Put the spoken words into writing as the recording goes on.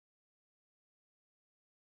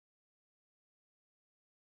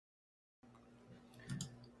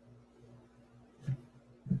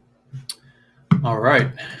All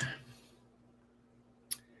right.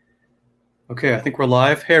 Okay, I think we're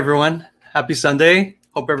live. Hey, everyone. Happy Sunday.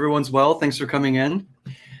 Hope everyone's well. Thanks for coming in.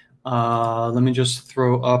 Let me just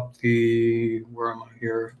throw up where am I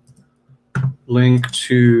here? Link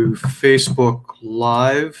to Facebook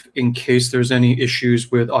Live in case there's any issues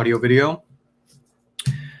with audio video.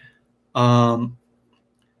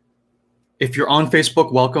 If you're on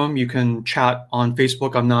Facebook, welcome. You can chat on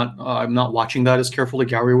Facebook. I'm not watching that as carefully.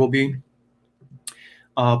 Gary will be.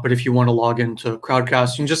 But if you want to log into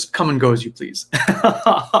Crowdcast, you can just come and go as you please.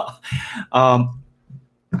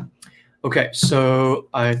 Okay, so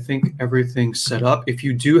I think everything's set up. If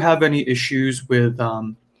you do have any issues with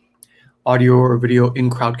audio or video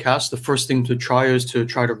in Crowdcast, the first thing to try is to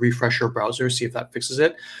try to refresh your browser, see if that fixes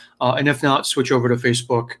it. And if not, switch over to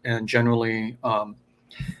Facebook. And generally,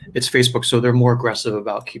 it's Facebook, so they're more aggressive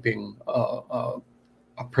about keeping a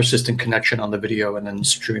persistent connection on the video and then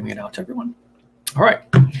streaming it out to everyone. All right,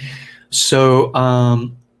 so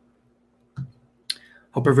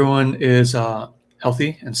hope everyone is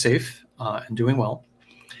healthy and safe and doing well.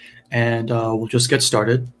 And we'll just get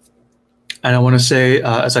started. And I want to say,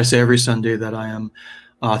 as I say every Sunday, that I am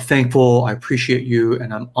thankful, I appreciate you,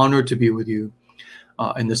 and I'm honored to be with you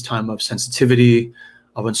in this time of sensitivity,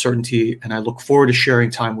 of uncertainty, and I look forward to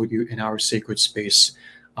sharing time with you in our sacred space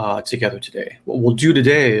together today. What we'll do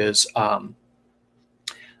today is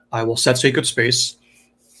I will set sacred space.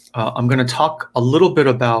 I'm going to talk a little bit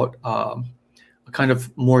about a kind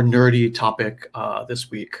of more nerdy topic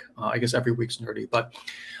this week. I guess every week's nerdy, but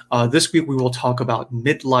this week we will talk about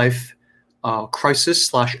midlife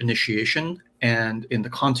crisis/initiation, and in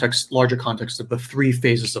the larger context of the 3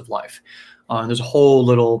 phases of life. And there's a whole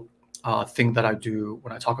little thing that I do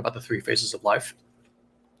when I talk about the 3 phases of life.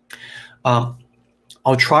 I'll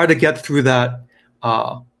try to get through that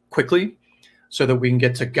quickly, so that we can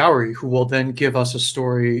get to Gauri, who will then give us a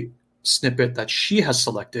story snippet that she has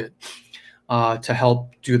selected to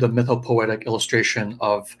help do the mythopoetic illustration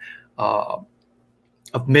of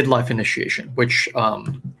midlife initiation, which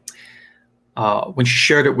when she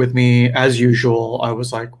shared it with me, as usual, I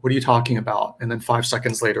was like, what are you talking about? And then 5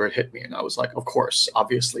 seconds later, it hit me. And I was like, of course,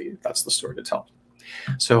 obviously, that's the story to tell.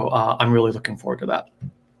 So I'm really looking forward to that.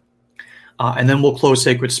 And then we'll close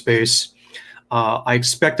sacred space. I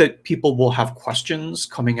expect that people will have questions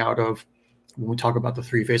coming out of when we talk about the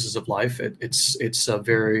 3 phases of life. It's a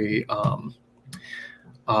very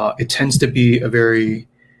it tends to be a very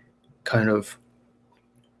kind of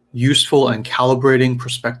useful and calibrating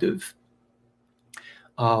perspective,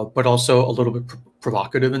 but also a little bit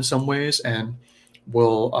provocative in some ways, and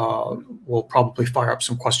we'll probably fire up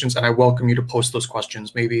some questions. And I welcome you to post those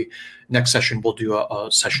questions. Maybe next session we'll do a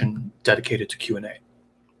session dedicated to Q&A.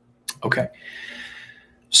 Okay,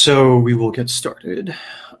 so we will get started.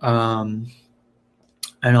 And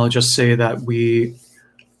I'll just say that we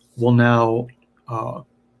will now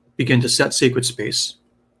begin to set sacred space.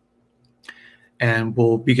 And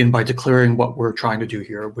we'll begin by declaring what we're trying to do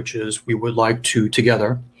here, which is we would like to,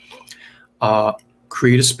 together,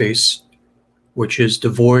 create a space which is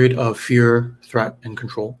devoid of fear, threat, and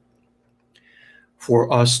control,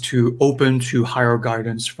 for us to open to higher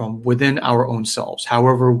guidance from within our own selves,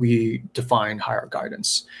 however we define higher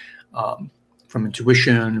guidance, from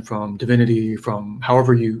intuition, from divinity, from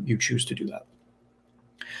however you choose to do that.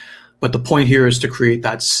 But the point here is to create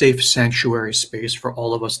that safe sanctuary space for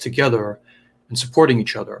all of us together and supporting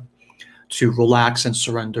each other to relax and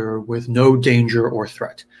surrender with no danger or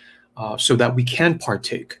threat, so that we can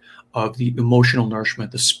partake of the emotional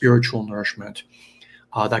nourishment, the spiritual nourishment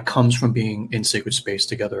that comes from being in sacred space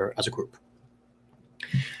together as a group.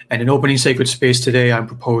 And in opening sacred space today, I'm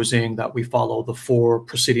proposing that we follow the 4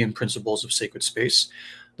 Presidian principles of sacred space.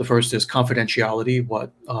 The first is confidentiality.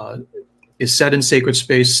 What is said in sacred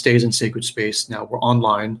space stays in sacred space. Now we're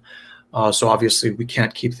online, so obviously we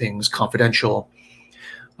can't keep things confidential.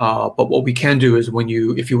 But what we can do is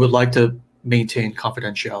if you would like to maintain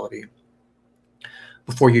confidentiality,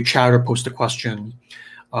 before you chat or post a question,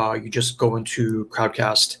 you just go into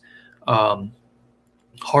Crowdcast.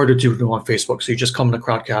 Harder to do on Facebook. So you just come into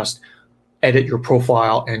Crowdcast, edit your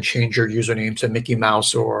profile, and change your username to Mickey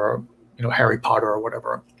Mouse or Harry Potter or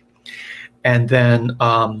whatever. And then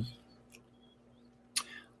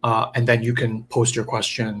you can post your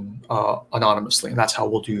question anonymously, and that's how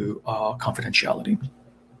we'll do confidentiality.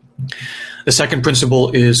 The second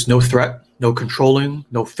principle is no threat, no controlling,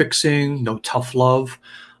 no fixing, no tough love,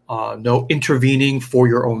 no intervening for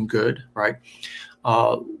your own good, right?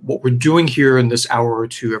 What we're doing here in this hour or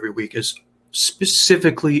 2 every week is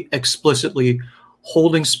specifically, explicitly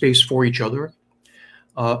holding space for each other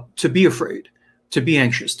to be afraid, to be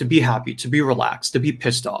anxious, to be happy, to be relaxed, to be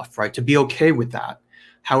pissed off, right? To be okay with that,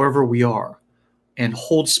 however we are, and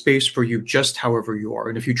hold space for you just however you are.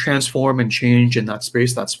 And if you transform and change in that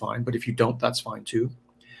space, that's fine. But if you don't, that's fine too.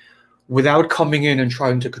 Without coming in and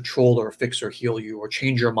trying to control or fix or heal you or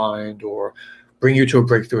change your mind or bring you to a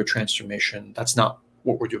breakthrough or transformation, that's not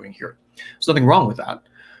what we're doing here. There's nothing wrong with that,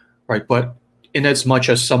 right? But in as much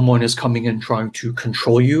as someone is coming in trying to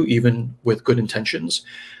control you, even with good intentions,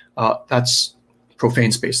 that's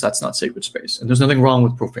profane space. That's not sacred space. And there's nothing wrong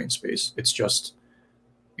with profane space. It's just,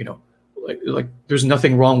 you know, like there's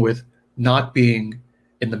nothing wrong with not being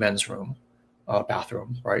in the men's room,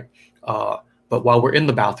 bathroom, right? But while we're in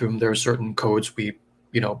the bathroom, there are certain codes we,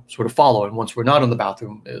 sort of follow. And once we're not in the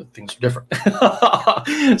bathroom, things are different.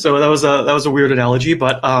 So that was a weird analogy,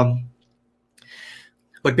 but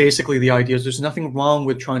basically the idea is there's nothing wrong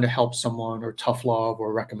with trying to help someone or tough love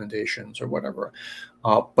or recommendations or whatever.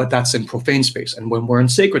 But that's in profane space. And when we're in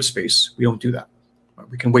sacred space, we don't do that.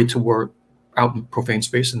 We can wait till we're out in profane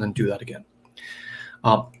space and then do that again.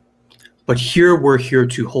 But here we're here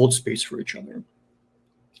to hold space for each other.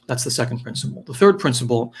 That's the second principle. The third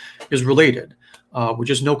principle is related, which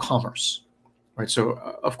is no commerce, right? So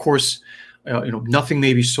of course, nothing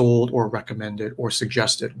may be sold or recommended or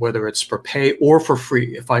suggested, whether it's for pay or for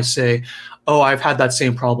free. If I say, oh, I've had that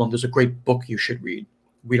same problem, there's a great book you should read.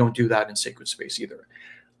 We don't do that in sacred space either.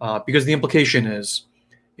 Because the implication is,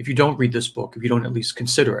 if you don't read this book, if you don't at least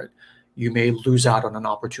consider it, you may lose out on an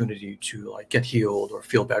opportunity to get healed or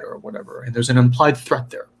feel better or whatever. And there's an implied threat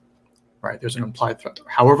there, right? There's an implied threat there.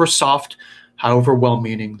 However soft, however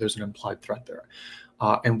well-meaning, there's an implied threat there.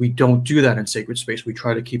 And we don't do that in sacred space. We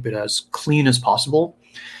try to keep it as clean as possible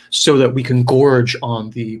so that we can gorge on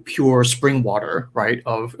the pure spring water, right,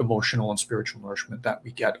 of emotional and spiritual nourishment that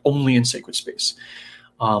we get only in sacred space.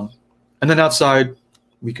 And then outside,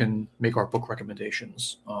 we can make our book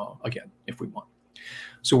recommendations again, if we want.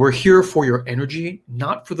 So we're here for your energy,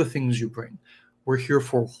 not for the things you bring. We're here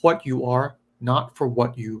for what you are, not for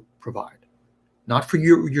what you provide. Not for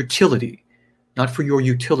your utility,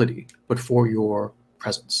 but for your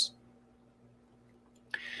presence.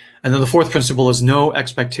 And then the fourth principle is no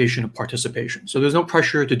expectation of participation. So there's no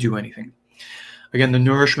pressure to do anything. Again, the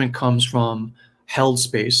nourishment comes from held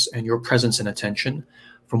space and your presence and attention,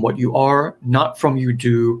 from what you are, not from what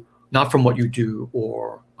you do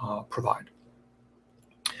or provide.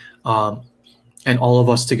 And all of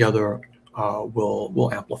us together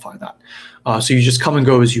will amplify that. So you just come and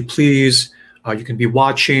go as you please. You can be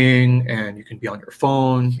watching and you can be on your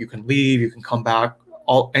phone. You can leave, you can come back.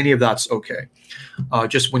 Any of that's okay.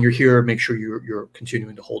 Just when you're here, make sure you're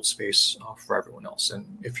continuing to hold space for everyone else.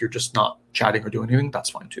 And if you're just not chatting or doing anything, that's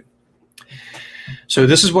fine too. So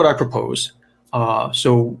this is what I propose.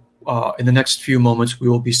 In the next few moments, we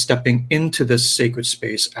will be stepping into this sacred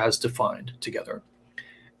space as defined together.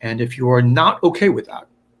 And if you are not okay with that,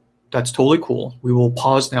 that's totally cool. We will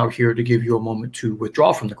pause now here to give you a moment to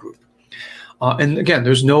withdraw from the group. And again,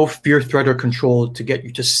 there's no fear, threat, or control to get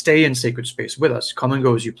you to stay in sacred space with us. Come and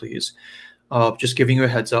go as you please. Just giving you a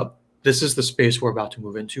heads up. This is the space we're about to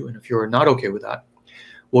move into. And if you're not okay with that,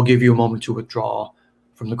 we'll give you a moment to withdraw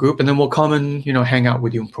from the group. And then we'll come and hang out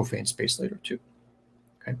with you in profane space later too.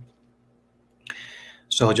 Okay.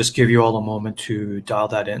 So I'll just give you all a moment to dial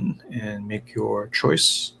that in and make your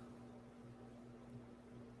choice.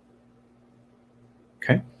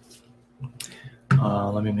 Okay.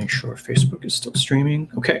 Let me make sure Facebook is still streaming.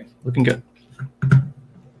 Okay, looking good.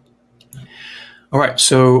 All right,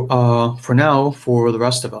 so for now, for the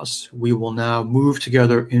rest of us, we will now move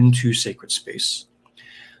together into sacred space.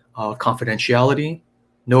 Confidentiality,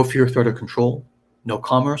 no fear, threat, or control, no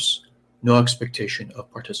commerce, no expectation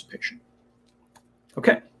of participation.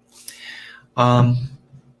 Okay.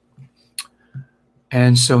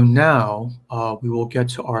 And so now we will get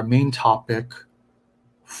to our main topic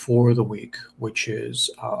for the week, which is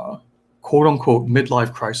quote unquote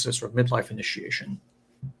midlife crisis or midlife initiation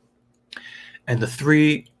and the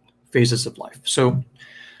 3 phases of life. So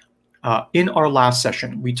in our last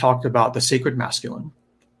session, we talked about the sacred masculine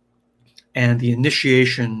and the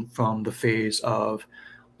initiation from the phase of,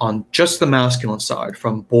 on just the masculine side,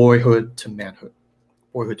 from boyhood to manhood.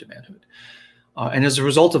 And as a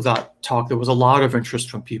result of that talk, there was a lot of interest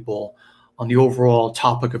from people on the overall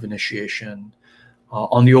topic of initiation,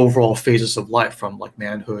 on the overall phases of life, from like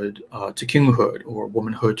manhood to kinghood or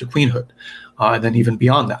womanhood to queenhood, and then even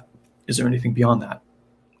beyond that. Is there anything beyond that?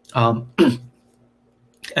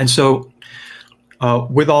 And so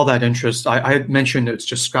with all that interest, I had mentioned it's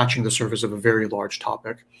just scratching the surface of a very large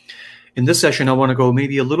topic. In this session, I want to go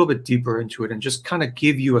maybe a little bit deeper into it and just kind of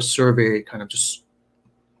give you a survey, kind of just,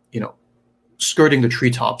 skirting the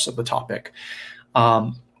treetops of the topic,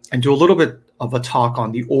 and do a little bit of a talk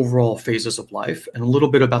on the overall phases of life and a little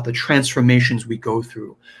bit about the transformations we go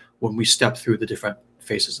through when we step through the different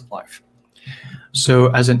phases of life.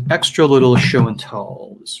 So as an extra little show and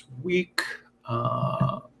tell this week,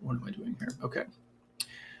 what am I doing here? Okay.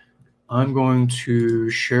 I'm going to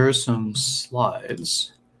share some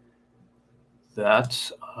slides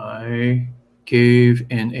that I gave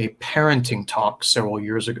in a parenting talk several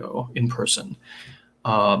years ago in person.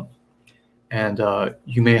 And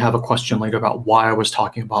you may have a question later about why I was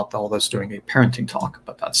talking about all this during a parenting talk,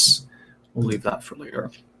 but we'll leave that for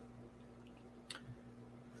later.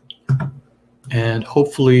 And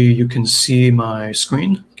hopefully you can see my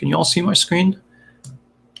screen. Can you all see my screen?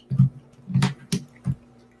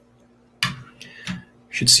 You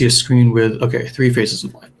should see a screen with, okay, 3 phases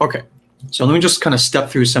of life. Okay, so let me just kind of step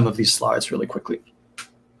through some of these slides really quickly.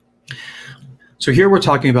 So here we're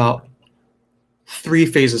talking about 3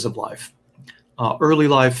 phases of life: early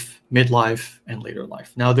life, midlife, and later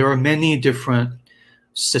life. Now, there are many different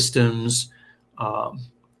systems.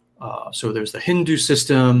 So there's the Hindu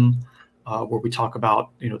system, where we talk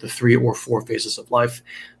about, the 3 or 4 phases of life.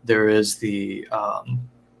 There is the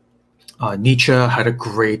Nietzsche had a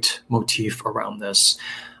great motif around this.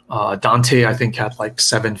 Dante, I think, had like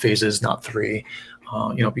 7 phases, not 3,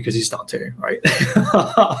 because he's Dante, right?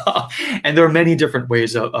 And there are many different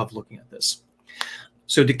ways of looking at this.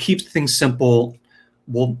 So to keep things simple,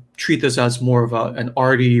 we'll treat this as more of an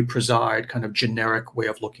Artie preside kind of generic way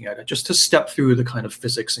of looking at it, just to step through the kind of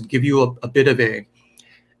physics and give you a bit of a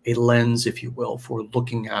lens, if you will, for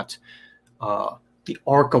looking at the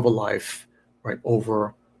arc of a life, right,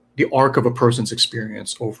 over the arc of a person's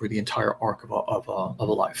experience over the entire arc of a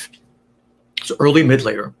life. So early, mid,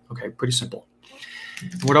 later. Okay, pretty simple.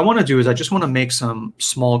 And what I want to do is I just want to make some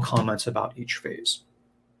small comments about each phase.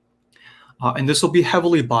 And this will be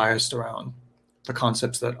heavily biased around the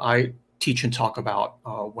concepts that I teach and talk about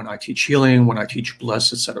when I teach healing, when I teach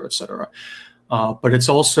bliss, et cetera, et cetera. But it's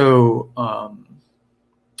also,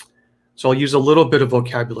 so I'll use a little bit of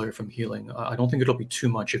vocabulary from healing. I don't think it'll be too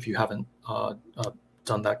much if you haven't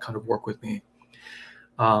done that kind of work with me.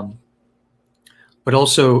 But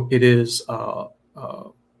also it is, I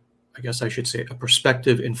guess I should say, a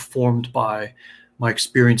perspective informed by my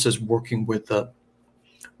experiences working with the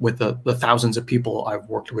thousands of people I've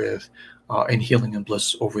worked with in healing and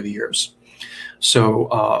bliss over the years.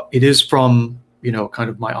 So it is from, kind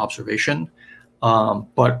of my observation,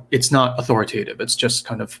 but it's not authoritative. It's just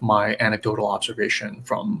kind of my anecdotal observation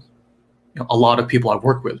from a lot of people I've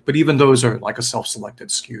worked with, but even those are like a self-selected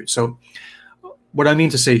skewed. So what I mean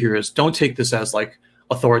to say here is don't take this as like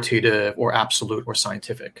authoritative or absolute or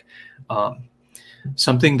scientific.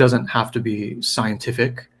 Something doesn't have to be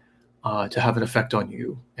scientific to have an effect on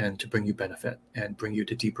you and to bring you benefit and bring you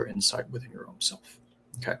to deeper insight within your own self.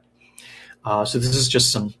 Okay. So this is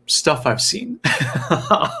just some stuff I've seen.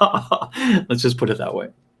 Let's just put it that way.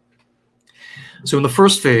 So in the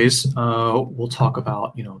first phase, we'll talk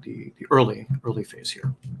about, the early phase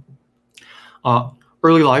here.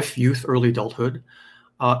 Early life, youth, early adulthood.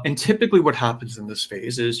 And typically what happens in this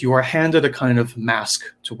phase is you are handed a kind of mask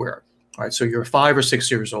to wear. Right, so you're 5 or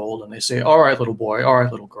 6 years old, and they say, "All right, little boy, all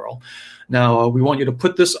right, little girl. Now we want you to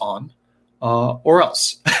put this on, or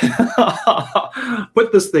else.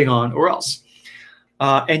 Put this thing on, or else."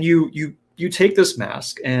 And you take this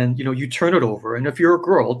mask, and you turn it over. And if you're a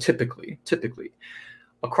girl, typically,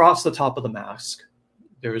 across the top of the mask,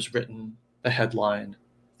 there is written the headline,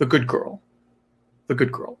 "The Good Girl," the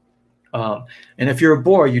good girl. And if you're a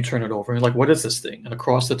boy, you turn it over, and you're like, "What is this thing?" And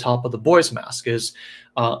across the top of the boy's mask is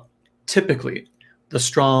typically the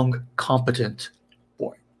strong, competent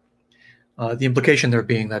boy. The implication there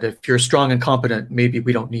being that if you're strong and competent, maybe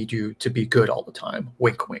we don't need you to be good all the time.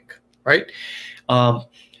 Wink, wink, right?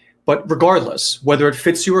 But regardless, whether it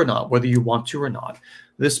fits you or not, whether you want to or not,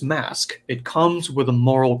 this mask, it comes with a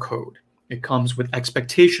moral code. It comes with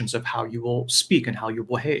expectations of how you will speak and how you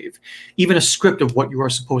will behave, even a script of what you are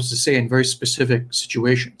supposed to say in very specific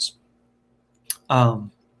situations.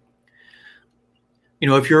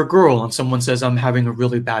 If you're a girl and someone says, "I'm having a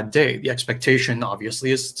really bad day," the expectation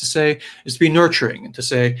obviously is to be nurturing and to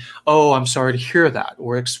say, "Oh, I'm sorry to hear that,"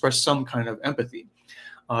 or express some kind of empathy.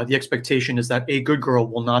 The expectation is that a good girl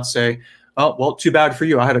will not say, "Oh, well, too bad for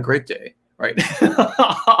you. I had a great day," right?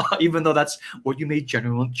 Even though that's what you may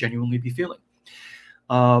genuinely be feeling.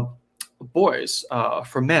 Boys,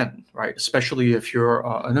 for men, right, especially if you're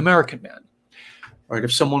an American man, right?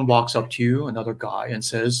 If someone walks up to you, another guy, and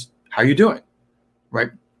says, "How you doing?"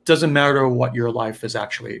 Right? Doesn't matter what your life is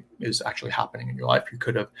actually happening in your life. You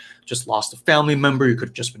could have just lost a family member. You could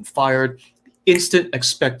have just been fired. instant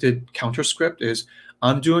expected counterscript is,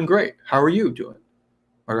 I'm doing great. How are you doing?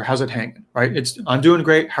 Or how's it hanging, right? It's, I'm doing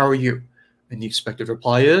great. How are you? And the expected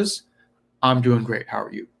reply is, I'm doing great. How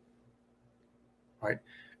are you? Right?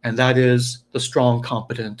 And that is the strong,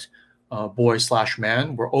 competent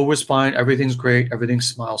boy/man. We're always fine. Everything's great. Everything's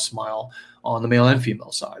smile, smile on the male and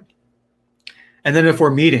female side. And then if we're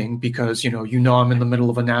meeting because, you know, I'm in the middle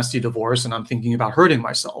of a nasty divorce and I'm thinking about hurting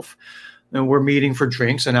myself, and we're meeting for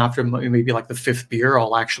drinks, and after maybe like the 5th beer,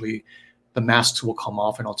 the masks will come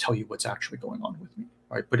off and I'll tell you what's actually going on with me,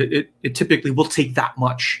 right? But it typically will take that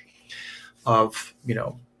much of, you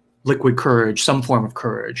know, liquid courage, some form of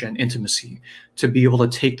courage and intimacy to be able to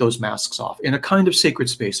take those masks off in a kind of sacred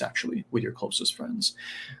space, actually, with your closest friends.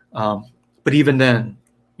 But even then,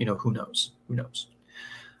 you know, who knows? Who knows?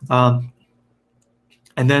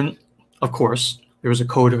 And then, of course, there is a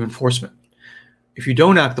code of enforcement. If you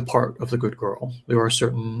don't act the part of the good girl, there are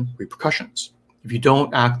certain repercussions. If you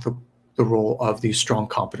don't act the role of the strong,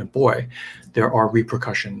 competent boy, there are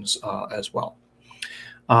repercussions as well.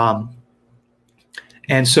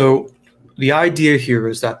 And so the idea here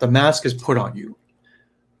is that the mask is put on you.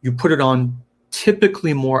 You put it on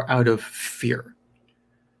typically more out of fear,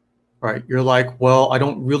 right? You're like, well, I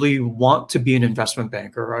don't really want to be an investment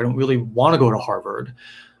banker. I don't really want to go to Harvard.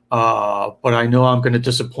 But I know I'm going to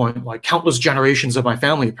disappoint like countless generations of my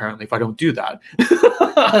family, apparently, if I don't do that.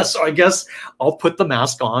 So I guess I'll put the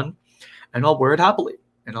mask on and I'll wear it happily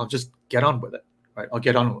and I'll just get on with it, right?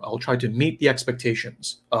 I'll try to meet the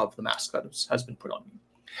expectations of the mask that has been put on me.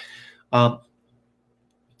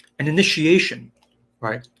 An initiation,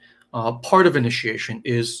 right? Part of initiation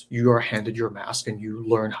is you are handed your mask and you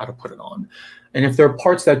learn how to put it on. And if there are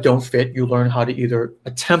parts that don't fit, you learn how to either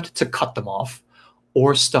attempt to cut them off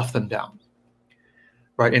or stuff them down,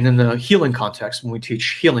 right? And in the healing context, when we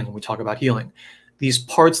teach healing, when we talk about healing, these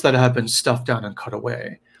parts that have been stuffed down and cut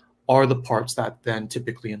away are the parts that then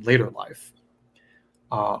typically in later life.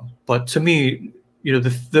 But to me, you know,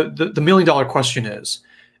 the $1 million question is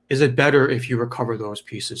it better if you recover those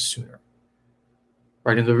pieces sooner,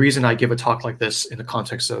 right? And the reason I give a talk like this in the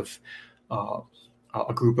context of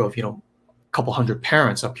a group of, you know, couple hundred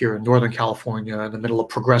parents up here in Northern California in the middle of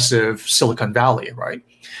progressive Silicon Valley, right?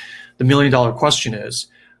 The $1 million question is,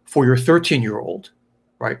 for your 13-year-old,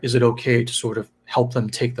 right, is it okay to sort of help them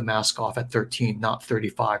take the mask off at 13, not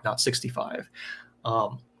 35, not 65,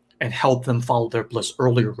 and help them follow their bliss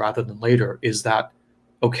earlier rather than later? Is that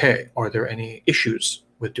okay? Are there any issues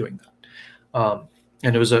with doing that?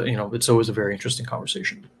 And it was you know, it's always a very interesting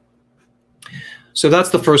conversation. So that's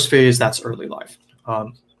the first phase, that's early life.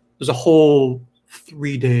 There's a whole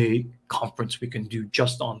 3-day conference we can do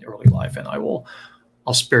just on early life, and I'll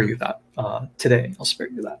spare you that today. I'll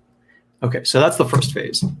spare you that. Okay, so that's the first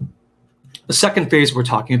phase. The second phase, we're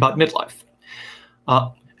talking about midlife.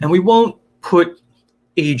 And we won't put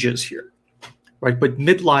ages here, right? But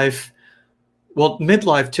midlife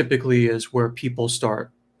typically is where people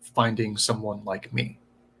start finding someone like me,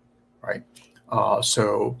 right?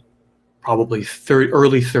 So probably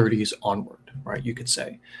early 30s onward, right? You could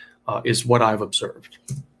say. Is what I've observed.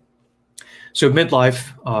 So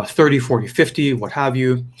midlife, 30, 40, 50, what have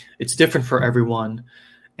you, it's different for everyone.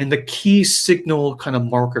 And the key signal kind of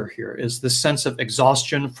marker here is the sense of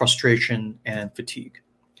exhaustion, frustration, and fatigue,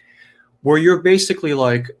 where you're basically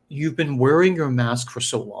like, you've been wearing your mask for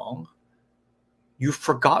so long, you've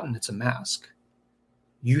forgotten it's a mask.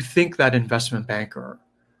 You think that investment banker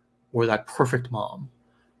or that perfect mom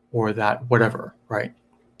or that whatever, right?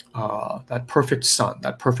 That perfect son,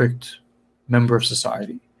 that perfect member of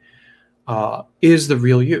society is the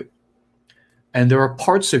real you. And there are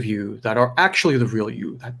parts of you that are actually the real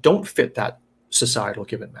you that don't fit that societal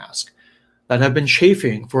given mask, that have been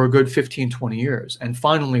chafing for a good 15, 20 years. And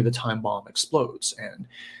finally, the time bomb explodes. And,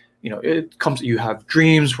 you know, you have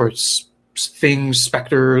dreams where things,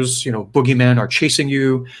 specters, you know, boogeymen are chasing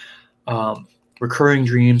you, recurring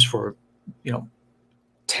dreams for, you know,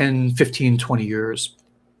 10, 15, 20 years.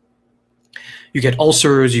 You get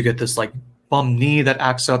ulcers, you get this like bum knee that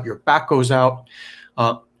acts up, your back goes out.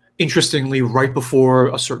 Interestingly, right before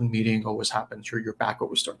a certain meeting always happens, your back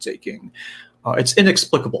always starts aching. It's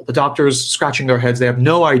inexplicable. The doctors scratching their heads, they have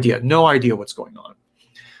no idea what's going on.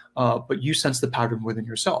 But you sense the pattern within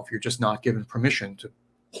yourself. You're just not given permission to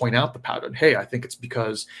point out the pattern. Hey, I think it's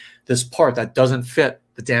because this part that doesn't fit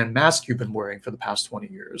the damn mask you've been wearing for the past 20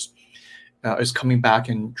 years is coming back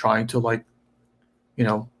and trying to, like, you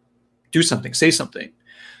know, do something, say something.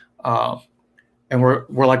 And we're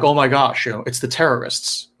like, oh my gosh, you know, it's the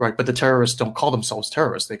terrorists, right? But the terrorists don't call themselves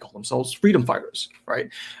terrorists. They call themselves freedom fighters, right?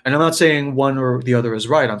 And I'm not saying one or the other is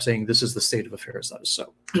right. I'm saying this is the state of affairs that is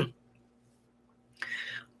so.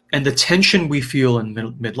 And the tension we feel in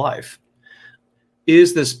midlife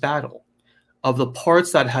is this battle of the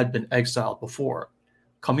parts that had been exiled before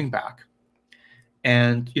coming back.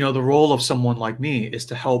 And, you know, the role of someone like me is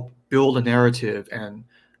to help build a narrative and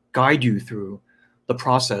guide you through the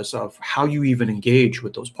process of how you even engage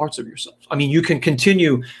with those parts of yourself. I mean, you can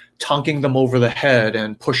continue tonking them over the head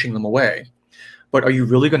and pushing them away, but are you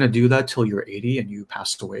really going to do that till you're 80 and you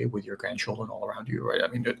passed away with your grandchildren all around you, right? I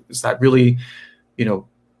mean, is that really, you know,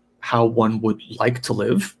 how one would like to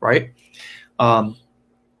live, right?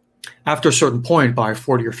 After a certain point, by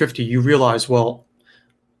 40 or 50, you realize, well,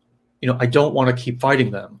 you know, I don't want to keep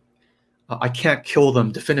fighting them. I can't kill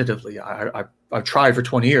them definitively. I've tried for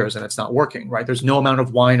 20 years and it's not working, right? There's no amount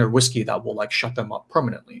of wine or whiskey that will like shut them up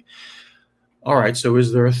permanently. All right, so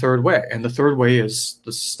is there a third way? And the third way is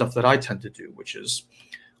the stuff that I tend to do, which is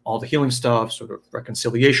all the healing stuff, sort of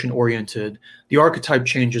reconciliation oriented. The archetype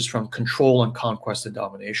changes from control and conquest and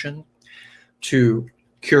domination to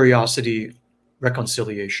curiosity,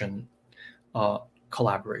 reconciliation,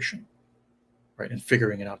 collaboration, right? And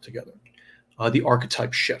figuring it out together. The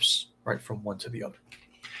archetype shifts, right, from one to the other.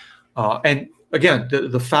 And again,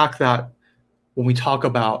 the fact that when we talk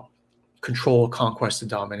about control, conquest, and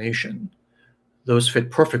domination, those fit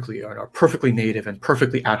perfectly and are perfectly native and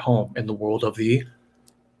perfectly at home in the world of the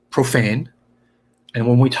profane. And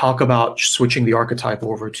when we talk about switching the archetype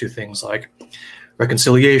over to things like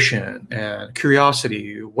reconciliation and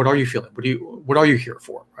curiosity, what are you feeling? What are you here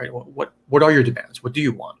for, right? What are your demands? What do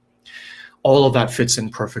you want? All of that fits in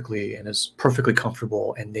perfectly and is perfectly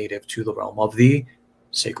comfortable and native to the realm of the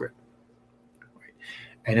sacred. Right?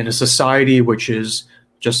 And in a society which is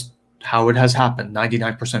just how it has happened,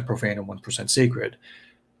 99% profane and 1% sacred,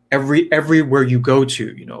 everywhere you go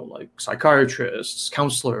to, you know, like psychiatrists,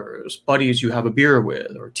 counselors, buddies you have a beer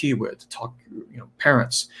with or tea with, talk, you know,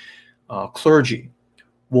 parents, clergy,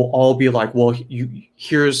 will all be like, well,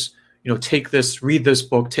 here's, you know, take this, read this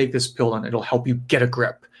book, take this pill, and it'll help you get a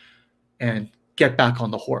grip and get back on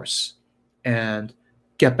the horse and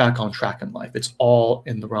get back on track in life. It's all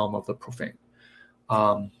in the realm of the profane.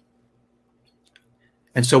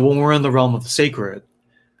 And so when we're in the realm of the sacred,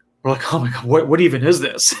 we're like, oh my God, what even is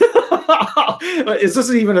this? Is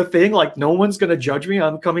this even a thing? Like, no one's going to judge me.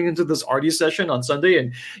 I'm coming into this Artie session on Sunday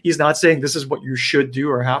and he's not saying this is what you should do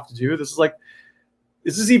or have to do. This is like,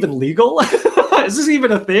 is this even legal? Is this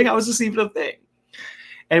even a thing? How is this even a thing?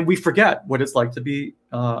 And we forget what it's like to be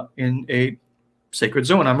in a sacred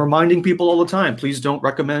zone. I'm reminding people all the time, please don't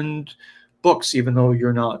recommend books, even though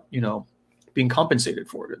you're not, you know, being compensated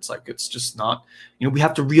for it. It's like, it's just not, you know, we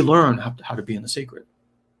have to relearn how to be in the sacred.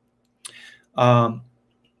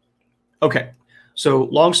 Okay, so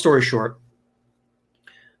long story short,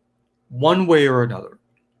 one way or another,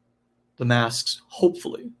 the masks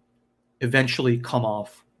hopefully eventually come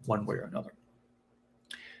off one way or another.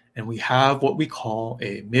 And we have what we call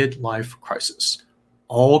a midlife crisis.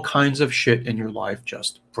 All kinds of shit in your life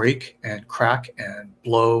just break and crack and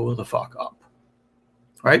blow the fuck up,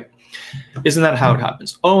 right? Isn't that how it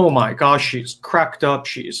happens? Oh my gosh, she's cracked up.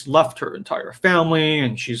 She's left her entire family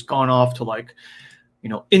and she's gone off to like, you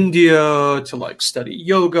know, India to like study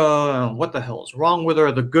yoga. And what the hell is wrong with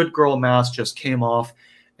her? The good girl mask just came off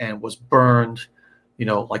and was burned, you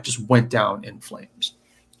know, like just went down in flames.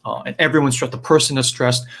 And everyone's stressed. The person is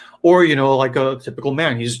stressed. Or, you know, like a typical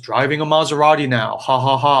man, he's driving a Maserati now, ha,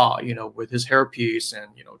 ha, ha, you know, with his hairpiece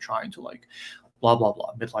and, you know, trying to like blah, blah,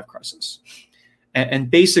 blah, midlife crisis.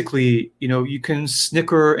 And basically, you know, you can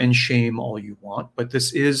snicker and shame all you want, but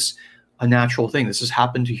this is a natural thing. This has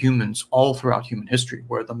happened to humans all throughout human history,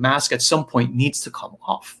 where the mask at some point needs to come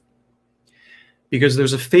off. Because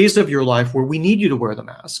there's a phase of your life where we need you to wear the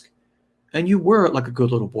mask, and you wear it like a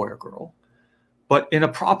good little boy or girl. But in a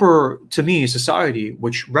proper, to me, society,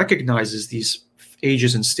 which recognizes these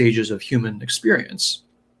ages and stages of human experience,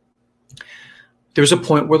 there's a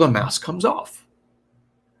point where the mask comes off.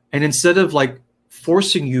 And instead of like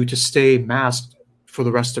forcing you to stay masked for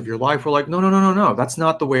the rest of your life, we're like, no, no, no, no, no. That's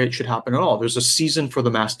not the way it should happen at all. There's a season for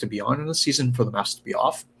the mask to be on and a season for the mask to be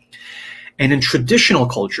off. And in traditional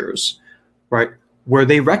cultures, right, where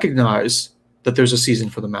they recognize that there's a season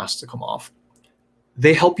for the mask to come off,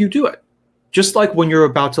 they help you do it. Just like when you're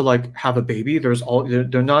about to like have a baby, there's all,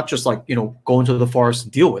 they're not just like, you know, go into the forest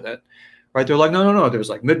and deal with it, right? They're like, no, no, no. There's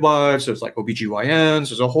like midwives, there's like OBGYNs,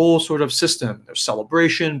 there's a whole sort of system. There's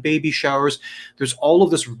celebration, baby showers. There's all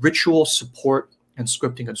of this ritual support and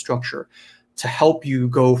scripting and structure to help you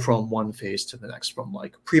go from one phase to the next, from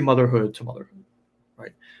like pre-motherhood to motherhood,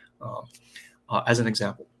 right? As an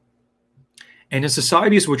example. And in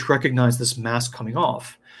societies which recognize this mask coming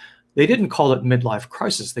off, they didn't call it midlife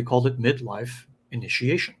crisis. They called it midlife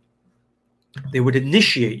initiation. They would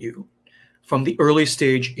initiate you from the early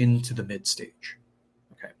stage into the mid stage.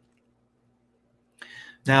 Okay.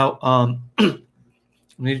 Now, I'm going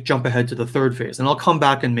to jump ahead to the third phase, and I'll come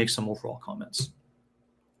back and make some overall comments.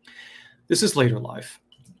 This is later life,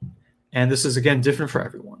 and this is, again, different for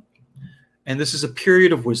everyone. And this is a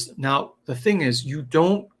period of wisdom. Now, the thing is, you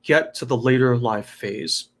don't get to the later life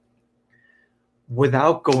phase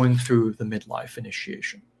without going through the midlife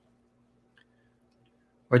initiation.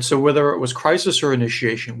 Right? So whether it was crisis or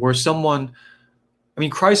initiation, where someone, I mean,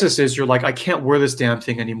 crisis is you're like, I can't wear this damn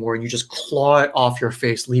thing anymore, and you just claw it off your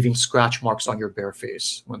face, leaving scratch marks on your bare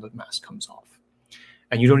face when the mask comes off.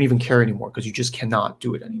 And you don't even care anymore because you just cannot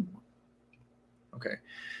do it anymore. Okay.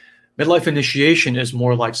 Midlife initiation is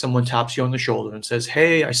more like someone taps you on the shoulder and says,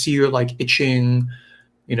 hey, I see you're like itching,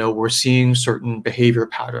 you know, we're seeing certain behavior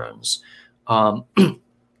patterns that,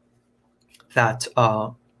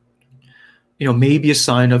 you know, may be a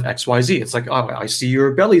sign of XYZ. It's like, oh, I see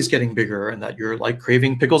your belly's getting bigger and that you're like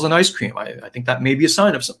craving pickles and ice cream. I think that may be a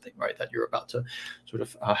sign of something, right? That you're about to sort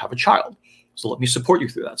of have a child. So let me support you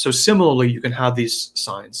through that. So similarly, you can have these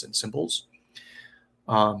signs and symbols.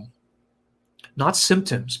 Not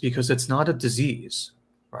symptoms, because it's not a disease,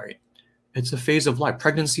 right? It's a phase of life.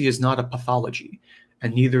 Pregnancy is not a pathology,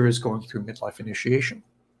 and neither is going through midlife initiation.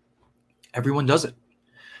 Everyone does it.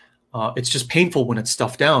 It's just painful when it's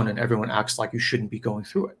stuffed down and everyone acts like you shouldn't be going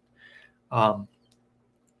through it.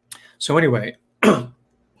 So anyway,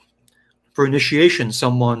 for initiation,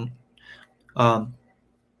 someone,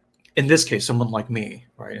 in this case, someone like me,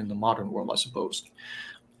 right, in the modern world, I suppose,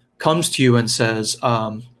 comes to you and says,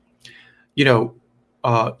 you know,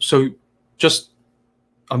 so just,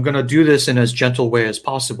 I'm going to do this in as gentle way as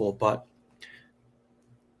possible, but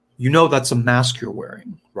you know that's a mask you're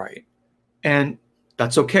wearing, right? And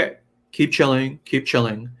that's okay. Keep chilling, keep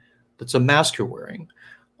chilling. That's a mask you're wearing.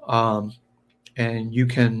 And you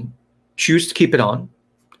can choose to keep it on.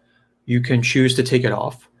 You can choose to take it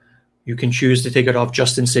off. You can choose to take it off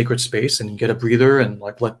just in sacred space and get a breather and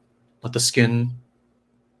like let the skin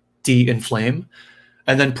de-inflame,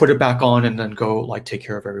 and then put it back on and then go like take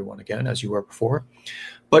care of everyone again as you were before.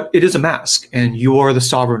 But it is a mask, and you are the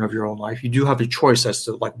sovereign of your own life. You do have a choice as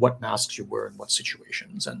to like what masks you wear in what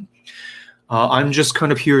situations. And I'm just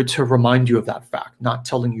kind of here to remind you of that fact, not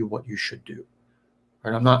telling you what you should do.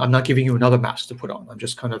 Right? I'm not giving you another mask to put on. I'm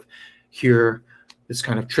just kind of here, this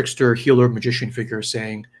kind of trickster, healer, magician figure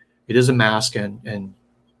saying it is a mask, and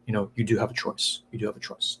you know, you do have a choice. You do have a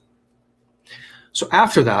choice. So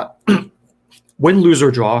after that, win, lose,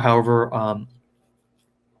 or draw, however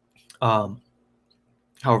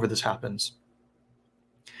this happens,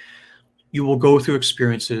 you will go through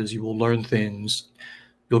experiences, you will learn things,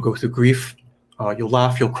 you'll go through grief, you'll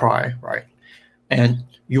laugh, you'll cry, right? And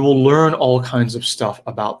you will learn all kinds of stuff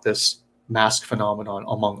about this mask phenomenon,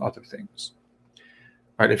 among other things.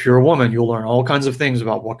 Right? If you're a woman, you'll learn all kinds of things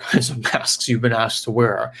about what kinds of masks you've been asked to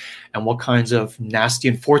wear and what kinds of nasty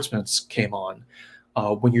enforcements came on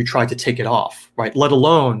when you tried to take it off, right? Let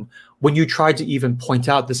alone when you tried to even point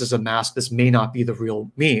out this is a mask, this may not be the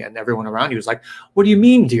real me, and everyone around you is like, what do you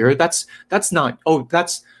mean, dear? That's not,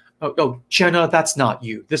 oh, Jenna, that's not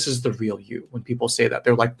you. This is the real you. When people say that,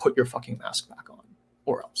 they're like, put your fucking mask back on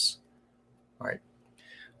or else, right?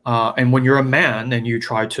 And when you're a man and you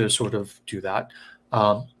try to sort of do that,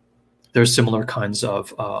 there's similar kinds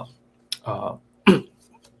of,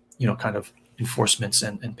 you know, kind of enforcements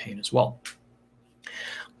and pain as well.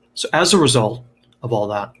 So as a result of all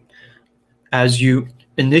that, as you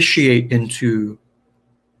initiate into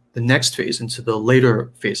the next phase, into the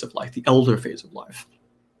later phase of life, the elder phase of life,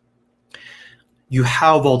 you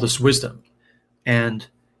have all this wisdom and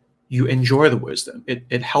you enjoy the wisdom.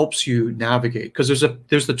 It helps you navigate, because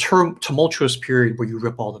there's the tumultuous period where you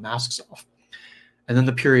rip all the masks off. And then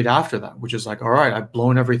the period after that, which is like, all right, I've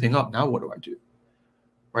blown everything up. Now what do I do?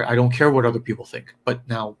 Right? I don't care what other people think, but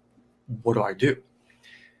now what do I do?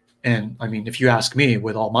 And I mean, if you ask me,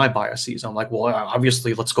 with all my biases, I'm like, well,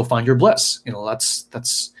 obviously, let's go find your bliss. You know,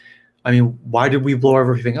 that's, I mean, why did we blow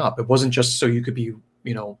everything up? It wasn't just so you could be,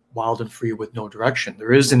 you know, wild and free with no direction.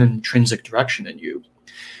 There is an intrinsic direction in you.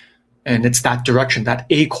 And it's that direction, that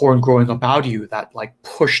acorn growing up out of you that like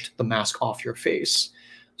pushed the mask off your face.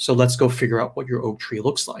 So let's go figure out what your oak tree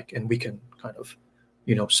looks like. And we can kind of,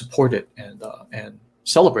 you know, support it and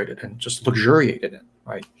celebrate it and just luxuriate in it,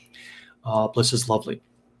 right? Bliss is lovely.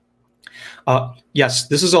 Yes,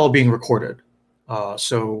 this is all being recorded.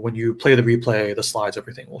 So when you play the replay, the slides,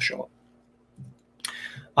 everything will show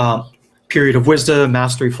up. Period of wisdom,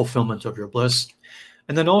 mastery, fulfillment of your bliss.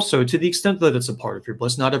 And then also, to the extent that it's a part of your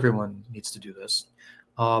bliss, not everyone needs to do this.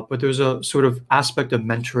 but there's a sort of aspect of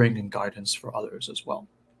mentoring and guidance for others as well.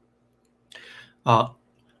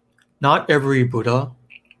 Not every Buddha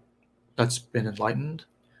that's been enlightened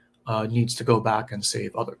needs to go back and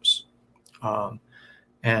save others.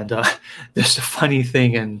 And there's a funny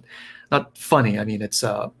thing, and not funny, I mean, it's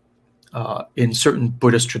in certain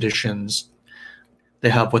Buddhist traditions, they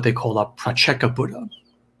have what they call a partake Buddha,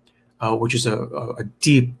 which is a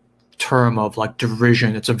deep term of like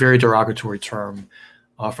derision. It's a very derogatory term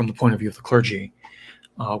from the point of view of the clergy,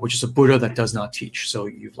 which is a Buddha that does not teach. So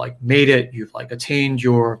you've like made it, you've like attained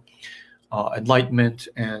your enlightenment,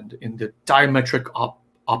 and in the diametric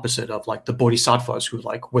opposite of like the bodhisattvas who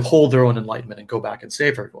like withhold their own enlightenment and go back and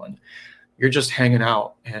save everyone, you're just hanging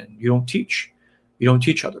out and you don't teach. You don't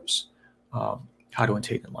teach others how to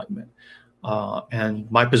attain enlightenment. And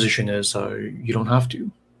my position is you don't have to,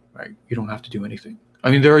 right? You don't have to do anything. I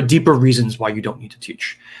mean, there are deeper reasons why you don't need to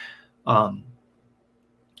teach.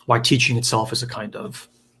 Why teaching itself is a kind of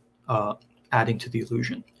adding to the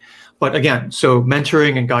illusion. But again, so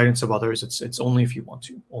mentoring and guidance of others, it's only if you want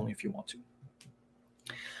to, only if you want to.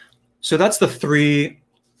 So that's the three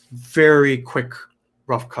very quick,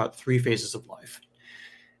 rough cut, 3 phases of life.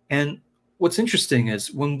 And what's interesting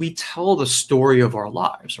is when we tell the story of our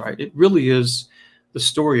lives, right, it really is the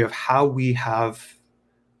story of how we have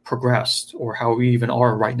progressed, or how we even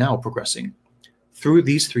are right now progressing through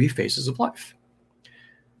these 3 phases of life.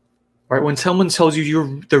 Right? When someone tells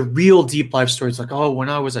you the real deep life story, it's like, oh, when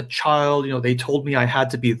I was a child, you know, they told me I had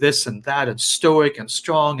to be this and that and stoic and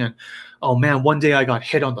strong. And oh man, one day I got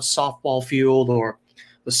hit on the softball field or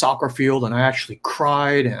the soccer field and I actually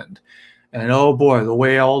cried. And oh boy, the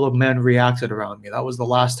way all the men reacted around me, that was the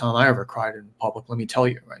last time I ever cried in public, let me tell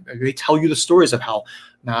you. Right? They tell you the stories of how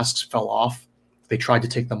masks fell off. They tried to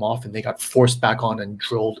take them off and they got forced back on and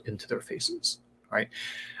drilled into their faces. Right?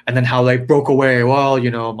 And then how they broke away. Well, you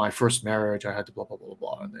know, my first marriage, I had to blah, blah, blah,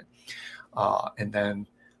 blah. And then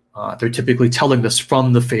they're typically telling this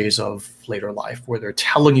from the phase of later life, where they're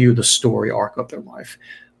telling you the story arc of their life,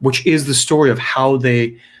 which is the story of how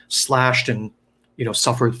they slashed and, you know,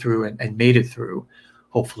 suffered through and made it through,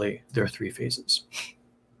 hopefully, their 3 phases.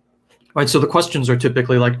 Right? So the questions are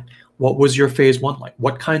typically like, what was your phase 1 like?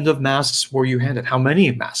 What kind of masks were you handed? How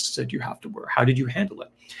many masks did you have to wear? How did you handle it?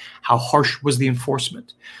 How harsh was the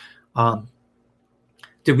enforcement?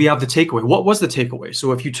 Did we have the takeaway? What was the takeaway?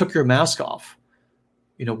 So if you took your mask off,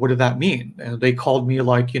 you know, what did that mean? And they called me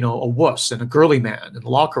like, you know, a wuss and a girly man in the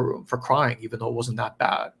locker room for crying, even though it wasn't that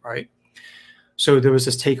bad, right? So there was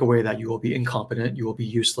this takeaway that you will be incompetent, you will be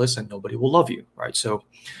useless, and nobody will love you, right? So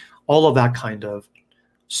all of that kind of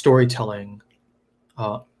storytelling,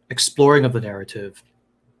 exploring of the narrative.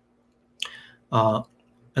 And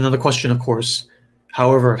then the question, of course,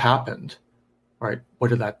 however it happened, right? What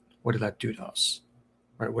did that do to us?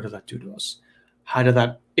 Right? What did that do to us? How did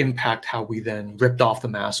that impact how we then ripped off the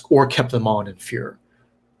mask or kept them on in fear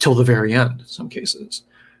till the very end, in some cases,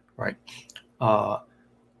 right?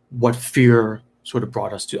 What fear sort of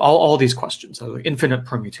brought us to all these questions, so infinite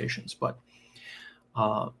permutations, but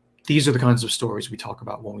these are the kinds of stories we talk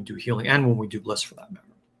about when we do healing and when we do bliss, for that matter.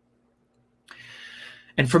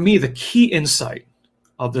 And for me, the key insight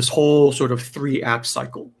of this whole sort of 3-act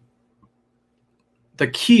cycle, the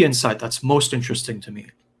key insight that's most interesting to me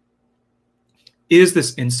is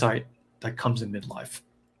this insight that comes in midlife,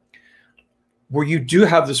 where you do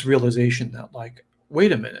have this realization that, like,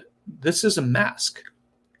 wait a minute, this is a mask.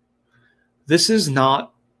 This is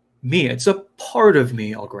not me. It's a part of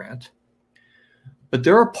me, I'll grant. But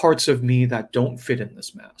there are parts of me that don't fit in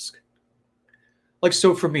this mask. Like,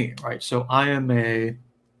 so for me, right? So I'm a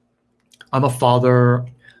father.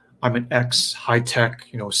 I'm an ex-high-tech,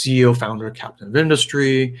 you know, CEO, founder, captain of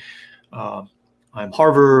industry. I'm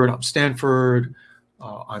Harvard. I'm Stanford.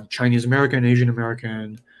 I'm Chinese-American,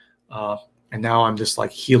 Asian-American. And now I'm this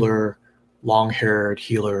like healer, long-haired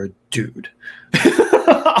healer dude.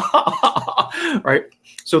 Right?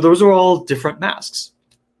 So those are all different masks.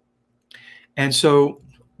 And so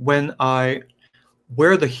when I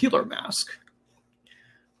wear the healer mask,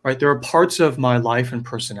 right, there are parts of my life and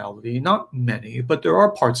personality, not many, but there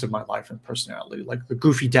are parts of my life and personality, like the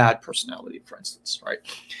goofy dad personality, for instance, right,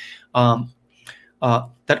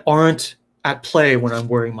 that aren't at play when I'm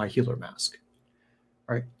wearing my healer mask,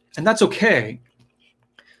 right? And that's okay,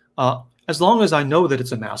 as long as I know that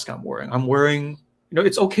it's a mask I'm wearing. You know,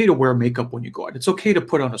 it's okay to wear makeup when you go out. It's okay to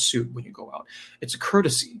put on a suit when you go out. It's a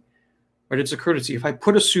courtesy. Right? It's a courtesy. If I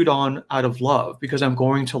put a suit on out of love because I'm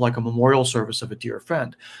going to like a memorial service of a dear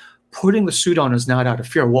friend, putting the suit on is not out of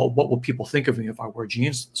fear. What will people think of me if I wear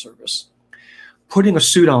jeans to the service? putting a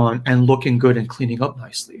suit on and looking good and cleaning up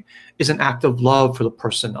nicely is an act of love for the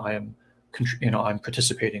person I'm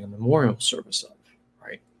participating in the memorial service of,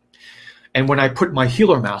 right? And when I put my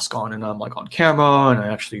healer mask on and I'm like on camera and I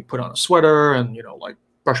actually put on a sweater and, like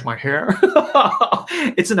brush my hair,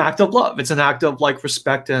 it's an act of love. It's an act of like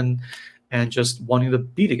respect and just wanting to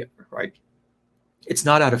be together, right? It's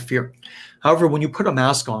not out of fear. However, when you put a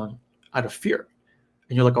mask on out of fear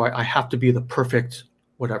and you're like, oh, I have to be the perfect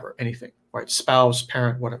whatever, anything, right? Spouse,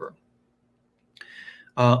 parent, whatever.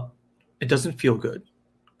 It doesn't feel good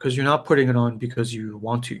because you're not putting it on because you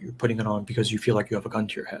want to. You're putting it on because you feel like you have a gun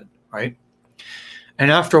to your head, right?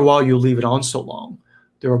 And after a while, you leave it on so long,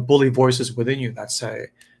 there are bully voices within you that say,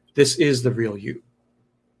 this is the real you.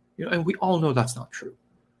 And we all know that's not true.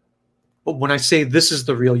 But when I say this is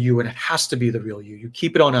the real you and it has to be the real you, you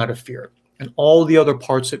keep it on out of fear. And all the other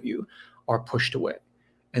parts of you are pushed away.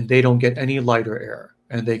 And they don't get any lighter air.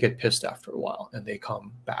 And they get pissed after a while. And they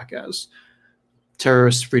come back as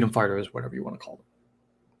terrorists, freedom fighters, whatever you want to call them.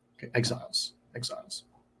 Okay, exiles.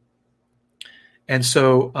 And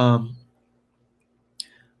so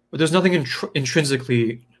but there's nothing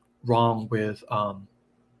intrinsically wrong with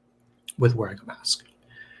wearing a mask.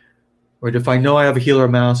 Right? If I know I have a healer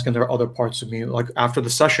mask and there are other parts of me, like after the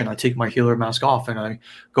session, I take my healer mask off and I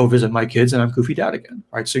go visit my kids and I'm goofy dad again,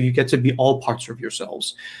 right? So you get to be all parts of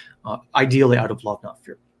yourselves, ideally out of love, not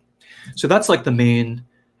fear. So that's like the main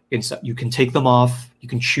insight. You can take them off. You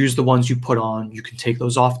can choose the ones you put on. You can take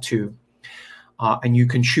those off too. And you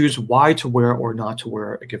can choose why to wear or not to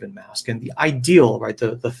wear a given mask. And the ideal, right,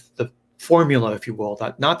 the formula, if you will,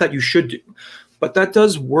 that not that you should do, but that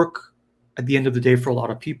does work at the end of the day for a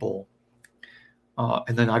lot of people.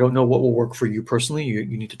 And then I don't know what will work for you personally. You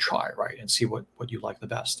need to try, right, and see what you like the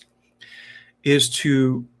best. Is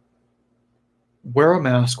to wear a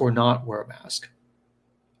mask or not wear a mask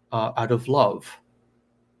out of love,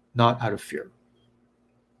 not out of fear.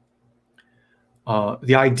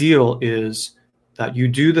 The ideal is that you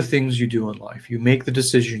do the things you do in life. You make the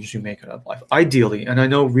decisions you make out of life. Ideally, and I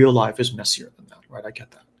know real life is messier than that, right? I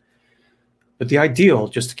get that. But the ideal,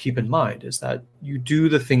 just to keep in mind, is that you do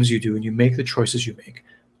the things you do and you make the choices you make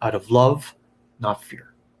out of love, not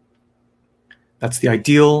fear. That's the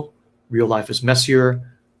ideal. Real life is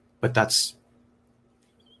messier, but that's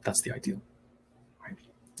the ideal. Right?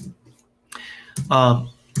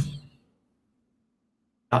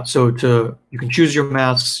 So you can choose your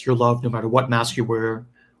masks, your love, no matter what mask you wear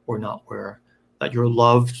or not wear. That you're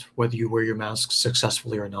loved whether you wear your mask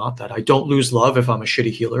successfully or not. That I don't lose love if I'm a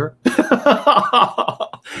shitty healer.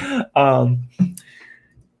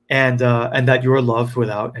 And that you're loved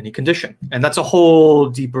without any condition. And that's a whole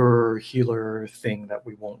deeper healer thing that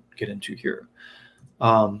we won't get into here.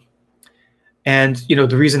 And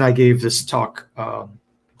the reason I gave this talk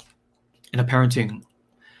in a parenting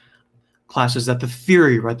class is that the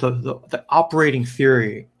theory, right, the operating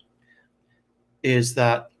theory is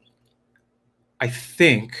that I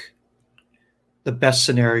think the best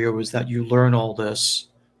scenario is that you learn all this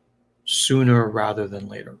sooner rather than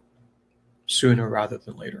later. Sooner rather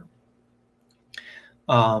than later.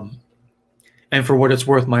 And for what it's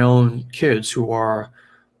worth, my own kids who are,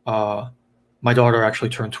 my daughter actually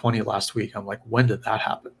turned 20 last week. I'm like, when did that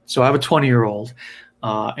happen? So I have a 20-year-old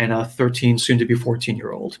and a 13, soon to be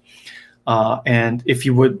 14-year-old. And if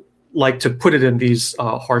you would like to put it in these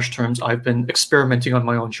harsh terms, I've been experimenting on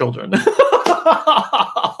my own children.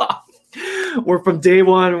 Where from day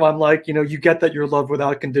one, I'm like, you get that you're loved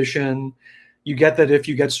without condition. You get that if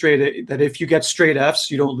you get straight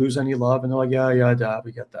Fs, you don't lose any love. And they're like, yeah, Dad,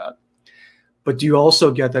 we get that. But do you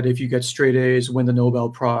also get that if you get straight A's, win the Nobel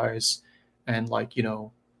Prize, and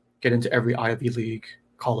get into every Ivy League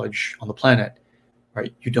college on the planet,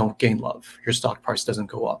 right? You don't gain love. Your stock price doesn't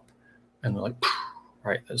go up. And they're like,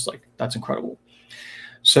 right? That's incredible.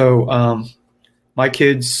 So my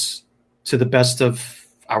kids, to the best of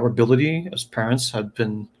our ability as parents, have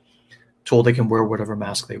been told they can wear whatever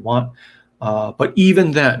mask they want. But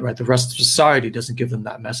even then, right, the rest of society doesn't give them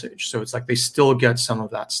that message. So it's like they still get some of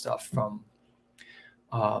that stuff from.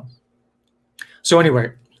 So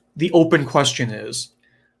anyway, the open question is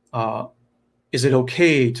it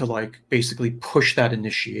okay to basically push that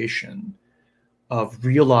initiation of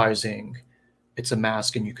realizing it's a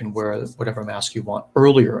mask and you can wear whatever mask you want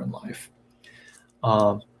earlier in life?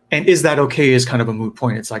 And is that okay is kind of a moot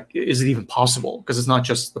point. It's like, is it even possible? Because it's not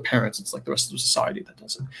just the parents, it's like the rest of society that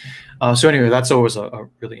does it. So anyway, that's always a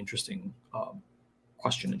really interesting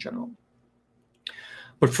question in general.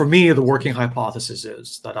 But for me, the working hypothesis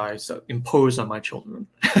is that I impose on my children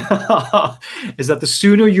is that the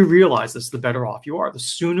sooner you realize this, the better off you are. The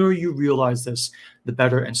sooner you realize this, the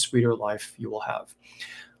better and sweeter life you will have.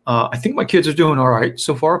 I think my kids are doing all right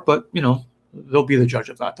so far, but you know, they'll be the judge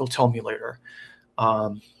of that. They'll tell me later,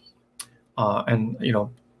 and you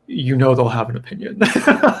know they'll have an opinion.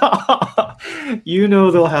 You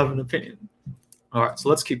know they'll have an opinion. All right, so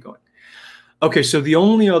let's keep going. Okay, so the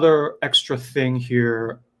only other extra thing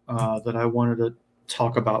here that I wanted to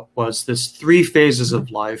talk about was this 3 phases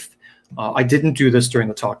of life. I didn't do this during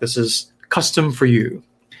the talk. This is custom for you.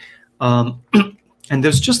 And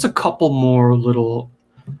there's just a couple more little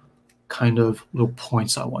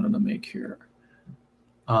points I wanted to make here.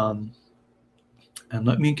 And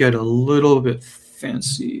let me get a little bit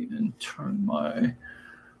fancy and turn my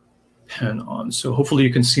pen on. So hopefully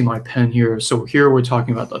you can see my pen here. So here we're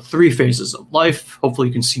talking about the 3 phases of life. Hopefully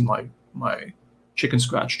you can see my chicken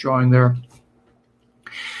scratch drawing there.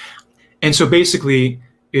 And so basically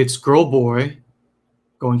it's girl, boy,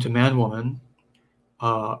 going to man, woman,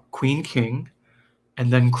 queen, king,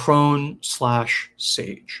 and then crone /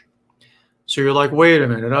 sage. So you're like, wait a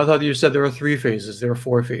minute, I thought you said there are 3 phases. There are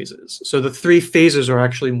 4 phases. So the 3 phases are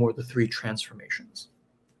actually more the 3 transformations.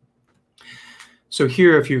 So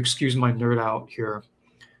here, if you excuse my nerd out here,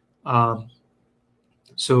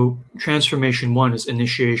 so transformation 1 is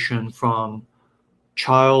initiation from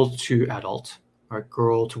child to adult, right?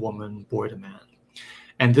 Girl to woman, boy to man.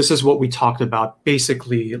 And this is what we talked about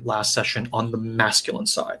basically last session on the masculine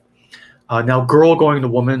side. Now, girl going to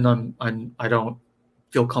woman, I don't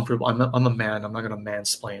feel comfortable. I'm a man. I'm not going to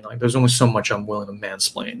mansplain. Like, there's only so much I'm willing to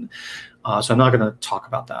mansplain. So I'm not going to talk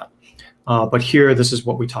about that. But here, this is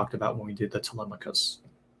what we talked about when we did the Telemachus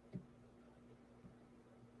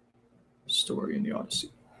story in the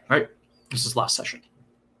Odyssey, right? This is last session.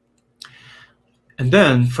 And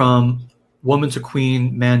then from woman to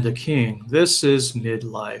queen, man to king, this is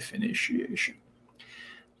midlife initiation.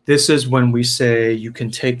 This is when we say you can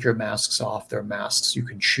take your masks off. They're masks. You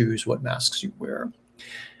can choose what masks you wear.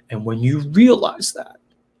 And when you realize that,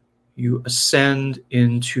 you ascend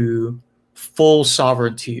into full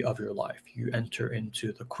sovereignty of your life. You enter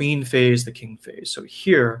into the queen phase, the king phase. So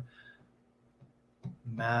here,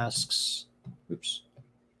 masks,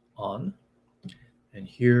 on, and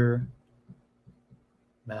here,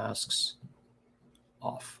 masks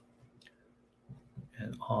off,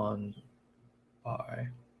 and on by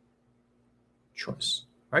choice,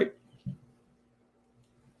 right?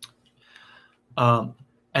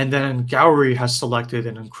 And then Gowrie has selected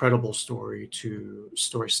an incredible story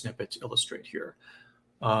snippet to illustrate here.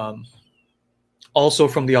 Also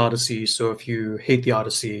from the Odyssey. So if you hate the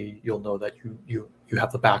Odyssey, you'll know that you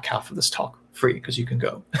have the back half of this talk free because you can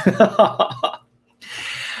go.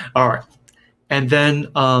 All right. And then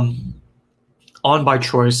on by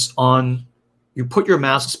choice, you put your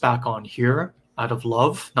masks back on here out of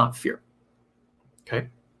love, not fear. Okay.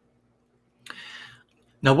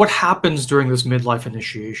 Now, what happens during this midlife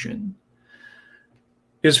initiation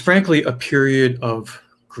is frankly a period of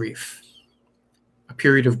grief. A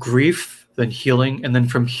period of grief, then healing, and then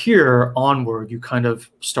from here onward, you kind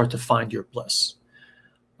of start to find your bliss.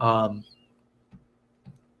 Put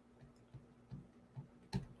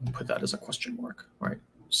that as a question mark, right?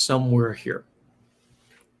 Somewhere here.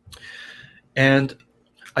 And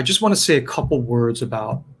I just want to say a couple words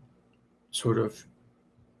about sort of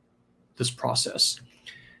this process.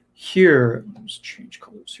 Here, let's change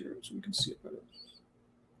colors here so we can see it better.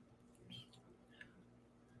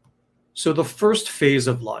 So the first phase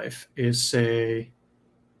of life is, say,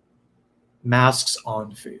 masks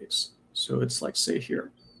on phase. So it's like, say,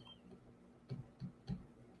 here.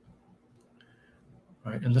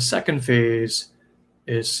 Right? And the second phase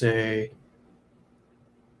is, say,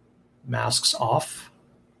 masks off,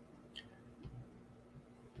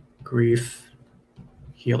 grief,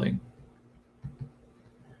 healing.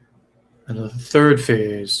 And the third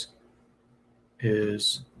phase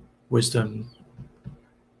is wisdom,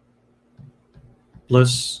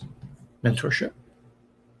 bliss, mentorship.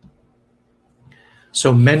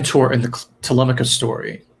 So mentor in the Telemachus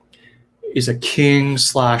story is a king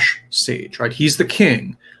 / sage, right? He's the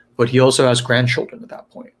king, but he also has grandchildren at that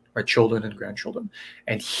point, right? Children and grandchildren.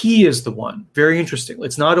 And he is the one, very interesting.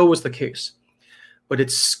 It's not always the case, but it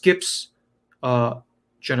skips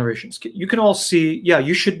generations. You can all see, yeah,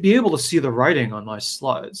 you should be able to see the writing on my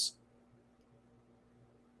slides.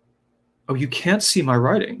 Oh, you can't see my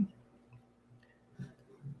writing.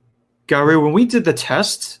 Gary, when we did the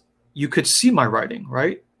test, you could see my writing,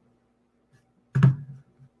 right?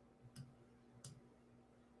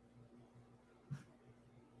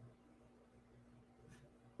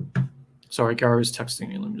 Sorry, Gary's texting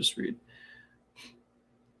me. Let me just read.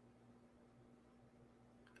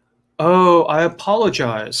 Oh, I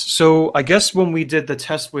apologize. So I guess when we did the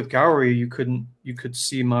test with Gary, you could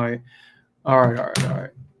see my. All right.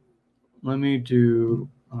 Let me do.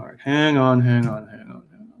 All right, hang on.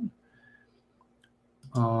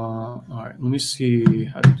 All right, let me see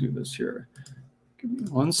how to do this here. Give me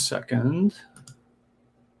 1 second.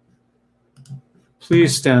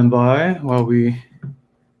 Please stand by while we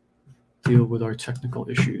deal with our technical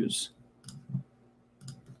issues.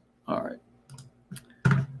 All right.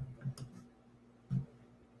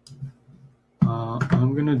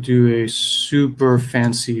 I'm going to do a super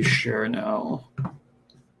fancy share now.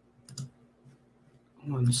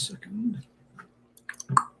 1 second.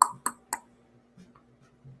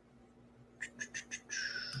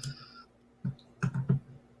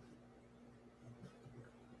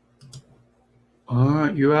 All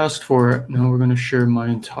right, you asked for it. Now we're going to share my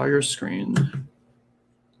entire screen.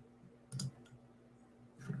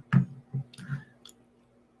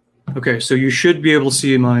 Okay, so you should be able to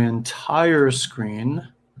see my entire screen.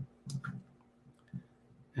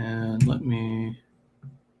 And let me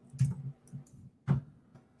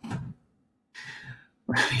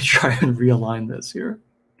try and realign this here.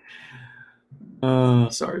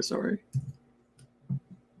 Sorry.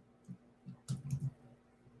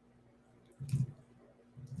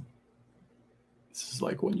 This is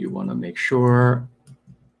like when you want to make sure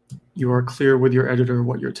you are clear with your editor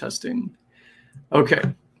what you're testing. Okay,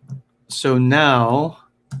 so now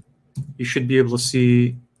you should be able to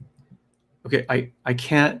see. Okay, I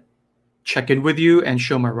can't check in with you and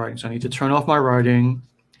show my writing, so I need to turn off my writing.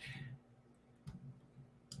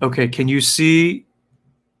 Okay, can you see?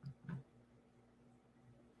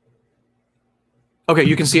 Okay,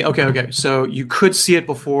 you can see. Okay. So you could see it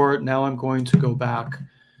before. Now I'm going to go back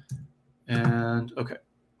and okay.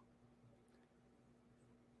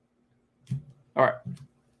 All right.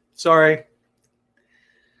 Sorry.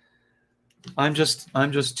 I'm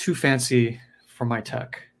just too fancy for my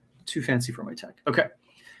tech. Too fancy for my tech. Okay.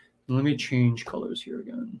 Let me change colors here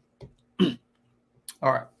again.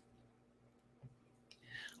 All right.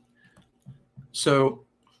 So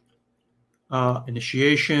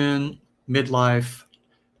initiation, midlife,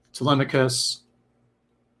 Telemachus,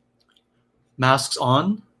 masks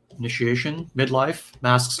on, initiation, midlife,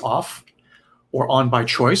 masks off, or on by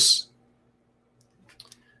choice.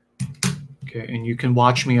 Okay, and you can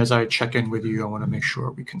watch me as I check in with you. I want to make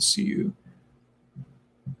sure we can see you.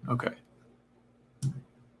 Okay.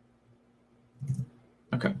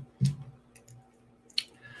 Okay.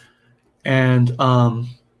 And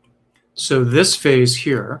so this phase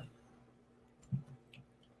here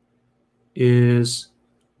is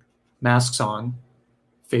masks on,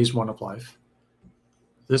 phase 1 of life.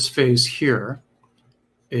 This phase here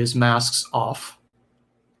is masks off,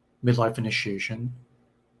 midlife initiation,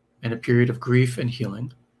 and a period of grief and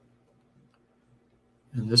healing.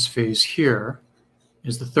 And this phase here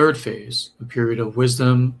is the third phase, a period of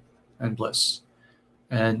wisdom and bliss.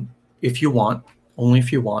 And if you want, only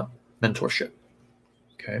if you want, mentorship.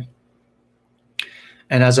 Okay.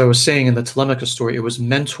 And as I was saying in the Telemachus story, it was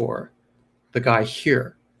Mentor, the guy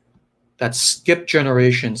here, that skipped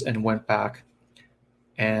generations and went back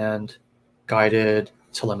and guided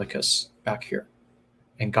Telemachus back here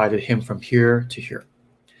and guided him from here to here.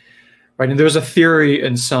 Right. And there's a theory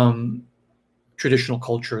in some traditional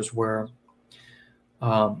cultures where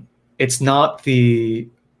it's not the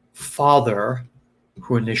father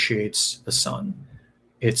who initiates the son,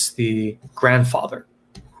 it's the grandfather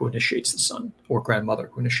who initiates the son, or grandmother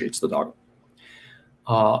who initiates the daughter.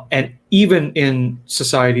 And even in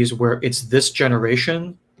societies where it's this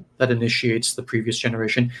generation that initiates the previous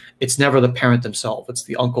generation, it's never the parent themselves, it's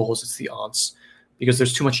the uncles, it's the aunts, because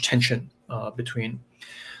there's too much tension between.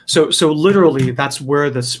 So literally that's where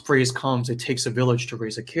this phrase comes, it takes a village to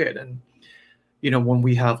raise a kid. And you know, when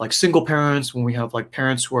we have like single parents, when we have like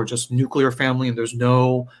parents who are just nuclear family and there's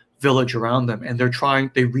no village around them, and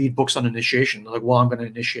they read books on initiation. They're like, well, I'm going to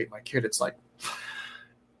initiate my kid. It's like,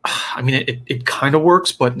 I mean, it kind of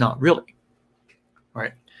works, but not really,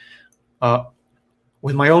 right?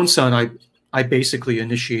 With my own son, I basically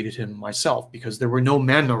initiated him myself because there were no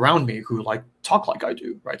men around me who like talk like I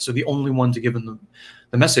do, right? So the only one to give him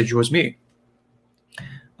the message was me.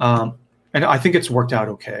 And I think it's worked out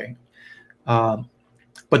okay.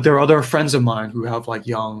 But there are other friends of mine who have like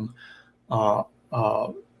young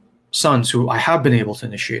sons who I have been able to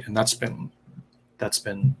initiate, and that's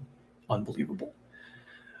been unbelievable.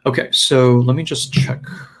 Okay, so let me just check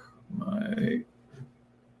my.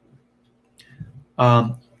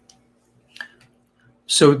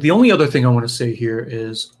 So the only other thing I want to say here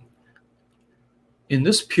is in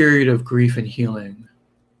this period of grief and healing,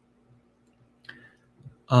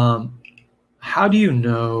 how do you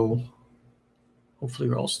know, hopefully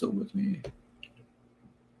you're all still with me,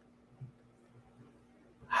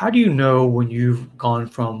 how do you know when you've gone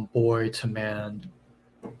from boy to man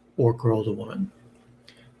or girl to woman?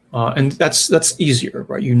 And that's easier,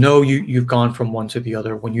 right? You know you've gone from one to the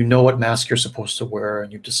other when you know what mask you're supposed to wear,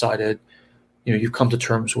 and you've decided, you've come to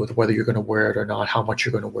terms with whether you're going to wear it or not, how much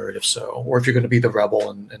you're going to wear it, if so, or if you're going to be the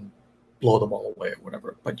rebel and blow them all away or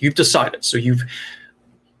whatever. But you've decided, so you've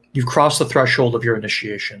crossed the threshold of your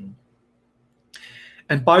initiation.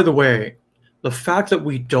 And by the way, the fact that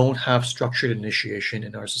we don't have structured initiation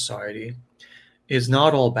in our society is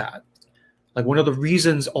not all bad. Like, one of the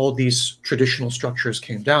reasons all these traditional structures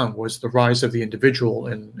came down was the rise of the individual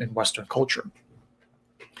in Western culture.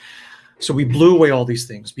 So we blew away all these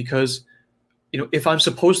things because, if I'm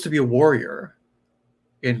supposed to be a warrior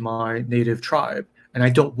in my native tribe and I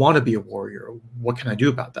don't want to be a warrior, what can I do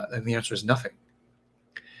about that? And the answer is nothing.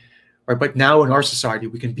 Right? But now in our society,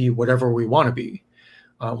 we can be whatever we want to be.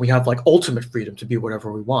 We have like ultimate freedom to be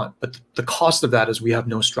whatever we want. But the cost of that is we have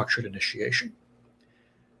no structured initiation.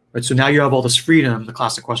 Right? So now you have all this freedom. The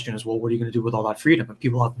classic question is, well, what are you going to do with all that freedom? And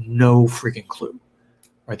people have no freaking clue.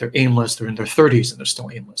 Right? They're aimless. They're in their 30s and they're still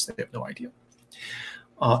aimless. They have no idea.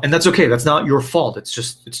 And that's okay. That's not your fault. It's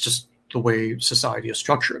just the way society is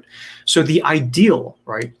structured. So the ideal,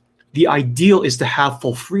 right? The ideal is to have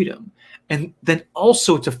full freedom, and then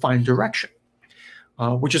also to find direction,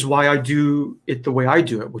 which is why I do it the way I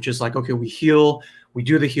do it, which is like, okay, we heal, we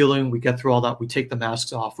do the healing, we get through all that, we take the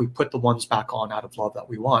masks off, we put the ones back on out of love that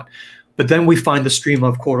we want. But then we find the stream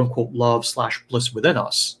of quote unquote love/bliss within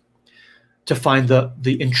us to find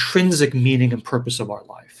the intrinsic meaning and purpose of our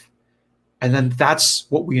life. And then that's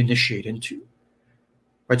what we initiate into,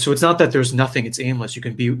 right? So it's not that there's nothing, it's aimless. You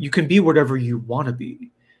can be whatever you want to be.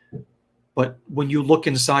 But when you look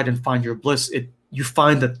inside and find your bliss, you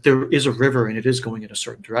find that there is a river and it is going in a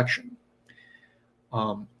certain direction.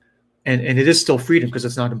 And it is still freedom because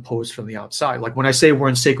it's not imposed from the outside. Like when I say we're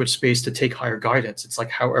in sacred space to take higher guidance, it's like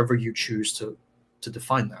however you choose to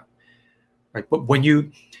define that, right? But when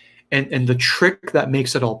you, and the trick that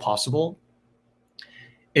makes it all possible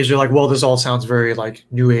is you're like, well, this all sounds very like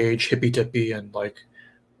new age, hippy dippy and like,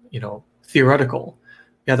 theoretical.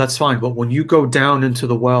 Yeah, that's fine. But when you go down into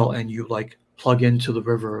the well and you like plug into the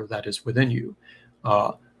river that is within you,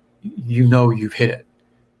 you've hit it,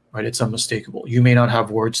 right? It's unmistakable. You may not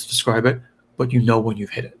have words to describe it, but you know when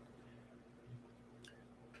you've hit it,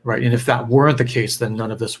 right? And if that weren't the case, then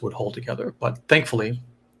none of this would hold together. But thankfully,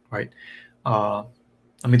 right?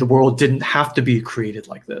 The world didn't have to be created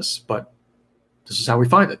like this, but this is how we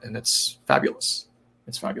find it, and it's fabulous.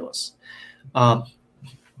 It's fabulous.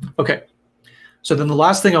 Okay. So then the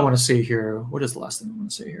last thing I want to say here, what is the last thing I want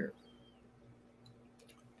to say here?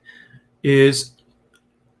 Is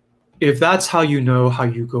if that's how you know how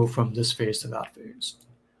you go from this phase to that phase,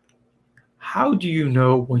 how do you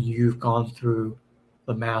know when you've gone through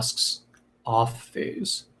the masks off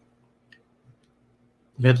phase,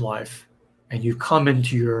 midlife, and you come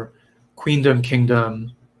into your queendom,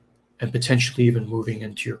 kingdom, and potentially even moving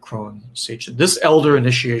into your crone sage? This elder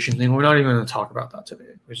initiation thing, we're not even going to talk about that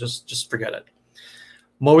today. We just forget it.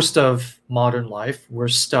 Most of modern life, we're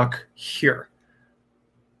stuck here.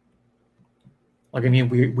 Like,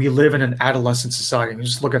 we live in an adolescent society. You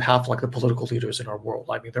just look at half like the political leaders in our world.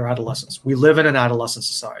 They're adolescents. We live in an adolescent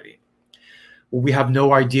society. We have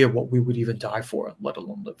no idea what we would even die for, let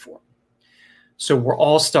alone live for. So we're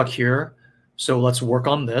all stuck here. So let's work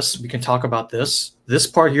on this. We can talk about this. This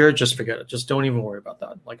part here, just forget it. Just don't even worry about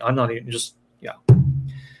that. Like, I'm not even yeah.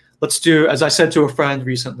 Let's do, as I said to a friend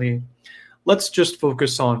recently, let's just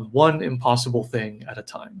focus on one impossible thing at a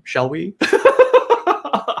time, shall we?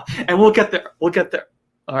 And we'll get there. We'll get there.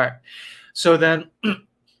 All right. So then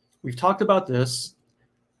we've talked about this.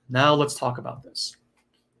 Now let's talk about this.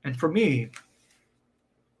 And for me,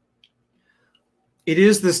 it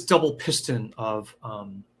is this double piston of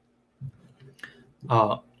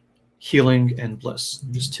healing and bliss.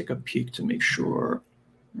 Just take a peek to make sure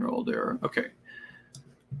you're all there. Okay.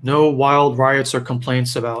 No wild riots or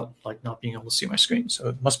complaints about like not being able to see my screen. So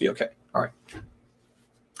it must be okay. All right.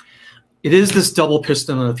 It is this double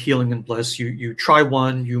piston of healing and bliss. You try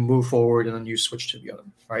one, you move forward, and then you switch to the other,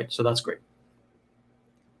 right? So that's great.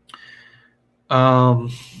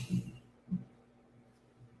 One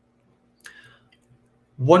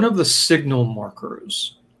of the signal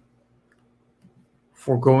markers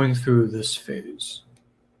for going through this phase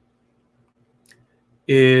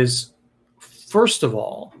is, first of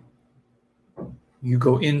all, you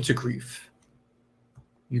go into grief.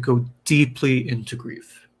 You go deeply into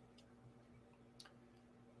grief.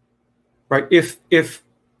 Right? If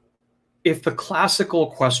the classical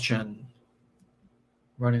question,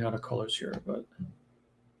 running out of colors here, but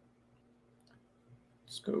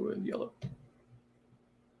let's go with yellow.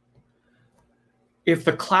 If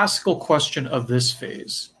the classical question of this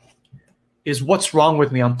phase is what's wrong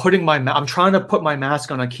with me? I'm trying to put my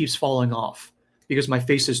mask on, it keeps falling off because my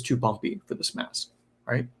face is too bumpy for this mask,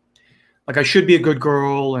 right? Like I should be a good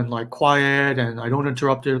girl and like quiet and I don't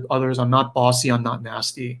interrupt others. I'm not bossy, I'm not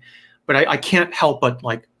nasty, but I can't help but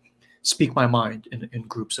like speak my mind in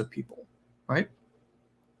groups of people, right?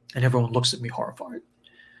 And everyone looks at me horrified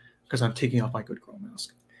because I'm taking off my good girl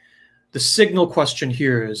mask. The signal question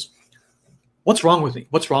here is, what's wrong with me?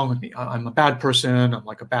 What's wrong with me? I'm a bad person. I'm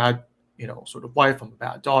like a bad, sort of wife. I'm a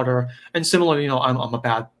bad daughter. And similarly, I'm a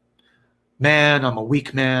bad man. I'm a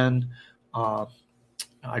weak man.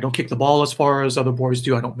 I don't kick the ball as far as other boys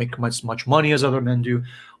do. I don't make as much money as other men do.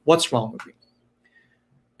 What's wrong with me?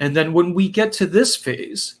 And then when we get to this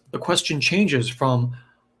phase, the question changes from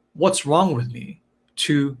what's wrong with me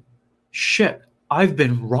to shit, I've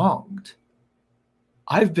been wronged.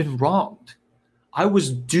 I've been wronged. I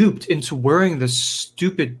was duped into wearing this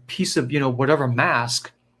stupid piece of, whatever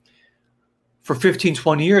mask for 15,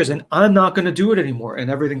 20 years, and I'm not going to do it anymore. And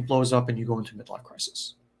everything blows up and you go into midlife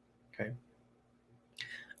crisis. Okay.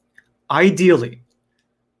 Ideally,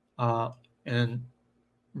 and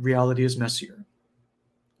reality is messier,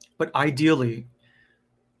 but ideally,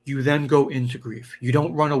 you then go into grief. You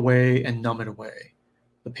don't run away and numb it away,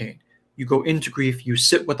 the pain. You go into grief, you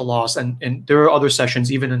sit with the loss, and there are other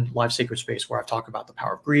sessions, even in Life Sacred Space, where I've talked about the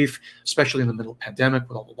power of grief, especially in the middle of the pandemic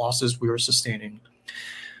with all the losses we were sustaining,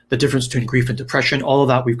 the difference between grief and depression, all of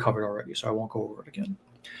that we've covered already, so I won't go over it again.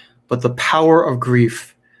 But the power of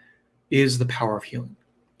grief is the power of healing.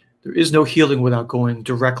 There is no healing without going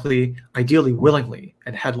directly, ideally willingly,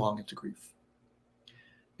 and headlong into grief.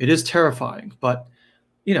 It is terrifying, but,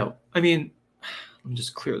 let me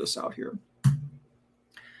just clear this out here.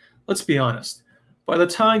 Let's be honest. By the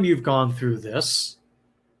time you've gone through this,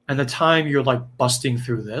 and the time you're like busting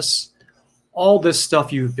through this, all this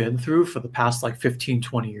stuff you've been through for the past like 15,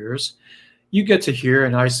 20 years, you get to hear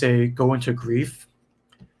and I say, go into grief,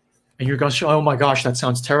 and you're going, oh my gosh, that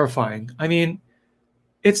sounds terrifying. I mean,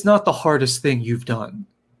 it's not the hardest thing you've done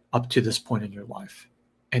up to this point in your life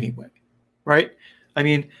anyway, right? I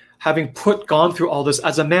mean, having gone through all this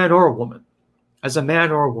as a man or a woman,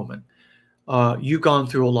 you've gone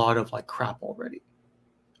through a lot of like crap already.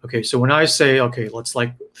 Okay, so when I say, okay, let's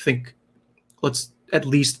at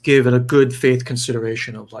least give it a good faith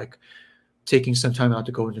consideration of like taking some time out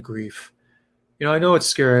to go into grief. I know it's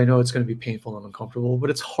scary, I know it's going to be painful and uncomfortable, but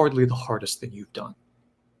it's hardly the hardest thing you've done,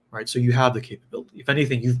 right? So you have the capability. If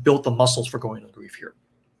anything, you've built the muscles for going into grief here,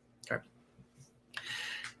 okay?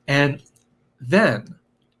 And then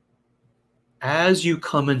as you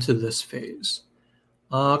come into this phase,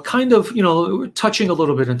 touching a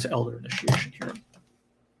little bit into elder initiation here.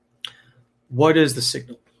 What is the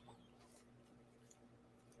signal?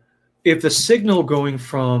 If the signal going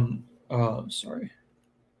from,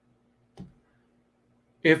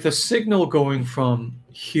 if the signal going from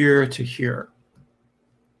here to here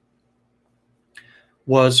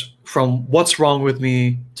was from what's wrong with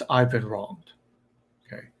me to I've been wronged,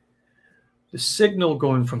 okay? The signal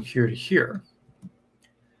going from here to here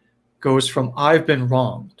goes from I've been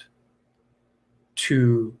wronged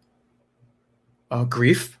to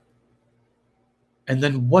grief. And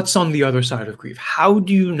then what's on the other side of grief? How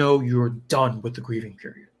do you know you're done with the grieving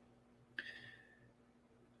period?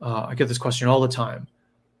 I get this question all the time.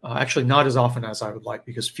 Actually, not as often as I would like,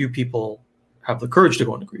 because few people have the courage to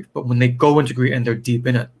go into grief. But when they go into grief and they're deep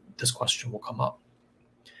in it, this question will come up.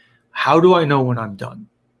 How do I know when I'm done?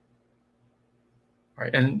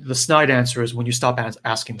 Right? And the snide answer is when you stop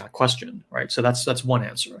asking that question, right? So that's one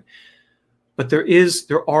answer. But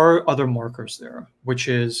there are other markers there, which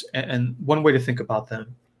is, and one way to think about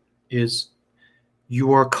them is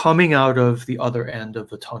you are coming out of the other end of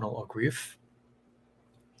the tunnel of grief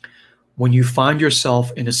when you find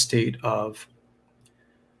yourself in a state of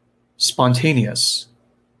spontaneous,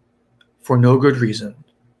 for no good reason,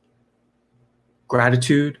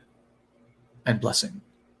 gratitude and blessing.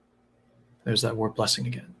 There's that word blessing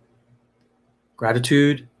again.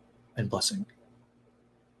 Gratitude and blessing.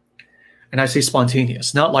 And I say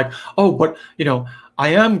spontaneous, not like, oh, but I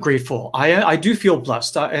am grateful. I do feel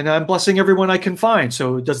blessed, and I'm blessing everyone I can find.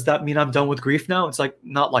 So does that mean I'm done with grief now? It's like,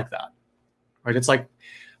 not like that, right? It's like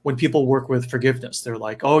when people work with forgiveness, they're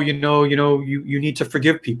like, oh, you need to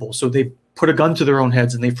forgive people. So they put a gun to their own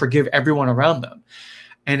heads and they forgive everyone around them.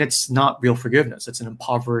 And it's not real forgiveness. It's an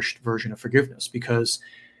impoverished version of forgiveness, because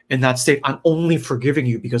in that state, I'm only forgiving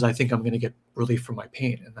you because I think I'm going to get relief from my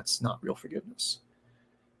pain. And that's not real forgiveness.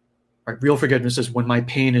 Right? Real forgiveness is when my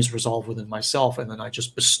pain is resolved within myself, and then I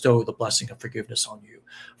just bestow the blessing of forgiveness on you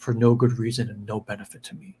for no good reason and no benefit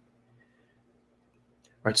to me.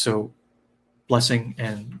 Right? So blessing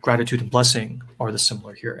and gratitude and blessing are the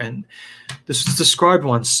similar here. And this is described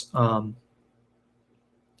once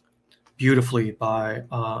beautifully by,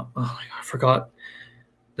 I forgot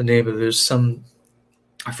the name of it.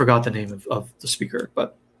 I forgot the name of the speaker,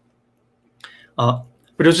 but it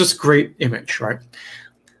was just a great image, right?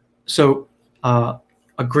 So a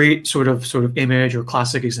great sort of image or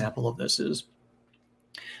classic example of this is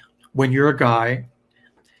when you're a guy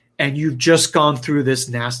and you've just gone through this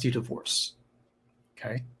nasty divorce,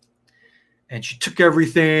 okay? And she took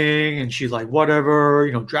everything, and she like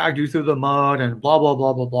whatever, dragged you through the mud and blah, blah,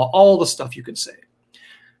 blah, blah, blah, all the stuff you can say.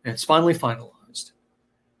 And it's finally finalized,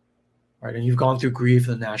 right? And you've gone through grief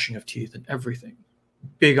and the gnashing of teeth and everything.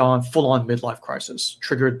 Full-on midlife crisis,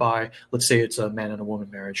 triggered by, let's say it's a man and a woman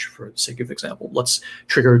marriage for the sake of example.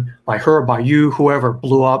 Triggered by her, by you, whoever,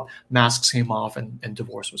 blew up, masks came off, and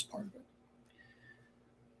divorce was part of it.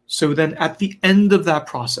 So then at the end of that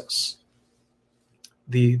process,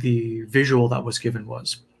 the visual that was given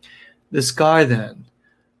was this guy then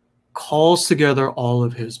calls together all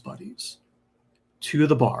of his buddies to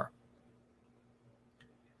the bar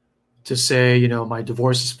to say, my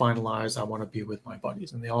divorce is finalized. I want to be with my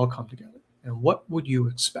buddies. And they all come together. And what would you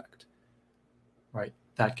expect, right,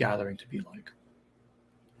 that gathering to be like?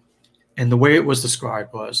 And the way it was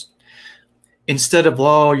described was, instead of,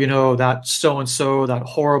 that so-and-so, that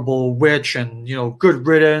horrible witch, and, good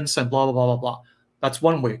riddance, and blah, blah, blah, blah, blah. That's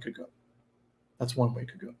one way it could go. That's one way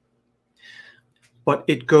it could go. But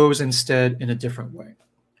it goes instead in a different way,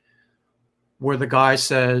 where the guy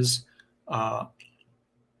says,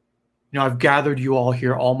 I've gathered you all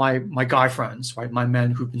here, all my guy friends, right? My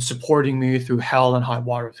men who've been supporting me through hell and high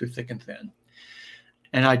water, through thick and thin.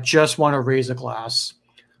 And I just want to raise a glass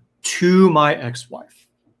to my ex-wife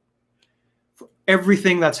for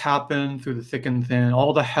everything that's happened through the thick and thin,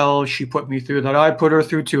 all the hell she put me through that I put her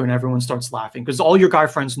through too. And everyone starts laughing because all your guy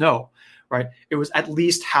friends know, right? It was at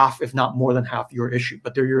least half, if not more than half, your issue,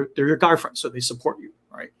 but they're your guy friends, so they support you,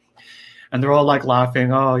 right? And they're all like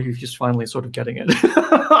laughing. Oh, you're just finally sort of getting it.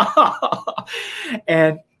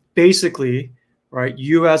 And basically, right,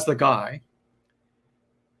 you as the guy,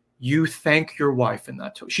 you thank your wife in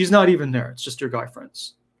that. She's not even there. It's just your guy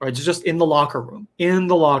friends, right? It's just in the locker room,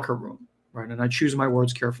 right? And I choose my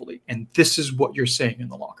words carefully. And this is what you're saying in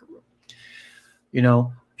the locker room.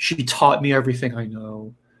 She taught me everything I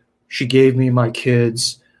know. She gave me my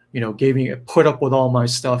kids, put up with all my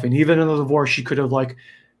stuff. And even in the divorce, she could have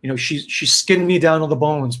she skinned me down to the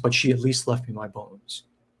bones, but she at least left me my bones,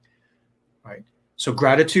 right? So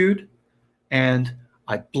gratitude, and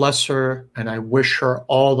I bless her and I wish her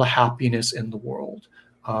all the happiness in the world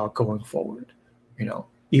going forward,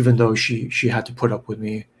 even though she had to put up with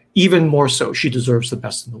me. Even more so, she deserves the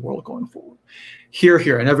best in the world going forward.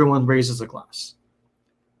 Here, and everyone raises a glass,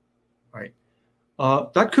 right?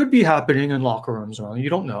 That could be happening in locker rooms around. You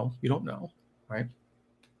don't know, right?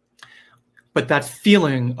 But that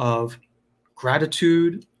feeling of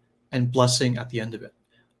gratitude and blessing at the end of it,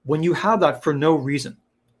 when you have that for no reason,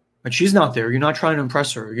 and she's not there, you're not trying to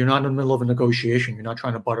impress her, you're not in the middle of a negotiation, you're not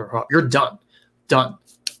trying to butter her up, you're done.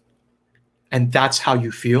 And that's how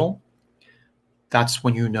you feel. That's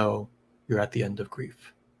when you know you're at the end of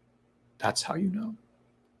grief. That's how you know.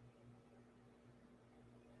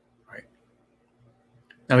 Right?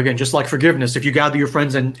 Now again, just like forgiveness, if you gather your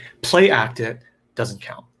friends and play act it, doesn't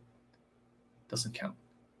count. Doesn't count.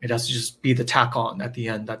 It has to just be the tack on at the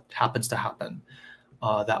end that happens to happen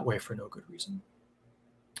that way for no good reason.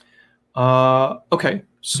 Okay,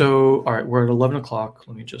 so all right, we're at 11 o'clock.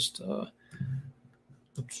 Let me just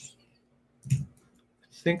oops. I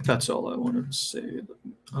think that's all I wanted to say. Let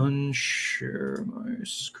me unshare my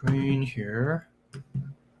screen here.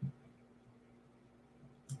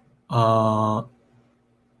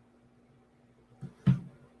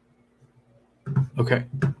 Okay.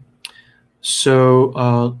 So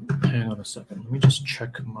hang on a second. Let me just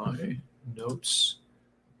check my notes.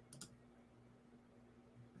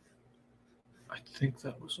 I think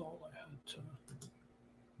that was all I had to.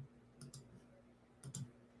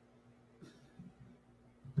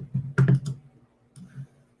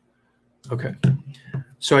 Okay.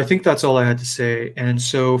 So I think that's all I had to say. And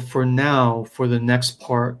so for now, for the next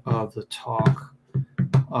part of the talk,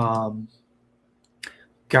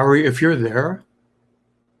 Gary, if you're there,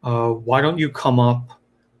 why don't you come up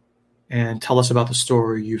and tell us about the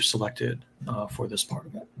story you've selected for this part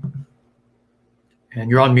of it. And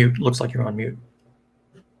you're on mute. Looks like you're on mute.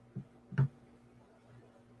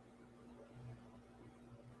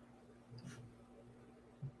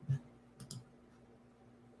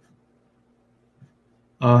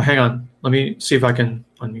 Hang on. Let me see if I can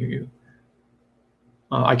unmute you.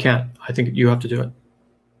 I can't. I think you have to do it.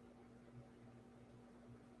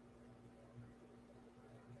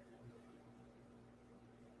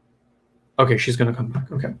 Okay, she's going to come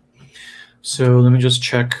back. Okay. So let me just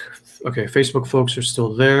check. Okay, Facebook folks are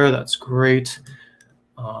still there. That's great.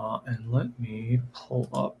 And let me pull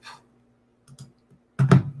up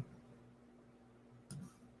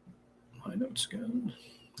my notes again.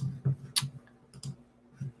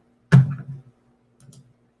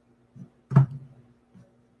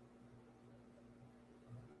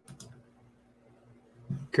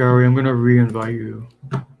 Gary, I'm going to re-invite you.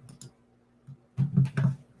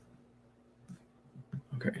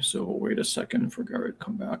 Okay, so we'll wait a second for Gary to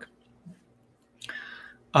come back.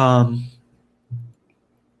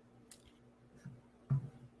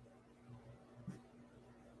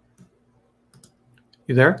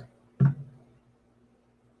 You there?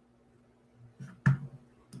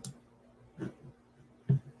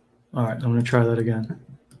 All right, I'm going to try that again.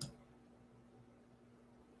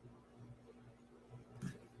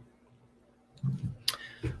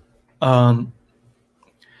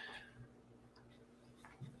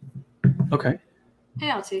 Okay. Hey,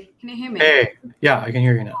 Artie, can you hear me? Hey, yeah, I can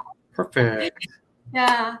hear you now. Perfect.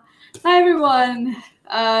 Yeah. Hi, everyone.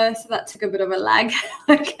 So that took a bit of a lag.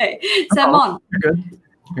 Okay, so I'm on. You're good.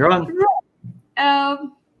 You're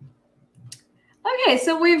on. Okay,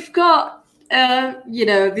 so we've got, you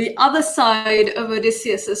know, the other side of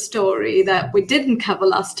Odysseus' story that we didn't cover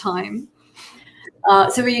last time.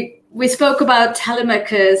 So we spoke about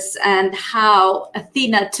Telemachus and how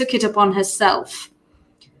Athena took it upon herself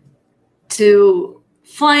to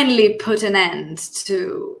finally put an end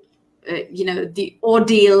to, you know, the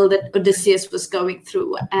ordeal that Odysseus was going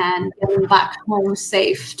through and getting back home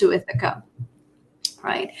safe to Ithaca,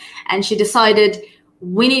 right? And she decided,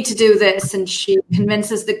 we need to do this, and she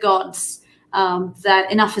convinces the gods that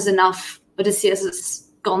enough is enough. Odysseus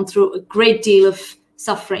has gone through a great deal of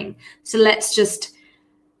suffering, so let's just,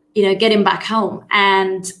 you know, get him back home.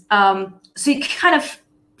 And so you kind of,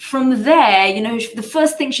 from there, you know, the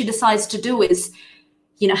first thing she decides to do is,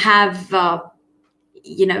 you know, have,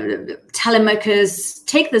 you know, Telemachus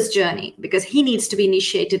take this journey because he needs to be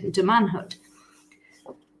initiated into manhood.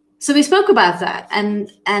 So we spoke about that. And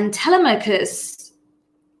Telemachus,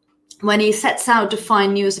 when he sets out to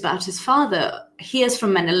find news about his father, hears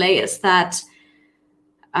from Menelaus that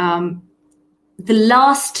the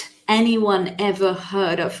last anyone ever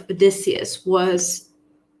heard of Odysseus was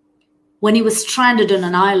when he was stranded on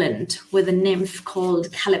an island with a nymph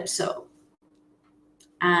called Calypso.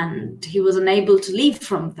 And he was unable to leave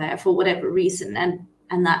from there for whatever reason.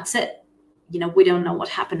 And that's it. You know, we don't know what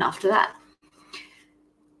happened after that.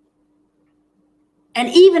 And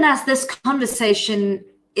even as this conversation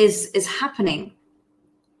is happening,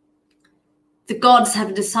 the gods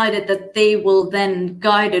have decided that they will then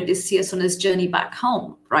guide Odysseus on his journey back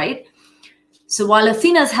home, right? So while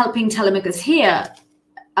Athena is helping Telemachus here,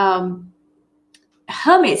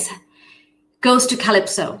 Hermes goes to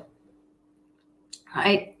Calypso,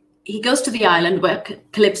 right? He goes to the island where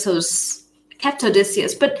Calypso's kept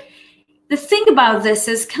Odysseus. But the thing about this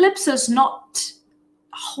is Calypso's not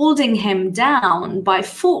holding him down by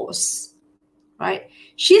force, right?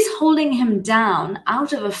 She's holding him down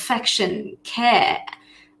out of affection, care,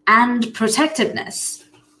 and protectiveness.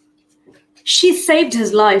 She saved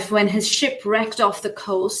his life when his ship wrecked off the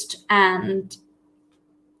coast, and,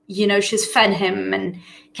 you know, she's fed him and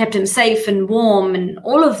kept him safe and warm and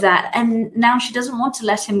all of that. And now she doesn't want to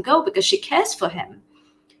let him go because she cares for him.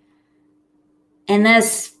 And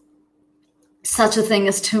there's such a thing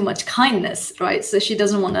as too much kindness, right? So she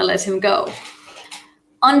doesn't want to let him go.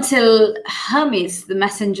 Until Hermes, the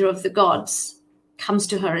messenger of the gods, comes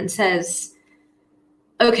to her and says,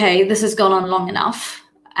 okay, this has gone on long enough.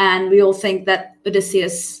 And we all think that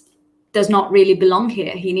Odysseus does not really belong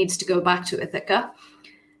here. He needs to go back to Ithaca.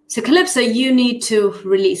 So Calypso, you need to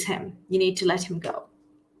release him. You need to let him go.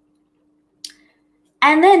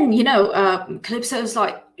 And then, you know, Calypso is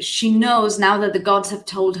like, she knows now that the gods have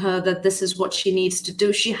told her that this is what she needs to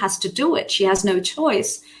do. She has to do it. She has no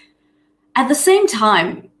choice. At the same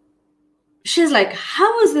time, she's like,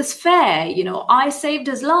 how is this fair? You know, I saved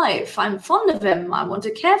his life. I'm fond of him. I want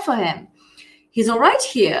to care for him. He's all right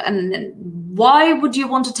here. And why would you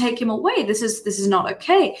want to take him away? This is not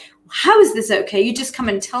okay. How is this okay? You just come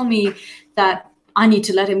and tell me that I need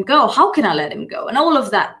to let him go. How can I let him go? And all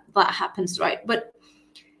of that happens, right? But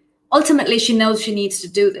ultimately, she knows she needs to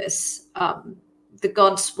do this. The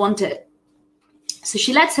gods want it. So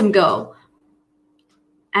she lets him go.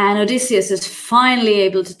 And Odysseus is finally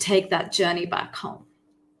able to take that journey back home.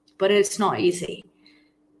 But it's not easy.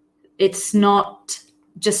 It's not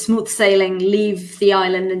just smooth sailing, leave the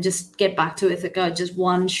island and just get back to Ithaca, just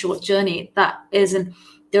one short journey. That isn't.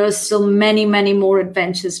 There are still many, many more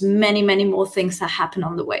adventures, many, many more things that happen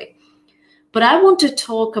on the way. But I want to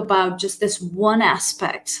talk about just this one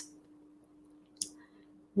aspect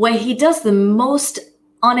where he does the most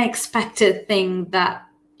unexpected thing that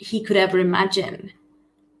he could ever imagine.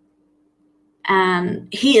 And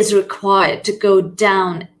he is required to go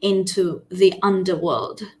down into the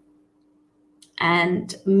underworld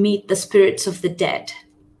and meet the spirits of the dead.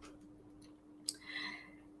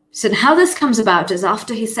 So how this comes about is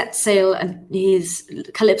after he sets sail and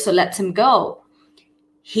Calypso lets him go,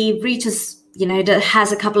 he reaches,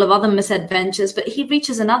 has a couple of other misadventures, but he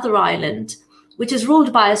reaches another island, which is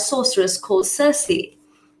ruled by a sorceress called Circe.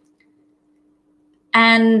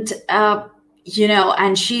 And,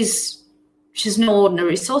 and she's no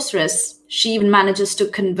ordinary sorceress. She even manages to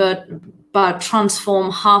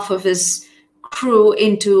transform half of his crew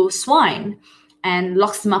into swine and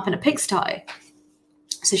locks them up in a pigsty.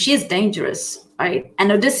 So she is dangerous, right?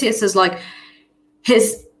 And Odysseus is like,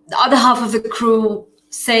 the other half of the crew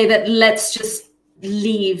say that let's just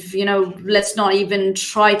leave, let's not even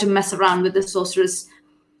try to mess around with the sorceress.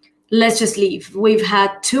 Let's just leave. We've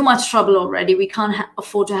had too much trouble already. We can't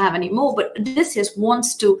afford to have any more. But Odysseus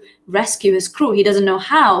wants to rescue his crew. He doesn't know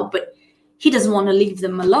how, but he doesn't want to leave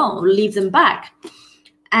them alone, leave them back.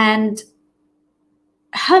 And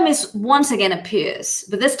Hermes once again appears,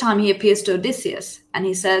 but this time he appears to Odysseus and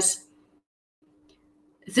he says,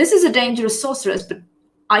 this is a dangerous sorceress, but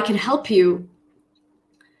I can help you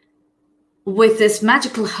with this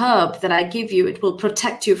magical herb that I give you. It will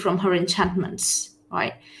protect you from her enchantments,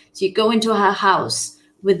 right? So you go into her house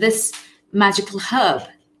with this magical herb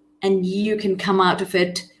and you can come out of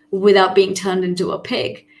it without being turned into a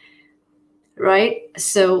pig, right?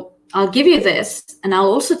 So I'll give you this and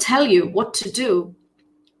I'll also tell you what to do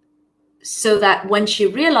so that when she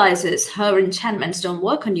realizes her enchantments don't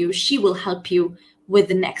work on you, she will help you with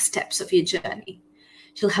the next steps of your journey.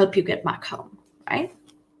 She'll help you get back home, right?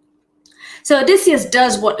 So Odysseus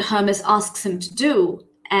does what Hermes asks him to do.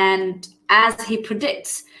 And as he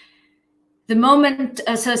predicts, the moment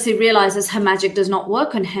Circe realizes her magic does not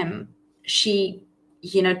work on him, she,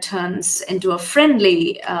 turns into a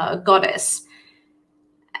friendly goddess.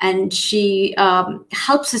 And she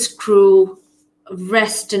helps his crew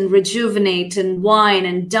rest and rejuvenate and wine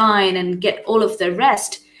and dine and get all of their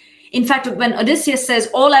rest. In fact, when Odysseus says,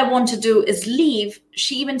 all I want to do is leave,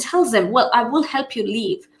 she even tells them, well, I will help you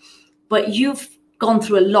leave, but you've gone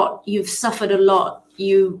through a lot. You've suffered a lot.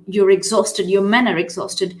 You're exhausted. Your men are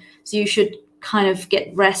exhausted. So you should kind of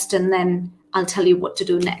get rest and then I'll tell you what to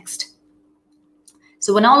do next.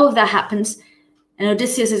 So when all of that happens and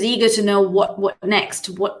Odysseus is eager to know what next,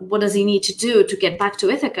 what does he need to do to get back to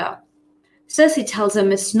Ithaca? Circe tells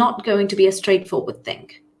him it's not going to be a straightforward thing,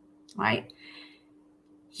 right?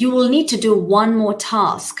 You will need to do one more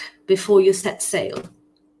task before you set sail.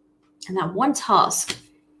 And that one task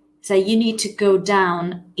is that you need to go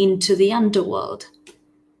down into the underworld.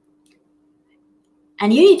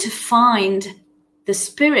 And you need to find the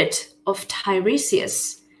spirit of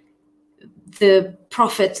Tiresias, the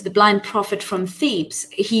prophet, the blind prophet from Thebes.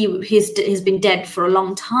 He's been dead for a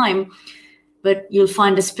long time, but you'll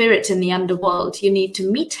find a spirit in the underworld. You need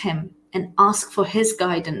to meet him and ask for his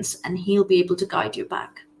guidance, and he'll be able to guide you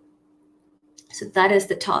back. So that is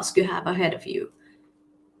the task you have ahead of you.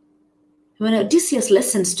 When Odysseus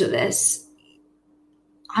listens to this,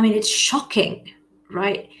 it's shocking,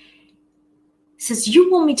 right? He says,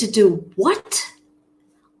 you want me to do what?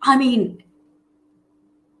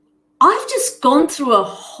 I've just gone through a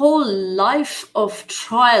whole life of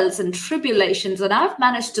trials and tribulations, and I've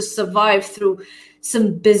managed to survive through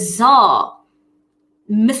some bizarre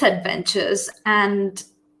misadventures. And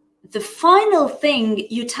the final thing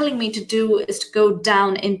you're telling me to do is to go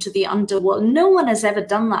down into the underworld. No one has ever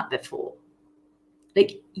done that before.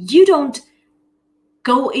 You don't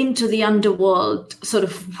go into the underworld sort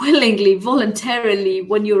of willingly, voluntarily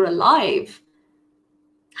when you're alive.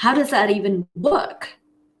 How does that even work?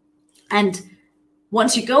 And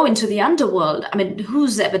once you go into the underworld,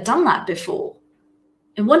 who's ever done that before?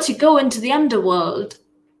 And once you go into the underworld,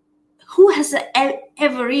 who has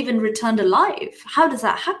ever even returned alive? How does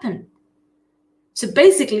that happen? So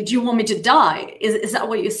basically, do you want me to die? Is that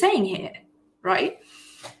what you're saying here, right?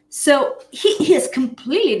 So he is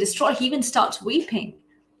completely distraught. He even starts weeping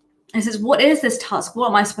and says, what is this task? What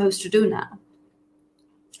am I supposed to do now?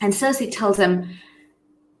 And Circe tells him,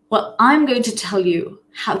 well, I'm going to tell you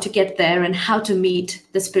how to get there and how to meet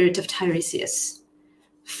the spirit of Tiresias.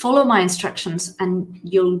 Follow my instructions and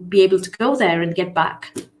you'll be able to go there and get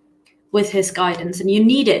back with his guidance. And you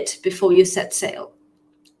need it before you set sail,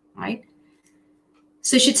 right?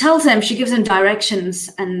 So she tells him, she gives him directions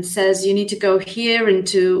and says, you need to go here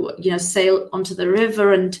into, sail onto the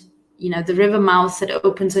river and, the river mouth that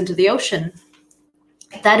opens into the ocean.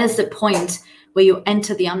 That is the point where you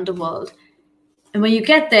enter the underworld. And when you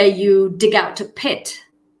get there, you dig out a pit,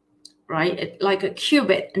 right? Like a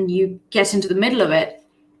cubit, and you get into the middle of it.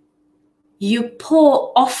 You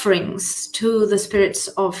pour offerings to the spirits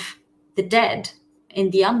of the dead in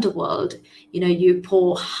the underworld. You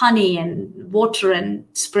pour honey and water and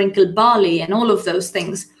sprinkle barley and all of those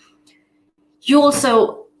things. You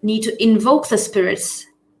also need to invoke the spirits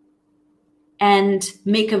and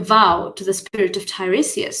make a vow to the spirit of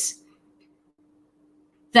Tiresias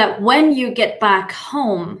that when you get back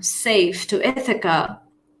home safe to Ithaca,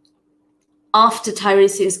 after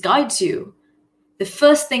Tiresias guides you, the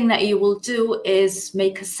first thing that you will do is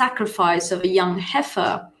make a sacrifice of a young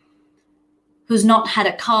heifer who's not had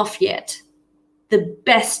a calf yet, the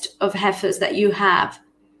best of heifers that you have.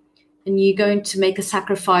 And you're going to make a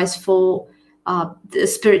sacrifice for the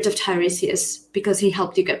spirit of Tiresias because he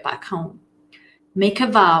helped you get back home. Make a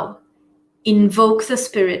vow, invoke the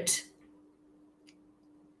spirit,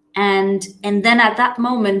 and then at that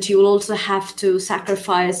moment, you will also have to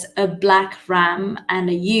sacrifice a black ram and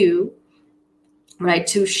a ewe, right?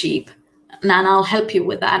 2 sheep. And I'll help you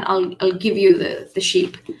with that. I'll give you the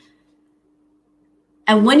sheep.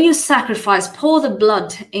 And when you sacrifice, pour the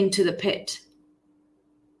blood into the pit.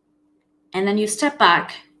 And then you step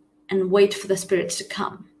back and wait for the spirits to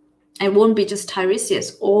come. It won't be just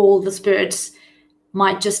Tiresias. All the spirits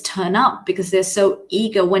might just turn up because they're so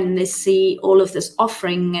eager when they see all of this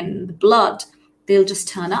offering and the blood, they'll just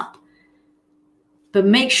turn up. But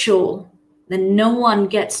make sure that no one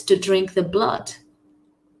gets to drink the blood,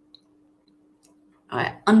 all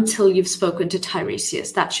right, until you've spoken to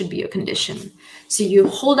Tiresias. That should be your condition. So you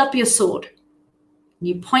hold up your sword,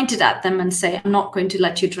 you point it at them and say, I'm not going to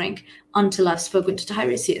let you drink until I've spoken to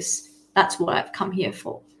Tiresias. That's what I've come here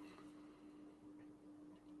for.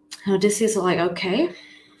 And Odysseus is like, okay,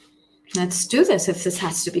 let's do this if this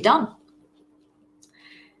has to be done.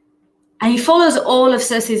 And he follows all of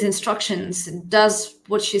Circe's instructions and does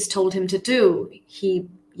what she's told him to do. He,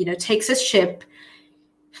 takes his ship,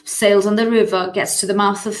 sails on the river, gets to the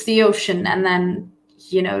mouth of the ocean, and then,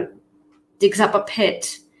 digs up a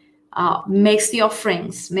pit, makes the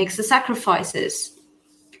offerings, makes the sacrifices,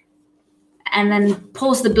 and then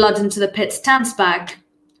pours the blood into the pit, stands back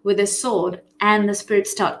with his sword, and the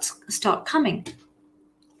spirits start coming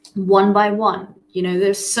one by one.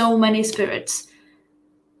 There's so many spirits.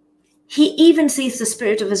 He even sees the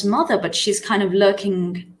spirit of his mother, but she's kind of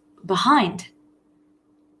lurking behind.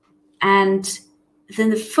 And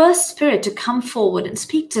then the first spirit to come forward and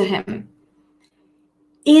speak to him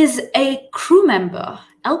is a crew member,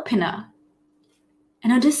 Elpina.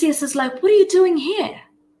 And Odysseus is like, what are you doing here?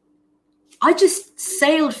 I just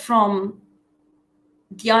sailed from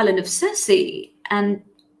the island of Circe, and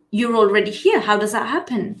you're already here. How does that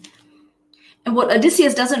happen? And what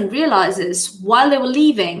Odysseus doesn't realize is while they were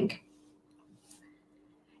leaving,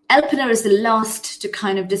 Elpina is the last to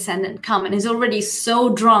kind of descend and come, and is already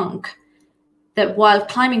so drunk that while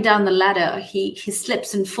climbing down the ladder, he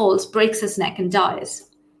slips and falls, breaks his neck and dies.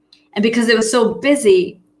 And because they were so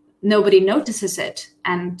busy, nobody notices it.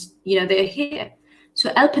 And, they're here. So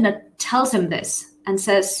Elpina tells him this and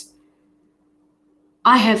says,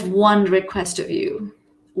 I have one request of you.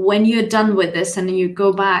 When you're done with this and you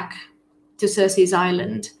go back to Circe's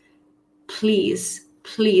island, please,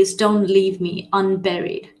 please don't leave me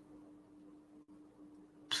unburied.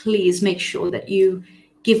 Please make sure that you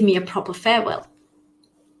give me a proper farewell.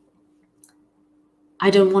 I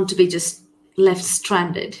don't want to be just left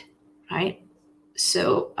stranded, right?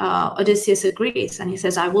 So Odysseus agrees and he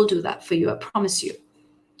says, I will do that for you, I promise you.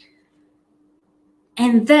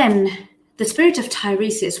 And then the spirit of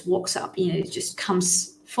Tiresias walks up, it just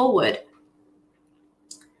comes forward.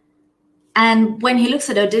 And when he looks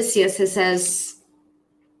at Odysseus, he says,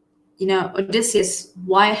 Odysseus,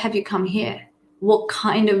 why have you come here? What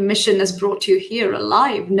kind of mission has brought you here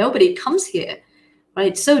alive? Nobody comes here, right?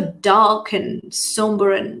 It's so dark and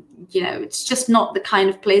somber and, it's just not the kind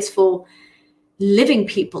of place for living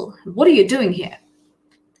people. What are you doing here?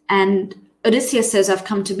 And Odysseus says, I've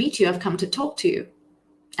come to meet you. I've come to talk to you.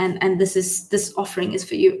 and this offering is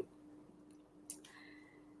for you.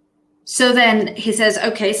 So then he says,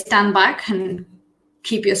 okay, stand back and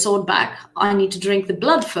keep your sword back. I need to drink the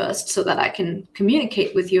blood first so that I can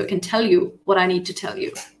communicate with you. I can tell you what I need to tell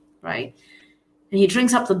you, right? And he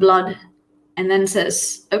drinks up the blood and then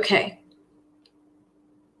says, okay,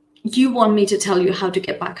 you want me to tell you how to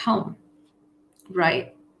get back home,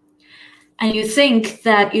 right? And you think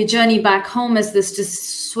that your journey back home is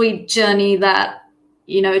this sweet journey that,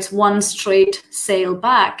 you know, it's one straight sail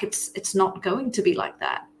back. It's not going to be like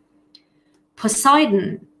that.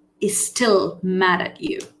 Poseidon is still mad at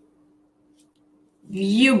you.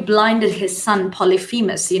 You blinded his son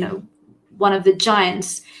Polyphemus, you know, one of the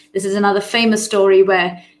giants. This is another famous story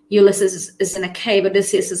where Ulysses is in a cave,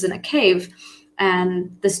 Odysseus is in a cave,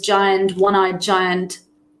 and this giant, one-eyed giant,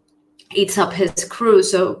 eats up his crew.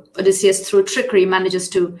 So Odysseus, through trickery, manages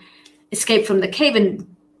to escape from the cave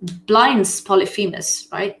and blinds Polyphemus,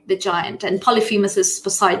 right, the giant. And Polyphemus is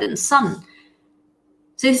Poseidon's son.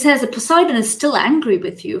 So he says that Poseidon is still angry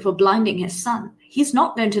with you for blinding his son. He's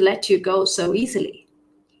not going to let you go so easily.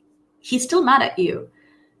 He's still mad at you.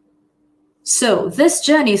 So this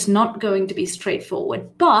journey is not going to be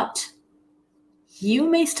straightforward, but you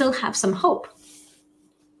may still have some hope.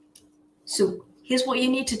 So here's what you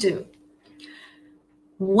need to do.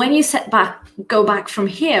 When you go back from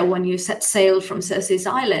here, when you set sail from Circe's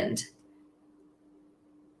island,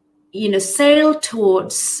 you know, sail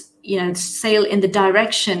towards, you know, sail in the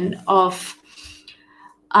direction of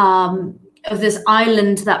this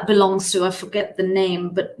island that belongs to, I forget the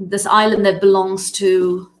name, but this island that belongs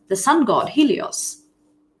to the sun god, Helios.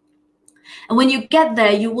 And when you get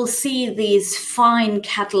there, you will see these fine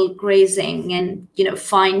cattle grazing and, you know,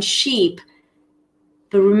 fine sheep.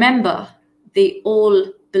 But remember, they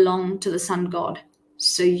all belong to the sun god.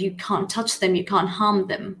 So you can't touch them, you can't harm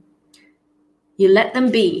them. You let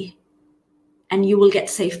them be, and you will get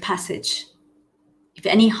safe passage. If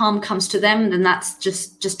any harm comes to them, then that's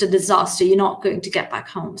just a disaster. You're not going to get back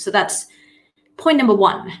home. So that's point number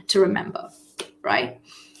one to remember, right?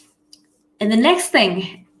 And the next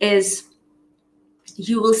thing is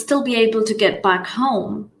you will still be able to get back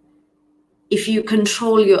home if you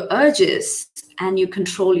control your urges and you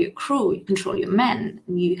control your crew, you control your men,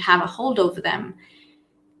 and you have a hold over them.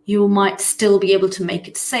 You might still be able to make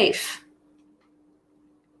it safe.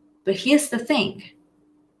 But here's the thing.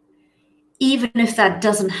 Even if that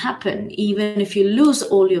doesn't happen, even if you lose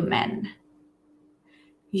all your men,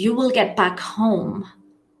 you will get back home,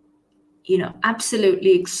 you know,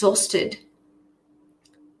 absolutely exhausted.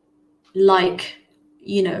 Like,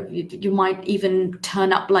 you know, you might even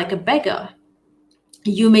turn up like a beggar.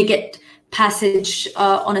 You may get passage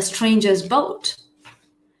on a stranger's boat,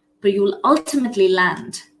 but you will ultimately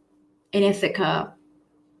land in Ithaca,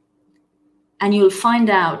 and you'll find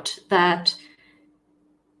out that,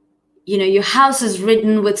 you know, your house is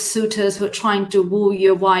ridden with suitors who are trying to woo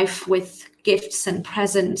your wife with gifts and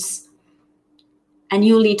presents, and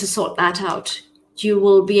you'll need to sort that out. You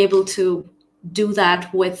will be able to do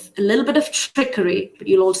that with a little bit of trickery, but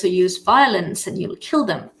you'll also use violence and you'll kill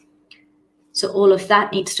them. So all of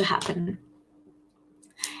that needs to happen.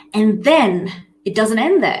 And then it doesn't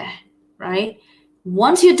end there, right?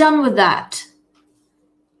 Once you're done with that,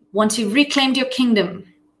 once you've reclaimed your kingdom,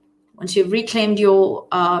 once you've reclaimed your,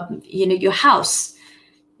 you know, your house,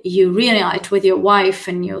 you reunite with your wife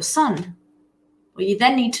and your son. What you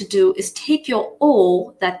then need to do is take your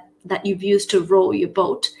oar that you've used to row your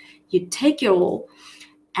boat. You take your oar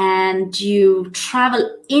and you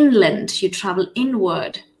travel inland, you travel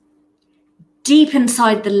inward, deep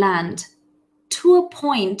inside the land, to a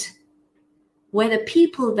point where the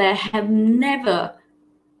people there have never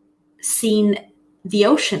seen the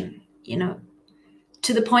ocean, you know,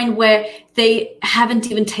 to the point where they haven't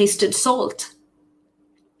even tasted salt.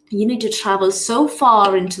 You need to travel so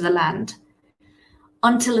far into the land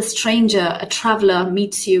until a stranger, a traveler,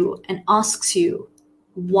 meets you and asks you,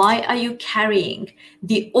 why are you carrying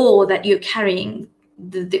the oar that you're carrying,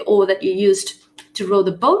 the oar that you used to row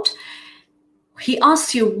the boat? He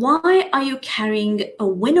asks you, why are you carrying a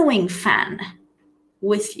winnowing fan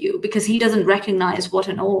with you? Because he doesn't recognize what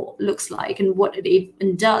an oar looks like and what it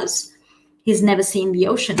even does. He's never seen the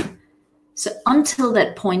ocean. So until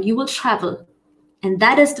that point, you will travel. And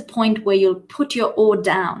that is the point where you'll put your oar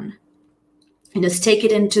down and just take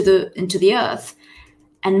it into the earth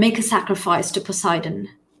and make a sacrifice to Poseidon.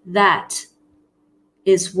 That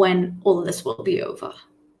is when all this will be over,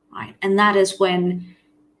 right? And that is when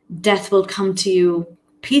death will come to you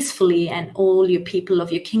peacefully and all your people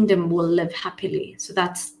of your kingdom will live happily. So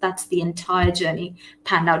that's the entire journey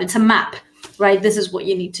panned out. It's a map, right? This is what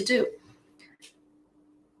you need to do.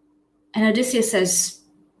 And Odysseus says,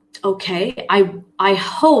 okay, I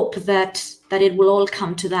hope that it will all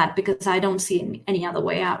come to that, because I don't see any other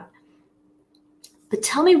way out. But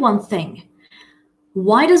tell me one thing.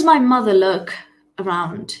 Why does my mother look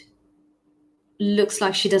around? Looks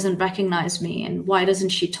like she doesn't recognize me. And why doesn't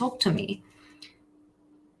she talk to me?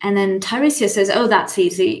 And then Tiresias says, oh, that's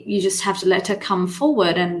easy. You just have to let her come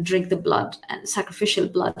forward and drink the blood, and sacrificial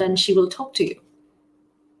blood, and she will talk to you.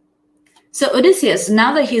 So Odysseus,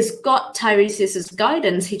 now that he's got Tiresias's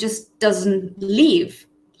guidance, he just doesn't leave.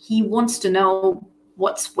 He wants to know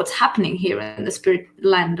what's happening here in the spirit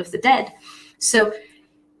land of the dead. So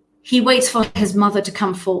he waits for his mother to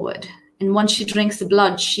come forward. And once she drinks the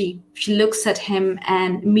blood, she looks at him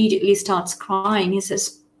and immediately starts crying.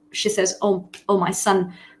 She says, oh, my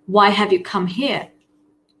son, why have you come here?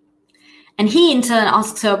 And he in turn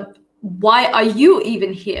asks her, why are you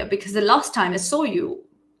even here? Because the last time I saw you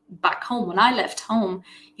back home, when I left home,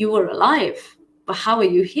 you were alive. But how are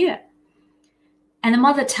you here? And the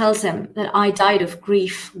mother tells him that I died of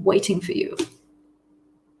grief waiting for you.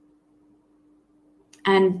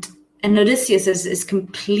 And Odysseus is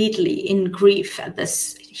completely in grief at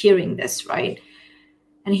this, hearing this, right?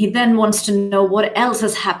 And he then wants to know what else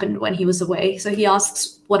has happened when he was away. So he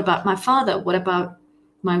asks, what about my father? What about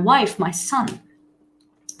my wife, my son?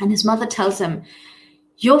 And his mother tells him,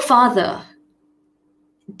 your father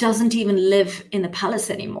doesn't even live in the palace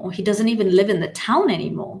anymore. He doesn't even live in the town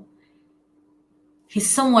anymore. He's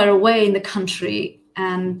somewhere away in the country,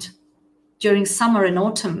 and during summer and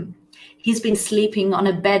autumn, he's been sleeping on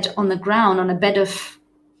a bed on the ground, on a bed of,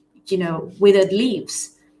 withered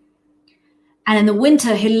leaves. And in the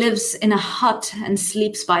winter, he lives in a hut and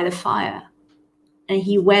sleeps by the fire. And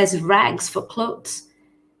he wears rags for clothes.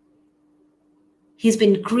 He's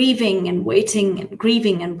been grieving and waiting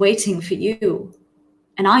for you.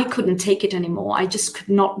 And I couldn't take it anymore. I just could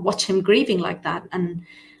not watch him grieving like that. And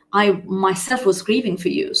I myself was grieving for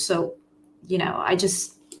you. So, I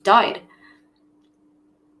just died.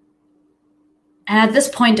 And at this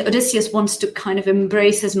point, Odysseus wants to kind of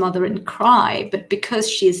embrace his mother and cry. But because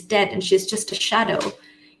she is dead and she's just a shadow,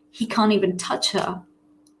 he can't even touch her.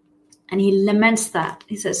 And he laments that.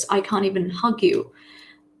 He says, I can't even hug you.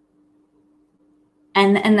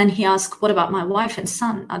 And then he asks, what about my wife and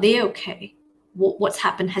son? Are they okay? What's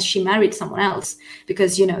happened? Has she married someone else?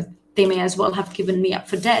 Because, they may as well have given me up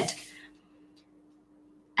for dead.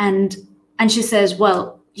 And she says,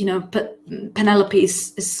 well, but Penelope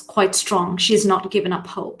is quite strong. She's not given up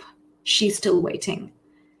hope. She's still waiting.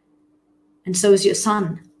 And so is your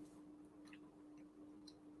son.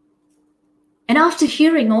 And after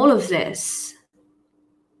hearing all of this,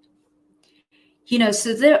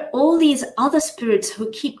 so there are all these other spirits who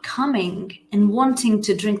keep coming and wanting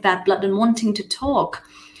to drink that blood and wanting to talk.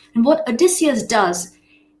 And what Odysseus does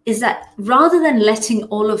is that rather than letting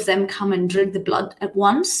all of them come and drink the blood at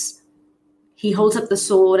once, he holds up the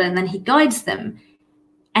sword and then he guides them.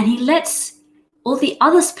 And he lets all the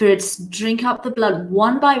other spirits drink up the blood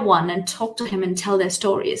one by one and talk to him and tell their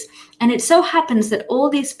stories. And it so happens that all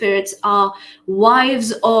these spirits are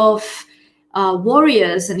wives of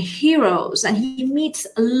warriors and heroes, and he meets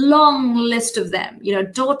a long list of them,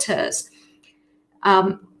 daughters.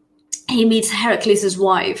 He meets Heracles'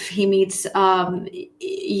 wife. He meets,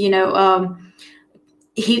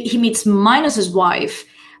 he meets Minos's wife,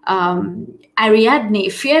 Ariadne,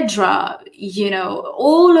 Phaedra,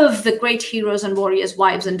 all of the great heroes and warriors'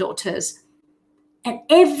 wives and daughters. And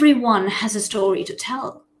everyone has a story to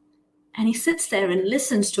tell. And he sits there and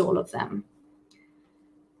listens to all of them.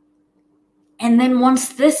 And then once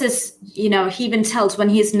this is, he even tells, when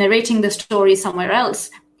he's narrating the story somewhere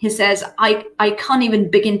else, he says, I can't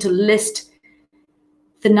even begin to list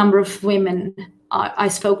the number of women I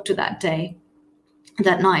spoke to that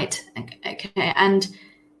night. Okay. And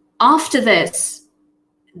after this,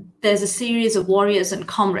 there's a series of warriors and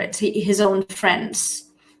comrades, his own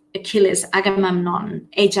friends, Achilles, Agamemnon,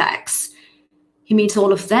 Ajax. He meets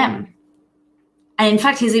all of them. And in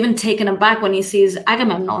fact, he's even taken aback when he sees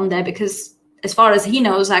Agamemnon there, because as far as he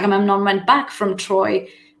knows, Agamemnon went back from Troy,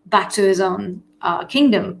 back to his own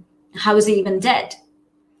kingdom. How is he even dead?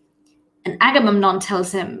 And Agamemnon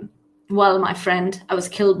tells him, well, my friend, I was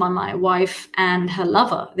killed by my wife and her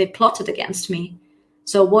lover. They plotted against me.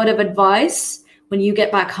 So a word of advice, when you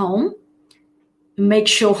get back home, make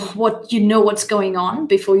sure what's going on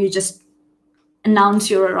before you just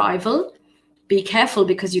announce your arrival. Be careful,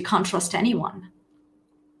 because you can't trust anyone.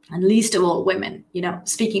 And least of all women,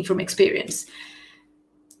 speaking from experience.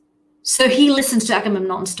 So he listens to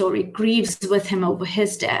Agamemnon's story, grieves with him over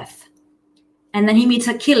his death. And then he meets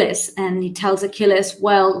Achilles, and he tells Achilles,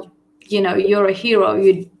 well, you know, you're a hero,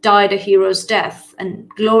 you died a hero's death, and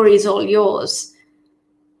glory is all yours.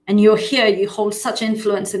 And you're here, you hold such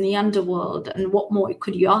influence in the underworld, and what more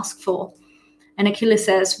could you ask for? And Achilles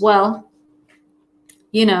says, well,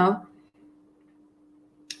 you know,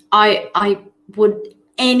 I would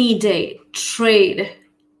any day trade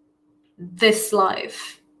this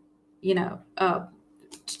life, you know,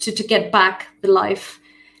 to get back the life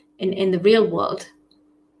in the real world.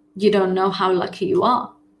 You don't know how lucky you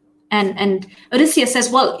are. And Odysseus says,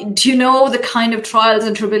 well, do you know the kind of trials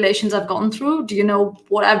and tribulations I've gone through? Do you know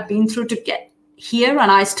what I've been through to get here?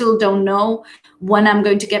 And I still don't know when I'm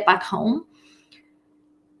going to get back home.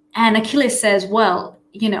 And Achilles says, well,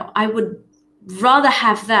 you know, I would rather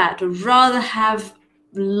have that, or rather have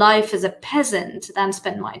life as a peasant than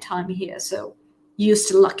spend my time here. So you're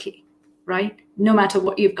still lucky, right? No matter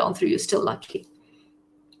what you've gone through, you're still lucky.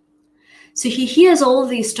 So he hears all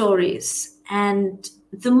these stories, and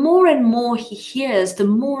the more and more he hears, the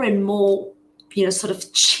more and more, you know, sort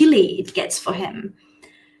of chilly it gets for him.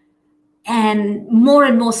 And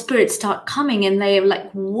more spirits start coming, and they're like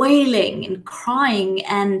wailing and crying.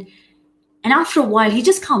 And after a while, he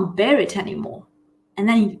just can't bear it anymore. And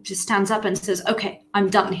then he just stands up and says, okay, I'm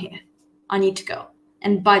done here. I need to go.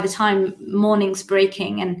 And by the time morning's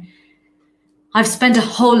breaking and I've spent a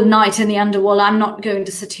whole night in the underworld, I'm not going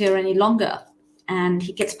to sit here any longer. And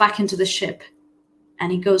he gets back into the ship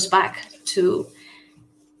and he goes back to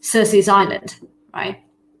Circe's island, right?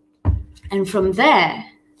 And from there,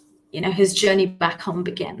 you know, his journey back home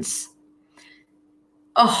begins.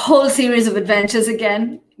 A whole series of adventures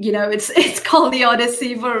again. You know, it's called the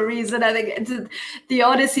Odyssey for a reason. I think the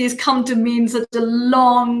Odyssey has come to mean such a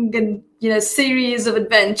long and, you know, series of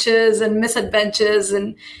adventures and misadventures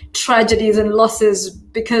and tragedies and losses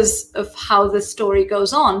because of how the story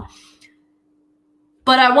goes on.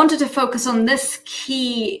 But I wanted to focus on this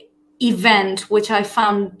key event, which I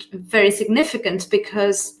found very significant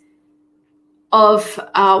because of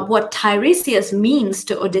what Tiresias means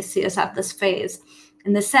to Odysseus at this phase,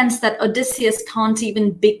 in the sense that Odysseus can't even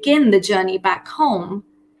begin the journey back home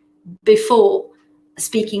before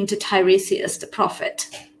speaking to Tiresias, the prophet.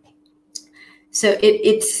 So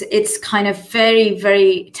it's kind of very,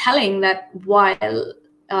 very telling that while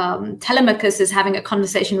Telemachus is having a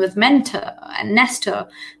conversation with Mentor and Nestor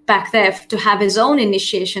back there to have his own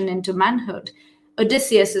initiation into manhood,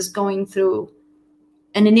 Odysseus is going through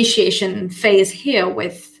an initiation phase here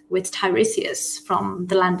with Tiresias from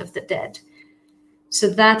the land of the dead. So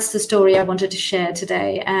that's the story I wanted to share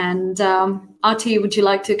today. And Artie, would you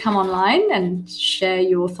like to come online and share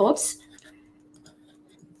your thoughts?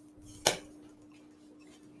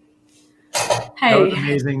 Hey. That was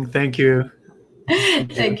amazing. Thank you.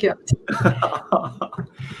 Thank you.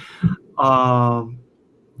 That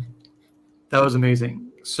was amazing.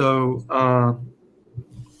 So I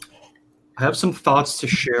have some thoughts to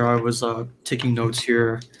share. I was taking notes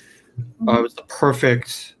here. It was the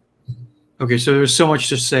perfect. Okay, so there's so much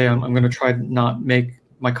to say. I'm going to try to not make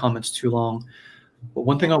my comments too long. But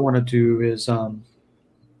one thing I want to do is, so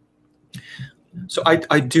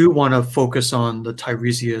I do want to focus on the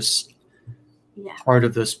Tiresias part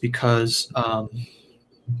of this because, well,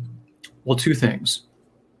 two things.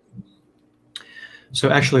 So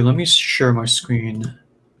actually, let me share my screen.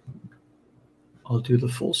 I'll do the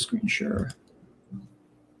full screen share.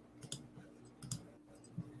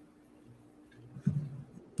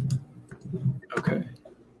 Okay.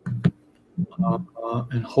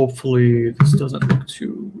 And hopefully this doesn't look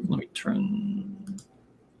too, let me turn.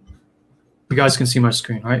 You guys can see my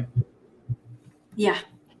screen, right? Yeah.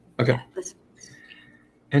 Okay.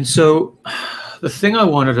 And so the thing I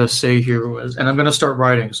wanted to say here was, and I'm going to start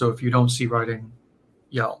writing, so if you don't see writing,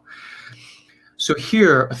 yell. So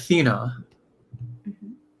here, Athena,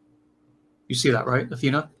 you see that, right?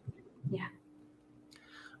 Athena? Yeah.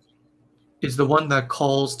 Is the one that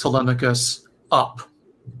calls Telemachus up.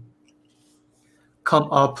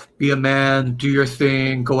 Come up, be a man, do your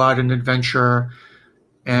thing, go out and adventure,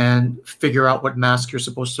 and figure out what mask you're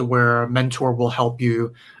supposed to wear. Mentor will help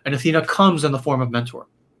you. And Athena comes in the form of Mentor.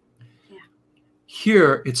 Yeah.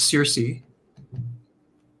 Here, it's Circe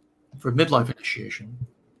for midlife initiation,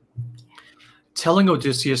 telling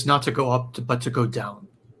Odysseus not to go up, but to go down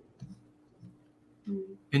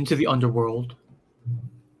into the underworld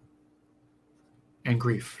and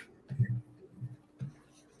grief.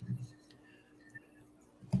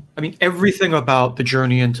 I mean, everything about the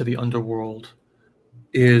journey into the underworld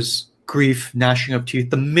is grief, gnashing of teeth.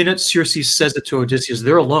 The minute Circe says it to Odysseus,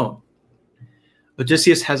 they're alone.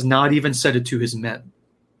 Odysseus has not even said it to his men.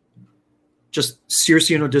 Just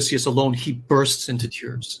Circe and Odysseus alone, he bursts into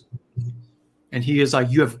tears. And he is like,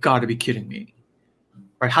 you have got to be kidding me.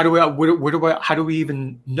 Right? How do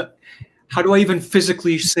I even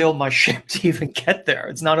physically sail my ship to even get there?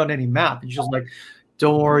 It's not on any map. And she's like,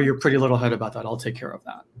 don't worry your pretty little head about that. I'll take care of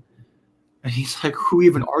that. And he's like, who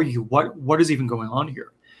even are you? What is even going on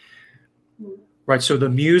here? Right? So the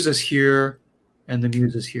muse is here and the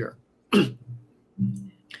muse is here.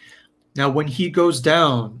 Now, when he goes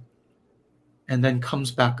down and then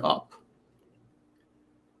comes back up,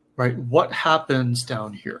 right? What happens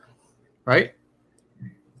down here, right?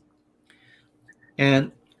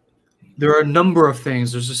 And there are a number of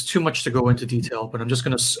things. There's just too much to go into detail, but I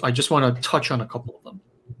just want to touch on a couple of them.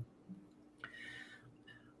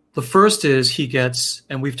 The first is he gets,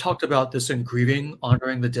 and we've talked about this in grieving,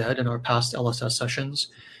 honoring the dead in our past LSS sessions,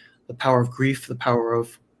 the power of grief, the power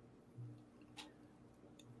of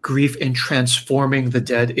grief in transforming the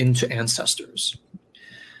dead into ancestors.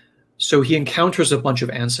 So he encounters a bunch of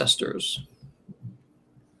ancestors,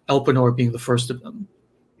 Elpenor being the first of them.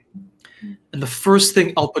 And the first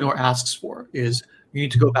thing Elpenor asks for is, you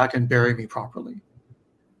need to go back and bury me properly.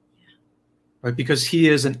 Right? Because he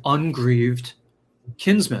is an ungrieved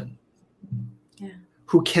kinsman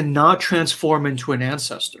who cannot transform into an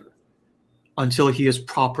ancestor until he is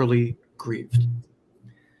properly grieved.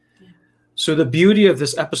 So the beauty of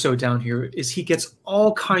this episode down here is he gets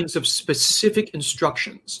all kinds of specific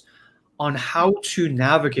instructions on how to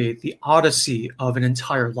navigate the odyssey of an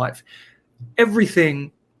entire life.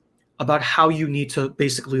 Everything about how you need to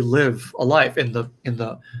basically live a life in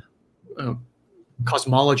the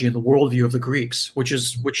cosmology and the worldview of the Greeks, which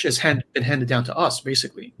has been handed down to us,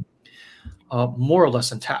 basically, more or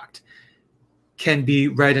less intact, can be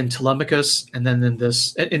read in Telemachus, and then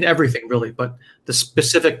in everything really, but the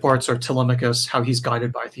specific parts are Telemachus, how he's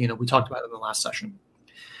guided by Athena. We talked about it in the last session.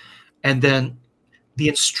 And then the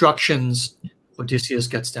instructions Odysseus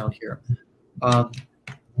gets down here.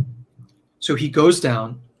 So he goes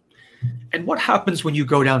down, and what happens when you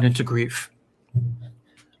go down into grief?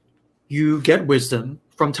 You get wisdom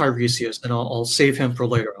from Tiresias, and I'll save him for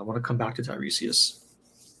later. I want to come back to Tiresias.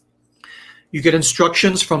 You get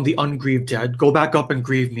instructions from the ungrieved dead. Go back up and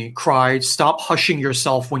grieve me. Cry. Stop hushing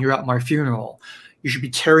yourself when you're at my funeral. You should be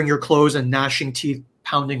tearing your clothes and gnashing teeth,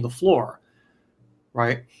 pounding the floor.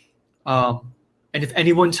 Right? And if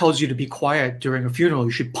anyone tells you to be quiet during a funeral,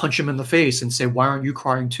 you should punch him in the face and say, why aren't you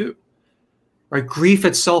crying too? Right? Grief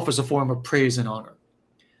itself is a form of praise and honor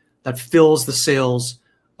that fills the sails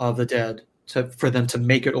of the dead for them to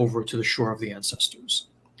make it over to the shore of the ancestors.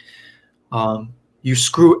 You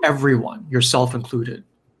screw everyone, yourself included,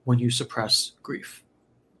 when you suppress grief.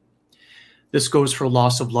 This goes for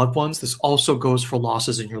loss of loved ones. This also goes for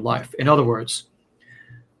losses in your life. In other words,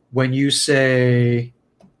 when you say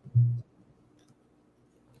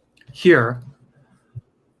here,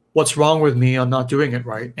 what's wrong with me? I'm not doing it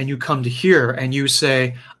right. And you come to here and you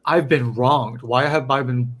say, I've been wronged. Why have I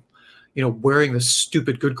been wearing this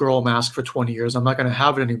stupid good girl mask for 20 years? I'm not going to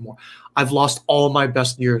have it anymore. I've lost all my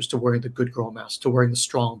best years to wearing the good girl mask, to wearing the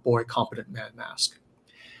strong boy, competent man mask.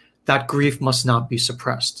 That grief must not be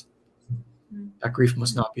suppressed. That grief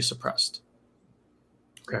must not be suppressed.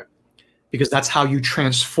 Okay. Because that's how you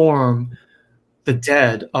transform the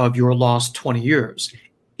dead of your lost 20 years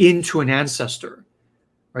into an ancestor.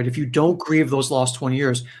 Right? If you don't grieve those lost 20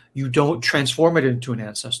 years, you don't transform it into an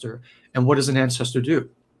ancestor. And what does an ancestor do?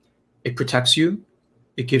 It protects you,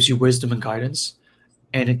 it gives you wisdom and guidance,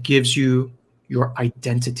 and it gives you your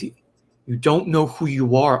identity. You don't know who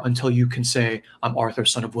you are until you can say, I'm Arthur,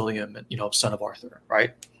 son of William, and son of Arthur,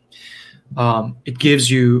 right? It gives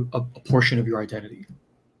you a portion of your identity.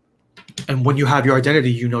 And when you have your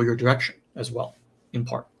identity, you know your direction as well, in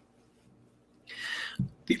part.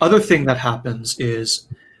 The other thing that happens is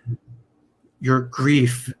your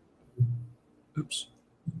grief,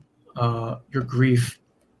 your grief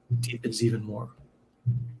deepens even more.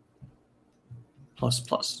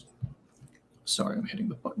 Plus. Sorry, I'm hitting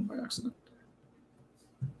the button by accident.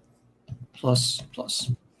 Plus.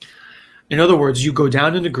 In other words, you go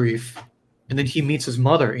down into grief, and then he meets his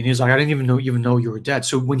mother, and he's like, I didn't even know you were dead.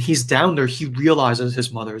 So when he's down there, he realizes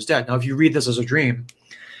his mother is dead. Now, if you read this as a dream,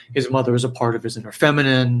 his mother is a part of his inner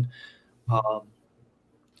feminine.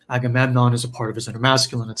 Agamemnon is a part of his inner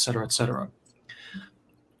masculine, etc., etc.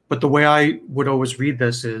 But the way I would always read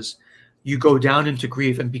this is you go down into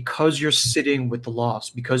grief, and because you're sitting with the loss,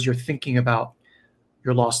 because you're thinking about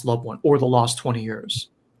your lost loved one or the lost 20 years,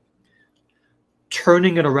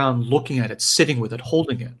 turning it around, looking at it, sitting with it,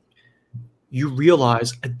 holding it, you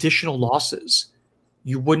realize additional losses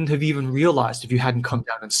you wouldn't have even realized if you hadn't come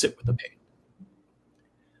down and sit with the pain.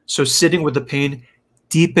 So sitting with the pain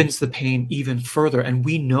deepens the pain even further. And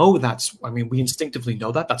we know that's, I mean, we instinctively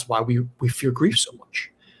know that. That's why we fear grief so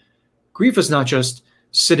much. Grief is not just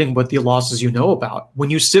sitting with the losses you know about. When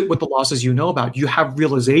you sit with the losses you know about, you have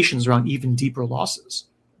realizations around even deeper losses.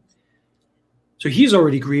 So he's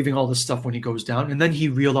already grieving all this stuff when he goes down. And then he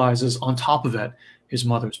realizes on top of it, his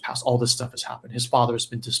mother's passed. All this stuff has happened. His father has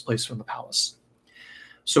been displaced from the palace.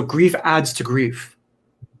 So grief adds to grief,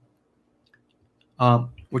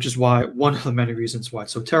 which is why one of the many reasons why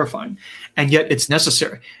it's so terrifying. And yet it's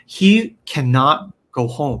necessary. He cannot go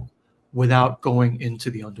home without going into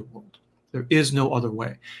the underworld. There is no other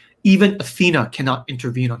way. Even Athena cannot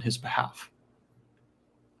intervene on his behalf.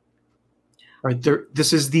 Right?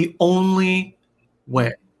 This is the only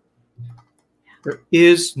way. There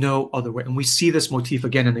is no other way. And we see this motif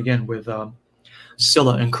again and again with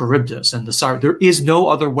Scylla and Charybdis and the Sire. There is no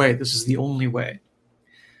other way. This is the only way.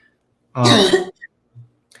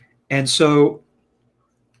 And so,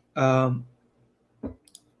 and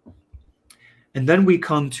then we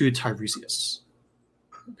come to Tiresias.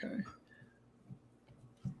 Okay.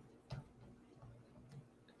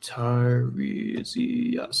 Tiresias.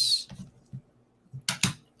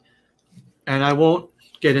 And I won't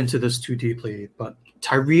get into this too deeply, but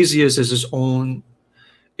Tiresias is his own,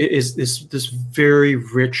 is this very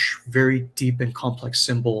rich, very deep and complex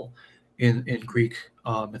symbol in Greek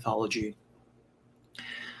mythology.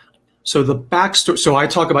 So the backstory, so I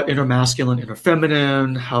talk about inner masculine, inner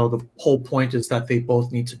feminine, how the whole point is that they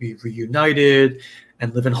both need to be reunited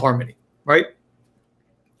and live in harmony, right?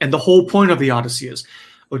 And the whole point of the Odyssey is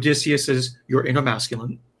Odysseus is your inner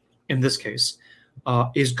masculine, in this case,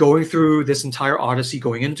 is going through this entire Odyssey,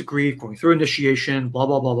 going into grief, going through initiation, blah,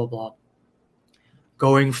 blah, blah, blah, blah.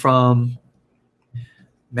 Going from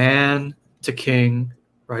man to king,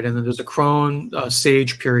 right? And then there's a crone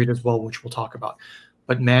sage period as well, which we'll talk about.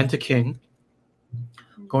 But man to king,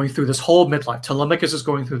 going through this whole midlife. Telemachus is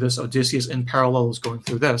going through this. Odysseus in parallel is going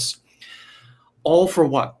through this. All for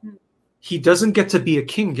what? He doesn't get to be a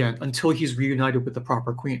king again until he's reunited with the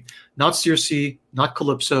proper queen. Not Circe, not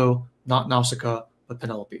Calypso, not Nausicaa, but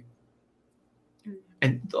Penelope.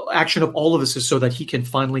 And the action of all of this is so that he can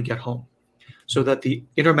finally get home. So that the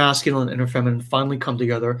inner masculine and inner feminine finally come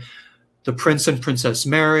together. The prince and princess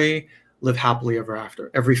marry, live happily ever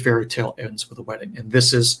after. Every fairy tale ends with a wedding. And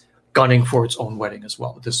this is gunning for its own wedding as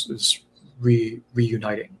well. This is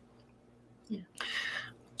reuniting. Yeah.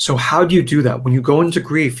 So how do you do that? When you go into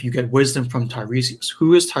grief, you get wisdom from Tiresias.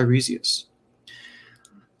 Who is Tiresias?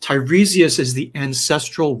 Tiresias is the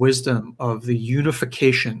ancestral wisdom of the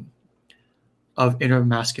unification of inner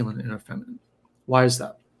masculine and inner feminine. Why is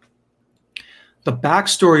that? The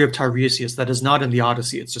backstory of Tiresias that is not in the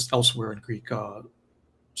Odyssey, it's just elsewhere in Greek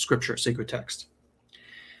scripture, sacred text,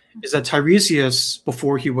 is that Tiresias,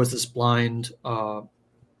 before he was this blind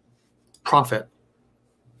prophet,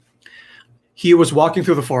 he was walking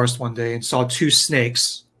through the forest one day and saw two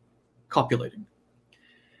snakes copulating.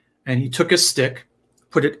 And he took a stick,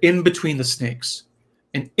 put it in between the snakes,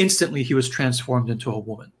 and instantly he was transformed into a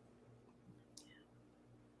woman.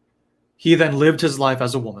 He then lived his life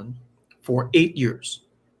as a woman for 8 years.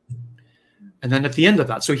 And then at the end of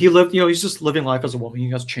that, so he lived, he's just living life as a woman.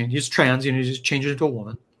 He has changed. He's trans, he just changed into a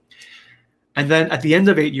woman. And then at the end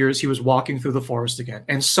of 8 years, he was walking through the forest again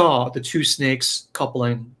and saw the two snakes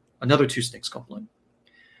coupling, another two snakes coupling.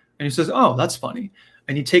 And he says, oh, that's funny.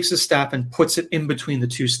 And he takes his staff and puts it in between the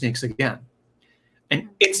two snakes again. And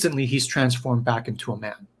instantly he's transformed back into a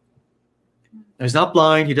man. Now, he's not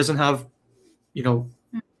blind. He doesn't have,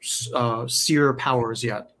 seer powers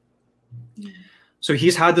yet. So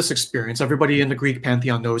he's had this experience. Everybody in the Greek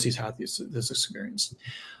pantheon knows he's had this experience.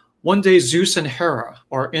 One day, Zeus and Hera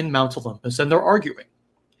are in Mount Olympus, and they're arguing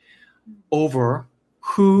over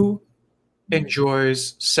who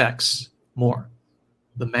enjoys sex more,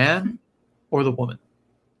 the man or the woman.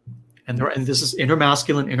 And this is inner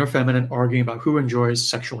masculine, inner feminine arguing about who enjoys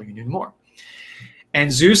sexual union more.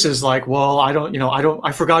 And Zeus is like, well,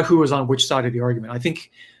 I forgot who was on which side of the argument. I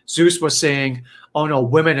think Zeus was saying, oh no,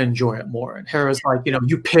 women enjoy it more. And Hera's like,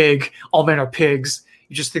 you pig, all men are pigs.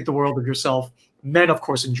 You just think the world of yourself. Men, of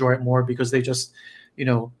course, enjoy it more because they just,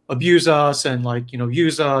 abuse us and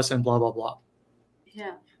use us and blah, blah, blah.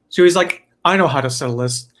 Yeah. So he's like, I know how to settle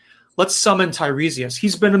this. Let's summon Tiresias.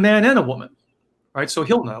 He's been a man and a woman, right? So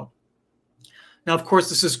he'll know. Now, of course,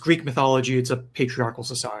 this is Greek mythology. It's a patriarchal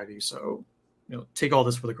society. So, take all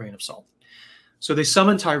this with a grain of salt. So they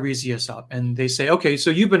summon Tiresias up and they say, okay, so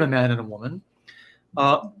you've been a man and a woman.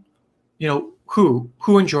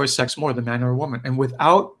 Who enjoys sex more, the man or a woman? And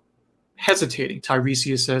without hesitating,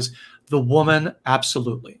 Tiresias says, the woman,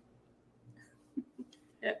 absolutely.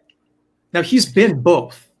 Yeah. Now, he's been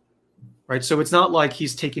both, right? So it's not like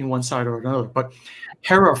he's taking one side or another, but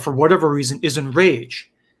Hera, for whatever reason, is enraged,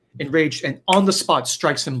 and on the spot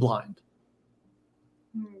strikes him blind.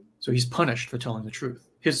 So he's punished for telling the truth.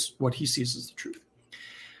 What he sees is the truth.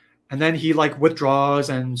 And then he like withdraws,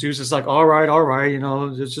 and Zeus is like, all right, you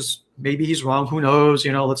know, it's just, maybe he's wrong. Who knows?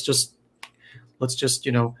 You know, let's just,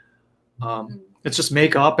 you know, let's just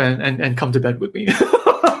make up and come to bed with me.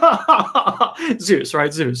 Zeus,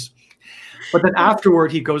 right? Zeus. But then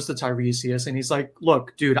afterward, he goes to Tiresias and he's like,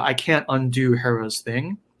 look, dude, I can't undo Hera's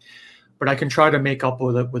thing, but I can try to make up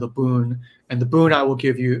with a boon. And the boon I will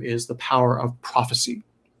give you is the power of prophecy.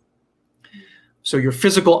 So your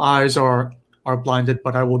physical eyes are blinded,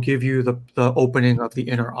 but I will give you the opening of the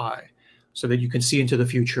inner eye so that you can see into the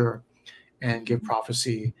future and give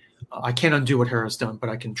prophecy. I can't undo what Hera's done, but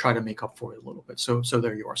I can try to make up for it a little bit. So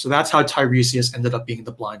there you are. So that's how Tiresias ended up being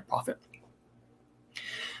the blind prophet.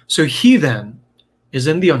 So he then is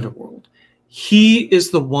in the underworld. He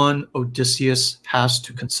is the one Odysseus has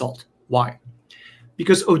to consult. Why?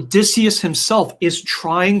 Because Odysseus himself is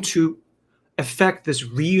trying to effect this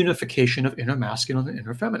reunification of inner masculine and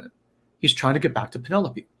inner feminine. He's trying to get back to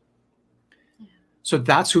Penelope. So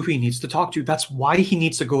that's who he needs to talk to. That's why he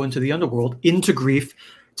needs to go into the underworld, into grief,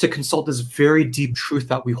 to consult this very deep truth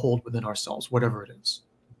that we hold within ourselves, whatever it is.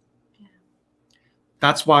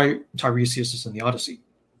 That's why Tiresias is in the Odyssey.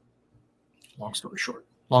 Long story short,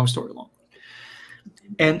 long story long.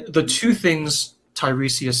 And the two things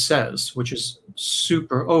Tiresias says, which is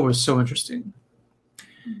is so interesting,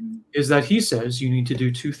 is that he says you need to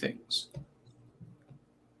do two things.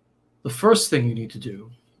 The first thing you need to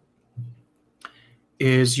do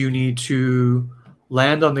is you need to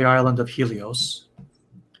land on the island of Helios,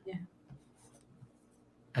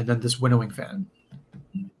 and then this winnowing fan.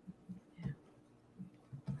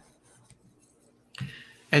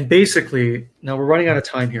 And basically, now we're running out of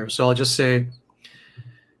time here, so I'll just say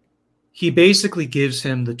he basically gives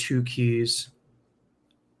him the two keys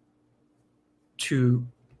to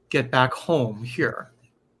get back home here.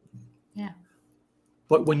 Yeah.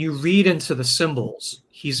 But when you read into the symbols,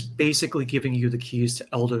 he's basically giving you the keys to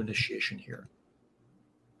elder initiation here.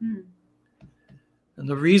 And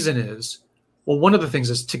the reason is, well, one of the things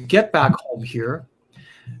is to get back home here,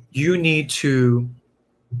 you need to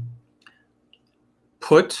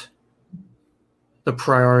put the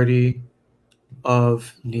priority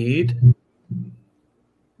of need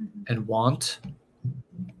and want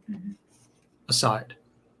aside.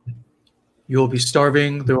 You will be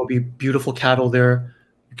starving. There will be beautiful cattle there.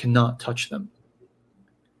 You cannot touch them.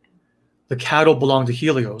 The cattle belong to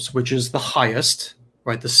Helios, which is the highest,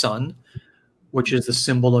 right? The sun, which is the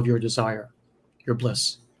symbol of your desire, your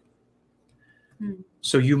bliss.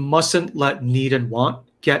 So you mustn't let need and want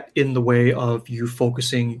get in the way of you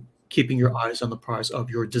focusing, keeping your eyes on the prize of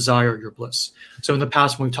your desire, your bliss. So in the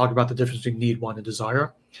past, when we talked about the difference between need, want, and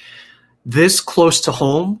desire, this close to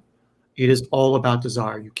home, it is all about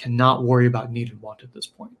desire. You cannot worry about need and want at this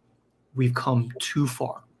point. We've come too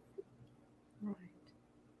far.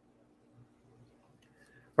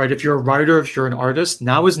 Right? If you're a writer, if you're an artist,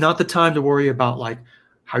 now is not the time to worry about like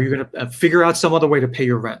how you're going to figure out some other way to pay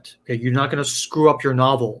your rent. Okay, you're not going to screw up your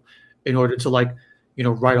novel in order to like, you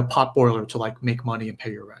know, write a pot boiler to like make money and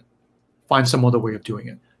pay your rent. Find some other way of doing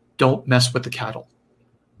it. Don't mess with the cattle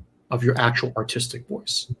of your actual artistic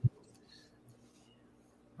voice.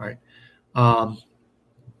 Right?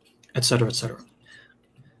 Et cetera, et cetera.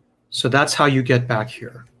 So that's how you get back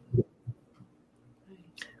here.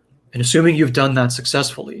 And assuming you've done that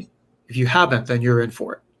successfully, if you haven't, then you're in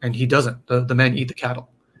for it. And he doesn't. The men eat the cattle.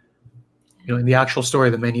 You know, in the actual story,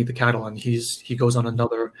 the men eat the cattle, and he goes on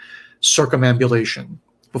another circumambulation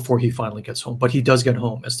before he finally gets home. But he does get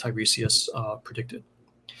home, as Tiresias predicted.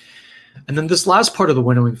 And then this last part of the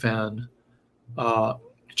winnowing fan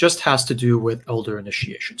just has to do with elder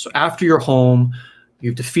initiation. So after you're home,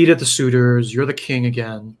 you've defeated the suitors, you're the king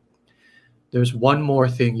again. There's one more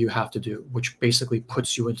thing you have to do, which basically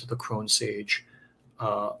puts you into the crone sage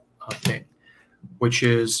thing, which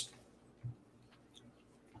is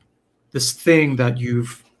this thing that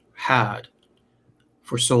you've had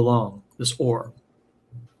for so long, this ore,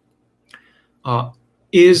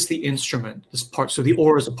 is the instrument, this part, so the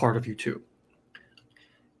ore is a part of you too,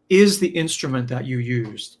 is the instrument that you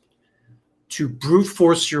used to brute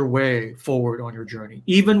force your way forward on your journey,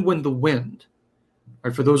 even when the wind,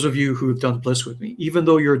 right, for those of you who have done bliss with me, even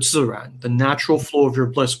though your ziran, the natural flow of your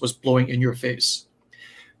bliss, was blowing in your face,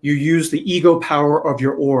 you use the ego power of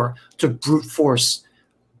your ore to brute force,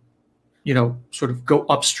 you know, sort of go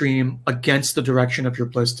upstream against the direction of your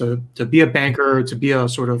bliss, to be a banker, to be a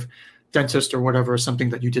sort of dentist or whatever, something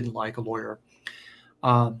that you didn't like, a lawyer.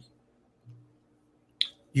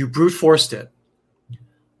 You brute forced it.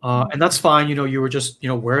 And that's fine. You were just,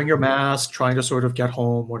 wearing your mask, trying to sort of get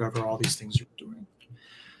home, whatever, all these things you were doing.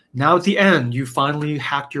 Now at the end, you finally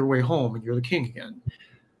hacked your way home and you're the king again.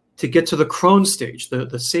 To get to the crone stage,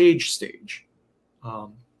 the sage stage,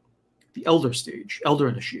 the elder stage, elder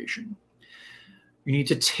initiation, you need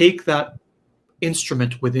to take that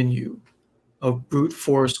instrument within you of brute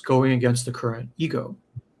force going against the current ego.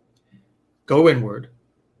 Go inward.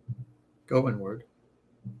 Go inward.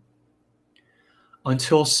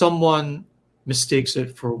 Until someone mistakes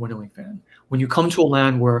it for a winnowing fan. When you come to a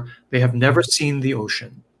land where they have never seen the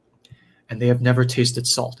ocean and they have never tasted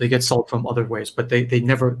salt, they get salt from other ways, but they've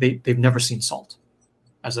never seen salt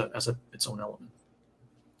as its own element.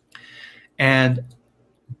 And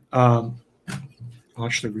I'll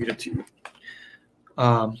actually read it to you.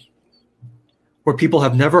 Where people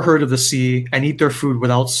have never heard of the sea and eat their food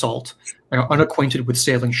without salt and are unacquainted with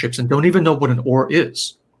sailing ships and don't even know what an oar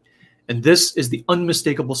is. And this is the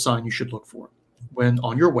unmistakable sign you should look for. When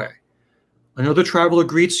on your way, another traveler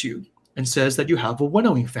greets you and says that you have a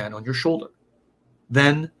winnowing fan on your shoulder.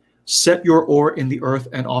 Then set your oar in the earth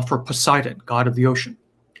and offer Poseidon, god of the ocean.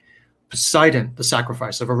 Poseidon, the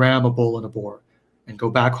sacrifice of a ram, a bull, and a boar, and go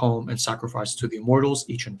back home and sacrifice to the immortals,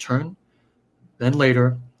 each in turn. Then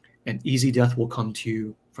later, an easy death will come to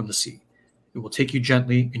you from the sea. It will take you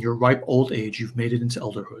gently. In your ripe old age, you've made it into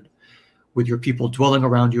elderhood, with your people dwelling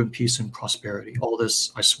around you in peace and prosperity. All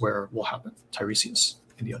this, I swear, will happen. Tiresias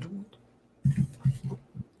in the underworld.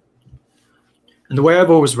 And the way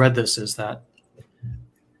I've always read this is that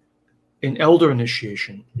in elder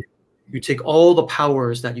initiation, you take all the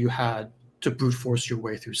powers that you had to brute force your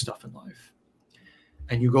way through stuff in life,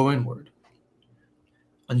 and you go inward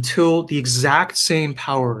until the exact same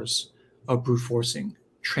powers of brute forcing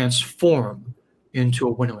transform into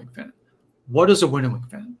a winnowing fan. What is a winnowing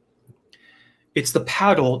fan? It's the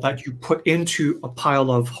paddle that you put into a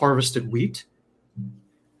pile of harvested wheat,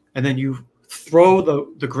 and then you throw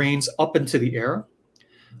the grains up into the air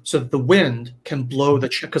so that the wind can blow the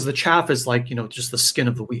chaff, because the chaff is like, just the skin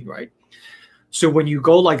of the wheat, right? So when you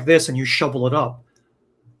go like this and you shovel it up,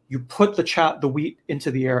 you put the wheat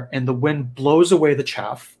into the air and the wind blows away the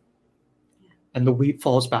chaff and the wheat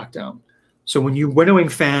falls back down. So when you winnowing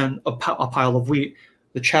fan a pile of wheat,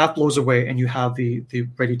 the chaff blows away and you have the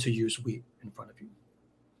ready to use wheat in front of you.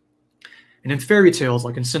 And in fairy tales,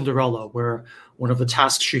 like in Cinderella, where one of the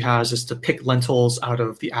tasks she has is to pick lentils out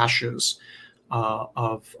of the ashes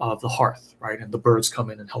of the hearth, right? And the birds come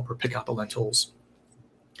in and help her pick out the lentils.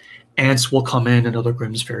 Ants will come in other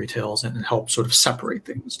Grimm's fairy tales and help sort of separate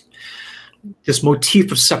things. This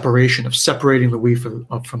motif of separation, of separating the wheat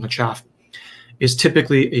from the chaff, is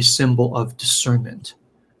typically a symbol of discernment,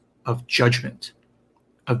 of judgment,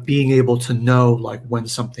 of being able to know like when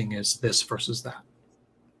something is this versus that.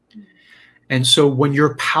 And so when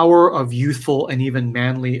your power of youthful and even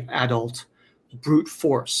manly adult brute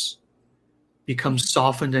force becomes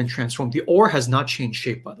softened and transformed, the oar has not changed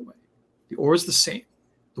shape, by the way. The oar is the same.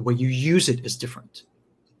 The way you use it is different.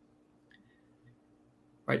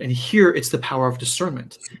 Right? And here it's the power of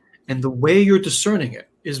discernment. And the way you're discerning it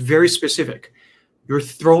is very specific. You're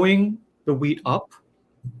throwing the wheat up,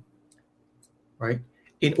 right,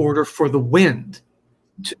 in order for the wind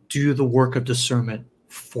to do the work of discernment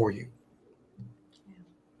for you.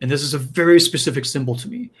 And this is a very specific symbol to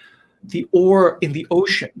me. The oar in the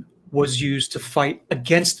ocean was used to fight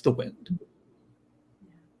against the wind,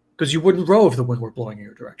 because you wouldn't row if the wind were blowing in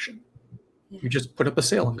your direction. You just put up a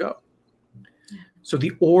sail and go. So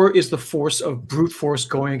the oar is the force of brute force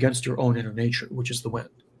going against your own inner nature, which is the wind.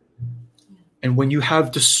 And when you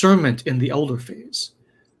have discernment in the elder phase,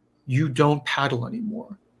 you don't paddle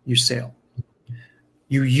anymore, you sail.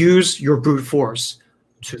 You use your brute force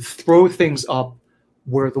to throw things up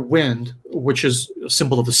where the wind, which is a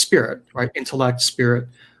symbol of the spirit, right? Intellect, spirit,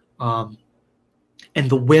 and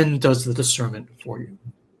the wind does the discernment for you.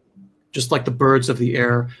 Just like the birds of the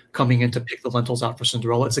air coming in to pick the lentils out for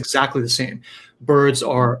Cinderella, it's exactly the same. Birds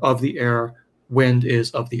are of the air, wind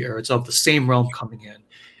is of the air. It's of the same realm coming in,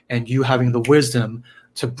 and you having the wisdom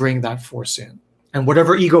to bring that force in. And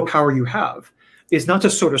whatever ego power you have is not to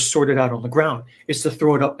sort of sort it out on the ground, it's to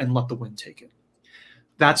throw it up and let the wind take it.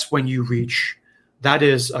 That's when you reach, that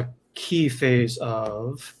is a key phase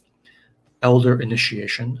of elder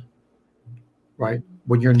initiation, right?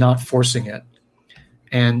 When you're not forcing it.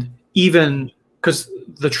 And even because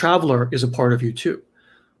the traveler is a part of you too.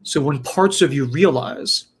 So when parts of you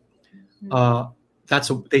realize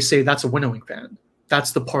they say that's a winnowing fan.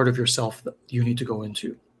 That's the part of yourself that you need to go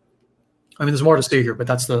into. I mean, there's more to say here, but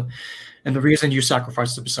and the reason you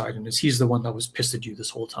sacrifice to Poseidon is he's the one that was pissed at you this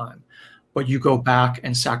whole time. But you go back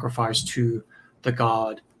and sacrifice to the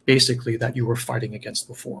god, basically, that you were fighting against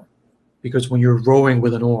before. Because when you're rowing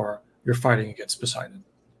with an oar, you're fighting against Poseidon.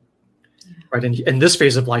 Right? And in this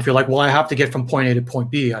phase of life, you're like, well, I have to get from point A to point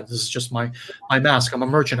B. This is just my mask. I'm a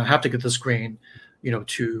merchant. I have to get this grain,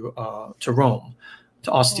 to Rome,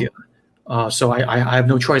 to Ostia. So I have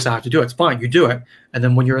no choice. I have to do it. It's fine. You do it. And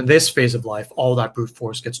then when you're in this phase of life, all that brute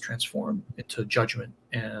force gets transformed into judgment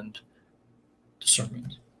and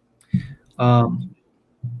discernment. And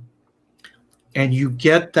you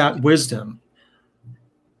get that wisdom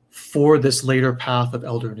for this later path of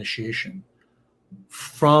elder initiation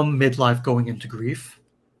from midlife going into grief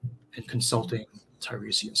and consulting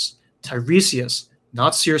Tiresias. Tiresias,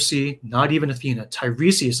 not Circe, not even Athena.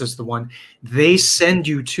 Tiresias is the one they send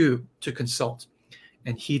you to consult.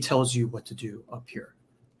 And he tells you what to do up here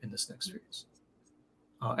in this next phase.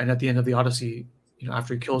 And at the end of the Odyssey,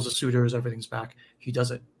 after he kills the suitors, everything's back, he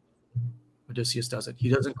does it. Odysseus does it. He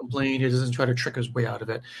doesn't complain. He doesn't try to trick his way out of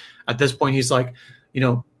it. At this point, he's like,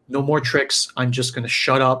 no more tricks. I'm just going to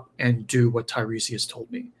shut up and do what Tiresias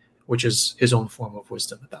told me, which is his own form of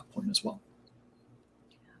wisdom at that point as well.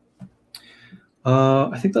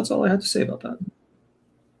 I think that's all I had to say about that.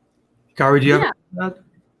 Gary, do you have anything to add?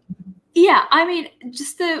 Yeah, I mean,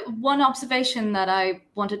 just the one observation that I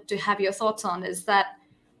wanted to have your thoughts on is that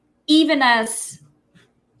even as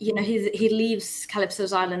he leaves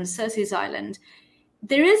Calypso's island, Circe's island,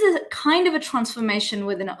 there is a kind of a transformation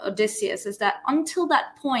within Odysseus, is that until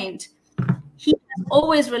that point, he has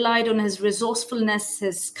always relied on his resourcefulness,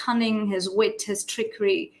 his cunning, his wit, his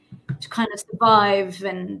trickery to kind of survive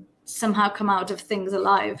and somehow come out of things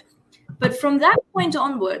alive. But from that point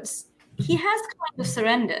onwards, he has kind of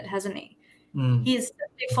surrendered, hasn't he? He's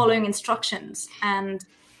simply following instructions, and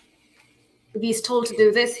if he's told to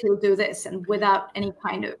do this, he'll do this, and without any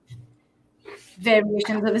kind of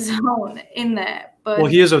variations of his own in there. But well,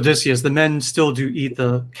 he is Odysseus. The men still do eat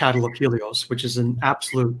the cattle of Helios, which is an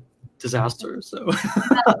absolute disaster. So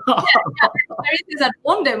Tiresias had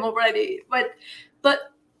warned him already. But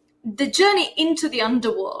the journey into the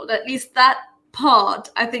underworld, at least that part,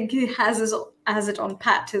 I think he has it on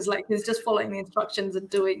pat. He's just following the instructions and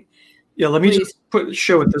doing. Yeah, let me just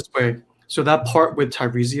show it this way. So that part with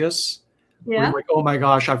Tiresias, yeah, like, oh my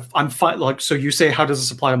gosh, I'm fine. Like, so you say, how does this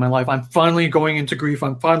apply to my life? I'm finally going into grief.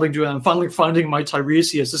 I'm finally doing it. I'm finally finding my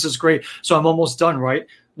Tiresias. This is great. So I'm almost done, right?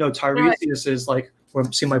 No, Tiresias is like,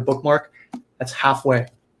 see my bookmark? That's halfway.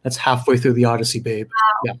 That's halfway through the Odyssey, babe.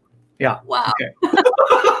 Wow. Yeah. Wow. Okay.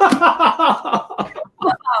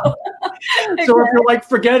 Wow. So if you're like,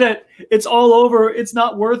 forget it, it's all over, it's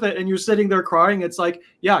not worth it, and you're sitting there crying, it's like,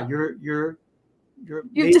 yeah, you're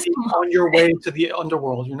maybe on your way to the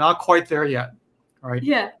underworld. You're not quite there yet, right?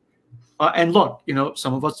 Yeah. And look,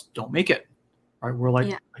 some of us don't make it, right? We're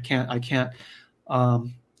like, I can't.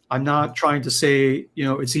 I'm not trying to say,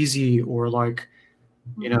 it's easy, or like,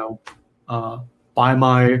 buy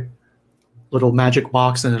my little magic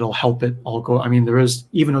box and it'll help it all go. I mean,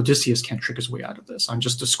 even Odysseus can't trick his way out of this. I'm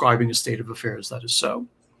just describing a state of affairs that is so.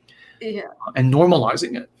 Yeah. And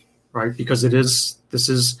normalizing it, right? Because this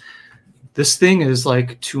thing is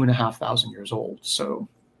like 2,500 years old. So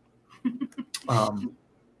what am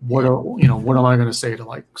I going to say to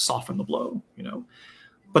like soften the blow,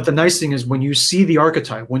 But the nice thing is when you see the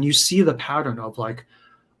archetype, when you see the pattern of like,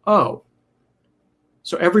 oh,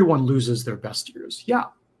 so everyone loses their best years. Yeah.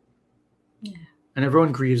 And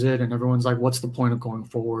everyone grieves it, and everyone's like, what's the point of going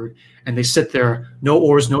forward? And they sit there, no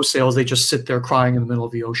oars, no sails. They just sit there crying in the middle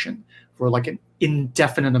of the ocean for like an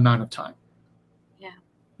indefinite amount of time.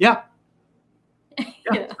 Yeah.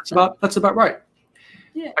 That's about right.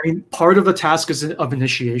 Yeah. I mean, part of the task of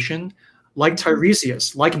initiation, like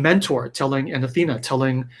Tiresias, like Mentor telling, and Athena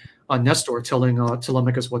telling Nestor, telling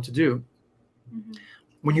Telemachus what to do.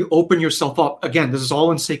 When you open yourself up, again, this is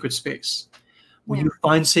all in sacred space. When you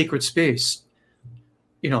find sacred space,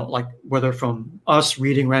 like whether from us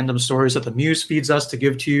reading random stories that the muse feeds us to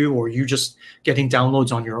give to you, or you just getting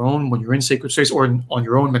downloads on your own when you're in sacred space, or on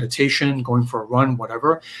your own meditation, going for a run,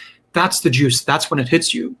 whatever, that's the juice. That's when it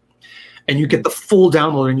hits you. And you get the full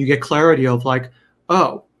download, and you get clarity of like,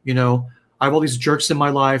 oh, I have all these jerks in my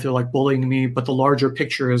life. They're like bullying me. But the larger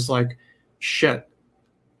picture is like, shit,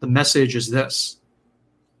 the message is this.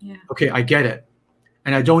 Yeah. Okay, I get it.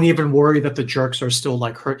 And I don't even worry that the jerks are still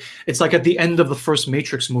like hurt. It's like at the end of the first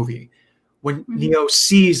Matrix movie, when Neo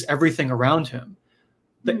sees everything around him,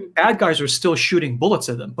 the bad guys are still shooting bullets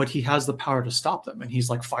at him, but he has the power to stop them. And he's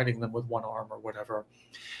like fighting them with one arm or whatever.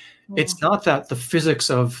 It's not that the physics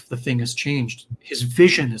of the thing has changed. His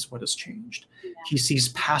vision is what has changed. Yeah. He sees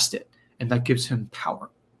past it, and that gives him power.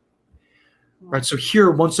 Right? So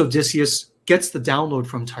here, once Odysseus gets the download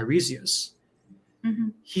from Tiresias,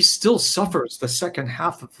 he still suffers the second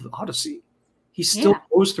half of the Odyssey. He still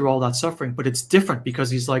goes through all that suffering, but it's different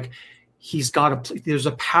because he's like, there's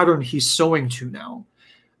a pattern he's sewing to now,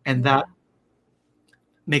 and that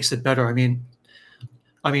makes it better. I mean,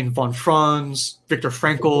 von Franz, Viktor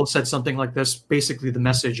Frankl said something like this, basically the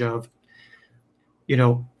message of,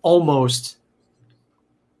 almost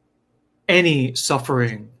any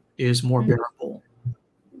suffering is more bearable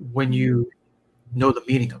when you know the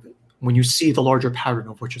meaning of it, when you see the larger pattern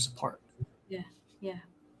of which is a part. Yeah.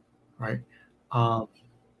 Right. And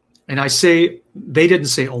they didn't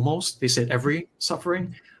say almost, they said every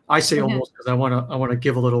suffering. I say almost because I want to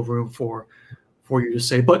give a little room for you to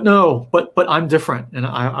say, but no, but I'm different. And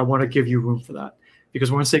I want to give you room for that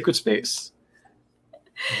because we're in sacred space.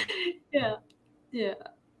 Yeah.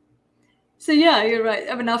 So yeah, you're right.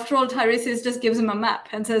 I mean, after all, Tiresias just gives him a map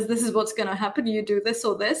and says, this is what's going to happen. You do this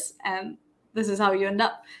or this, and this is how you end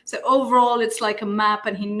up. So overall, it's like a map,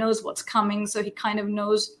 and he knows what's coming. So he kind of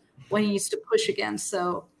knows when he needs to push again.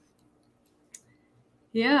 So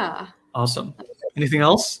yeah. Awesome. Anything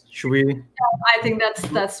else? Should we? I think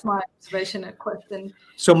that's my observation and question.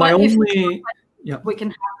 So we can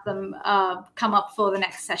have them come up for the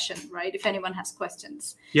next session, right? If anyone has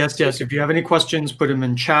questions. Yes. If you have any questions, put them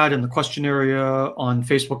in chat in the question area on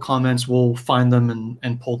Facebook comments. We'll find them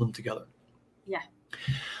and pull them together. Yeah.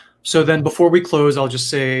 So then before we close, I'll just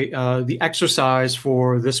say the exercise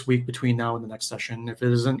for this week between now and the next session, if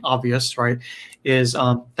it isn't obvious, right, is,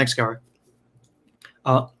 thanks, Gary,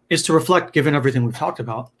 is to reflect, given everything we've talked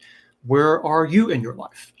about, where are you in your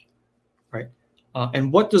life, right?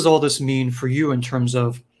 And what does all this mean for you in terms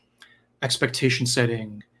of expectation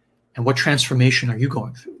setting, and what transformation are you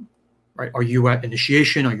going through, right? Are you at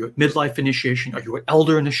initiation? Are you at midlife initiation? Are you at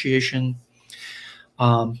elder initiation?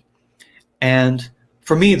 And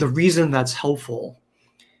for me, the reason that's helpful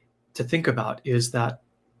to think about is that,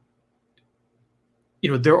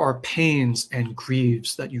 there are pains and grieving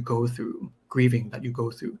that you go through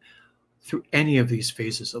any of these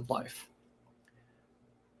phases of life.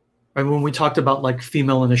 Right? When we talked about like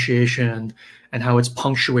female initiation and how it's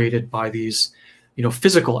punctuated by these,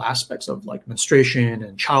 physical aspects of like menstruation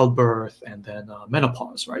and childbirth and then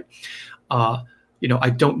menopause, right? I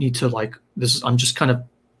don't need to I'm just kind of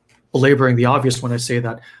belaboring the obvious when I say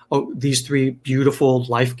that, these three beautiful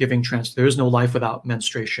life-giving there is no life without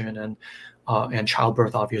menstruation and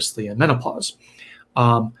childbirth, obviously, and menopause.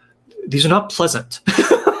 These are not pleasant.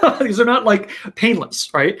 These are not like painless,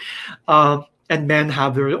 right? And men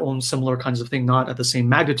have their own similar kinds of thing, not at the same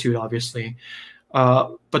magnitude, obviously.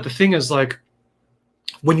 But the thing is, like,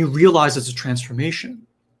 when you realize it's a transformation,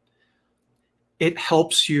 it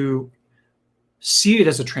helps you see it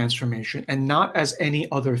as a transformation and not as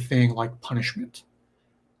any other thing like punishment,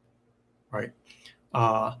 right?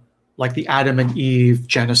 Like the Adam and Eve,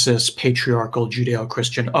 Genesis, patriarchal,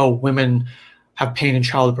 Judeo-Christian, women have pain in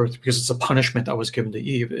childbirth because it's a punishment that was given to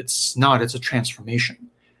Eve. It's not, it's a transformation.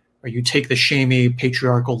 Or you take the shamey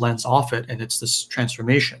patriarchal lens off it and it's this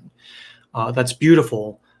transformation. That's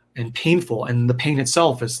beautiful and painful. And the pain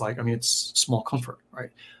itself is it's small comfort, right?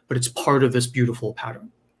 But it's part of this beautiful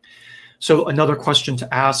pattern. So another question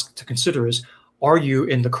to ask, to consider is, are you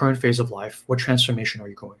in the current phase of life? What transformation are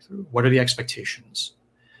you going through? What are the expectations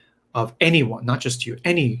of anyone, not just you,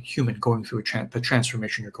 any human going through the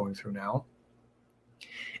transformation you're going through now?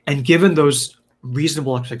 And given those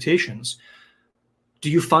reasonable expectations, do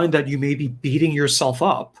you find that you may be beating yourself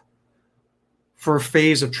up for a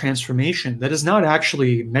phase of transformation that is not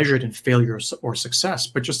actually measured in failure or success,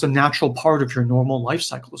 but just a natural part of your normal life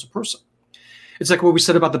cycle as a person? It's like what we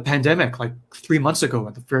said about the pandemic, like 3 months ago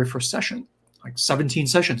at the very first session, like 17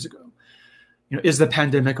 sessions ago. Is the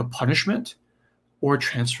pandemic a punishment or a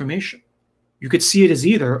transformation? You could see it as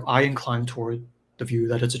either. I incline toward the view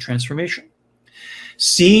that it's a transformation.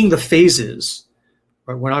 Seeing the phases,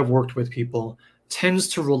 right, when I've worked with people, tends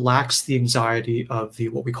to relax the anxiety of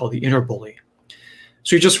what we call the inner bully.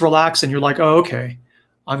 So you just relax and you're like, oh, okay,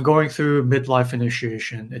 I'm going through midlife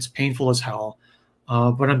initiation. It's painful as hell,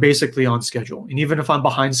 but I'm basically on schedule. And even if I'm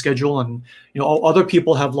behind schedule and, other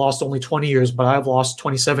people have lost only 20 years, but I've lost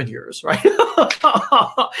 27 years, right?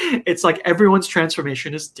 It's like everyone's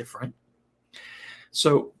transformation is different.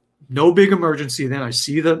 So no big emergency then. I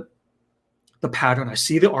see the pattern, I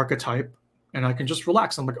see the archetype, and I can just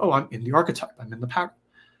relax. I'm like, oh, I'm in the archetype. I'm in the pattern.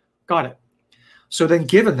 Got it. So then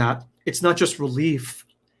given that, it's not just relief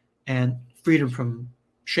and freedom from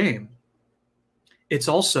shame. it's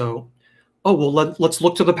also, oh, well, let's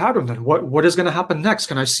look to the pattern then. What is going to happen next?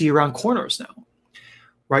 Can I see around corners now?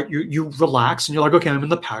 Right? You relax and you're like, okay, I'm in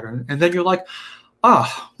the pattern. And then you're like,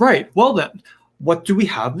 right. Well then, what do we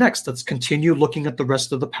have next? Let's continue looking at the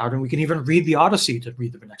rest of the pattern. We can even read the Odyssey to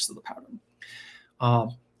read the next of the pattern.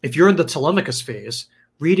 If you're in the Telemachus phase,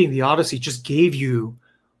 reading the Odyssey just gave you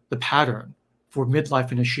the pattern for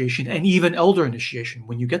midlife initiation and even elder initiation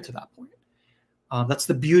when you get to that point. That's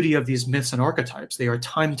the beauty of these myths and archetypes. They are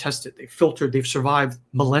time-tested, they've filtered, they've survived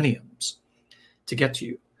millenniums to get to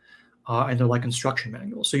you. And they're like instruction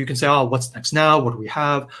manuals. So you can say, oh, what's next now? What do we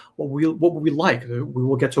have? What would we like? We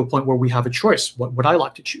will get to a point where we have a choice. What would I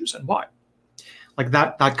like to choose and why? Like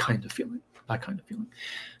that kind of feeling,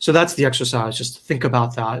 So that's the exercise. Just think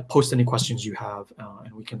about that. Post any questions you have,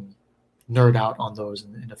 and we can nerd out on those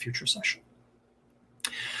in a future session.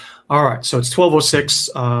 All right, so it's 12:06.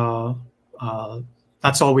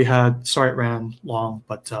 That's all we had. Sorry it ran long,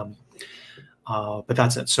 but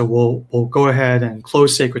that's it. So we'll go ahead and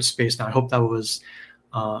close Sacred Space now. I hope that was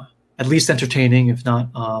at least entertaining, if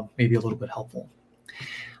not maybe a little bit helpful.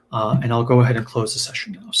 And I'll go ahead and close the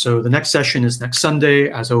session now. So the next session is next Sunday.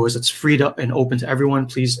 As always, it's freed up and open to everyone.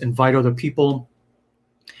 Please invite other people.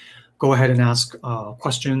 Go ahead and ask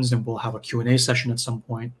questions, and we'll have a Q&A session at some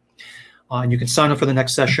point. And you can sign up for the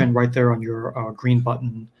next session right there on your green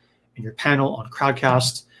button in your panel on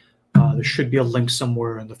Crowdcast. There should be a link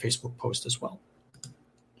somewhere in the Facebook post as well.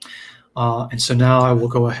 And so now I will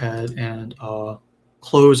go ahead and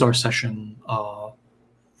close our session for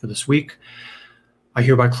this week. I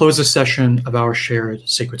hereby close the session of our shared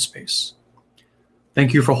sacred space.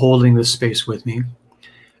 Thank you for holding this space with me.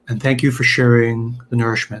 And thank you for sharing the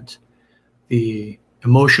nourishment, the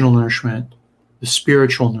emotional nourishment, the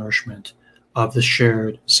spiritual nourishment of the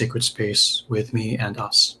shared sacred space with me and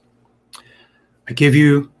us. I give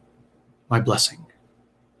you my blessing.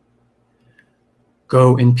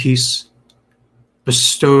 Go in peace,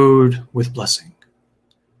 bestowed with blessing,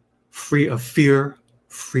 free of fear,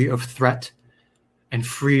 free of threat, and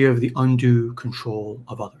free of the undue control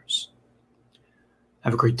of others.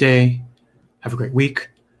 Have a great day, have a great week,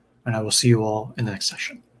 and I will see you all in the next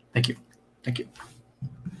session. Thank you. Thank you.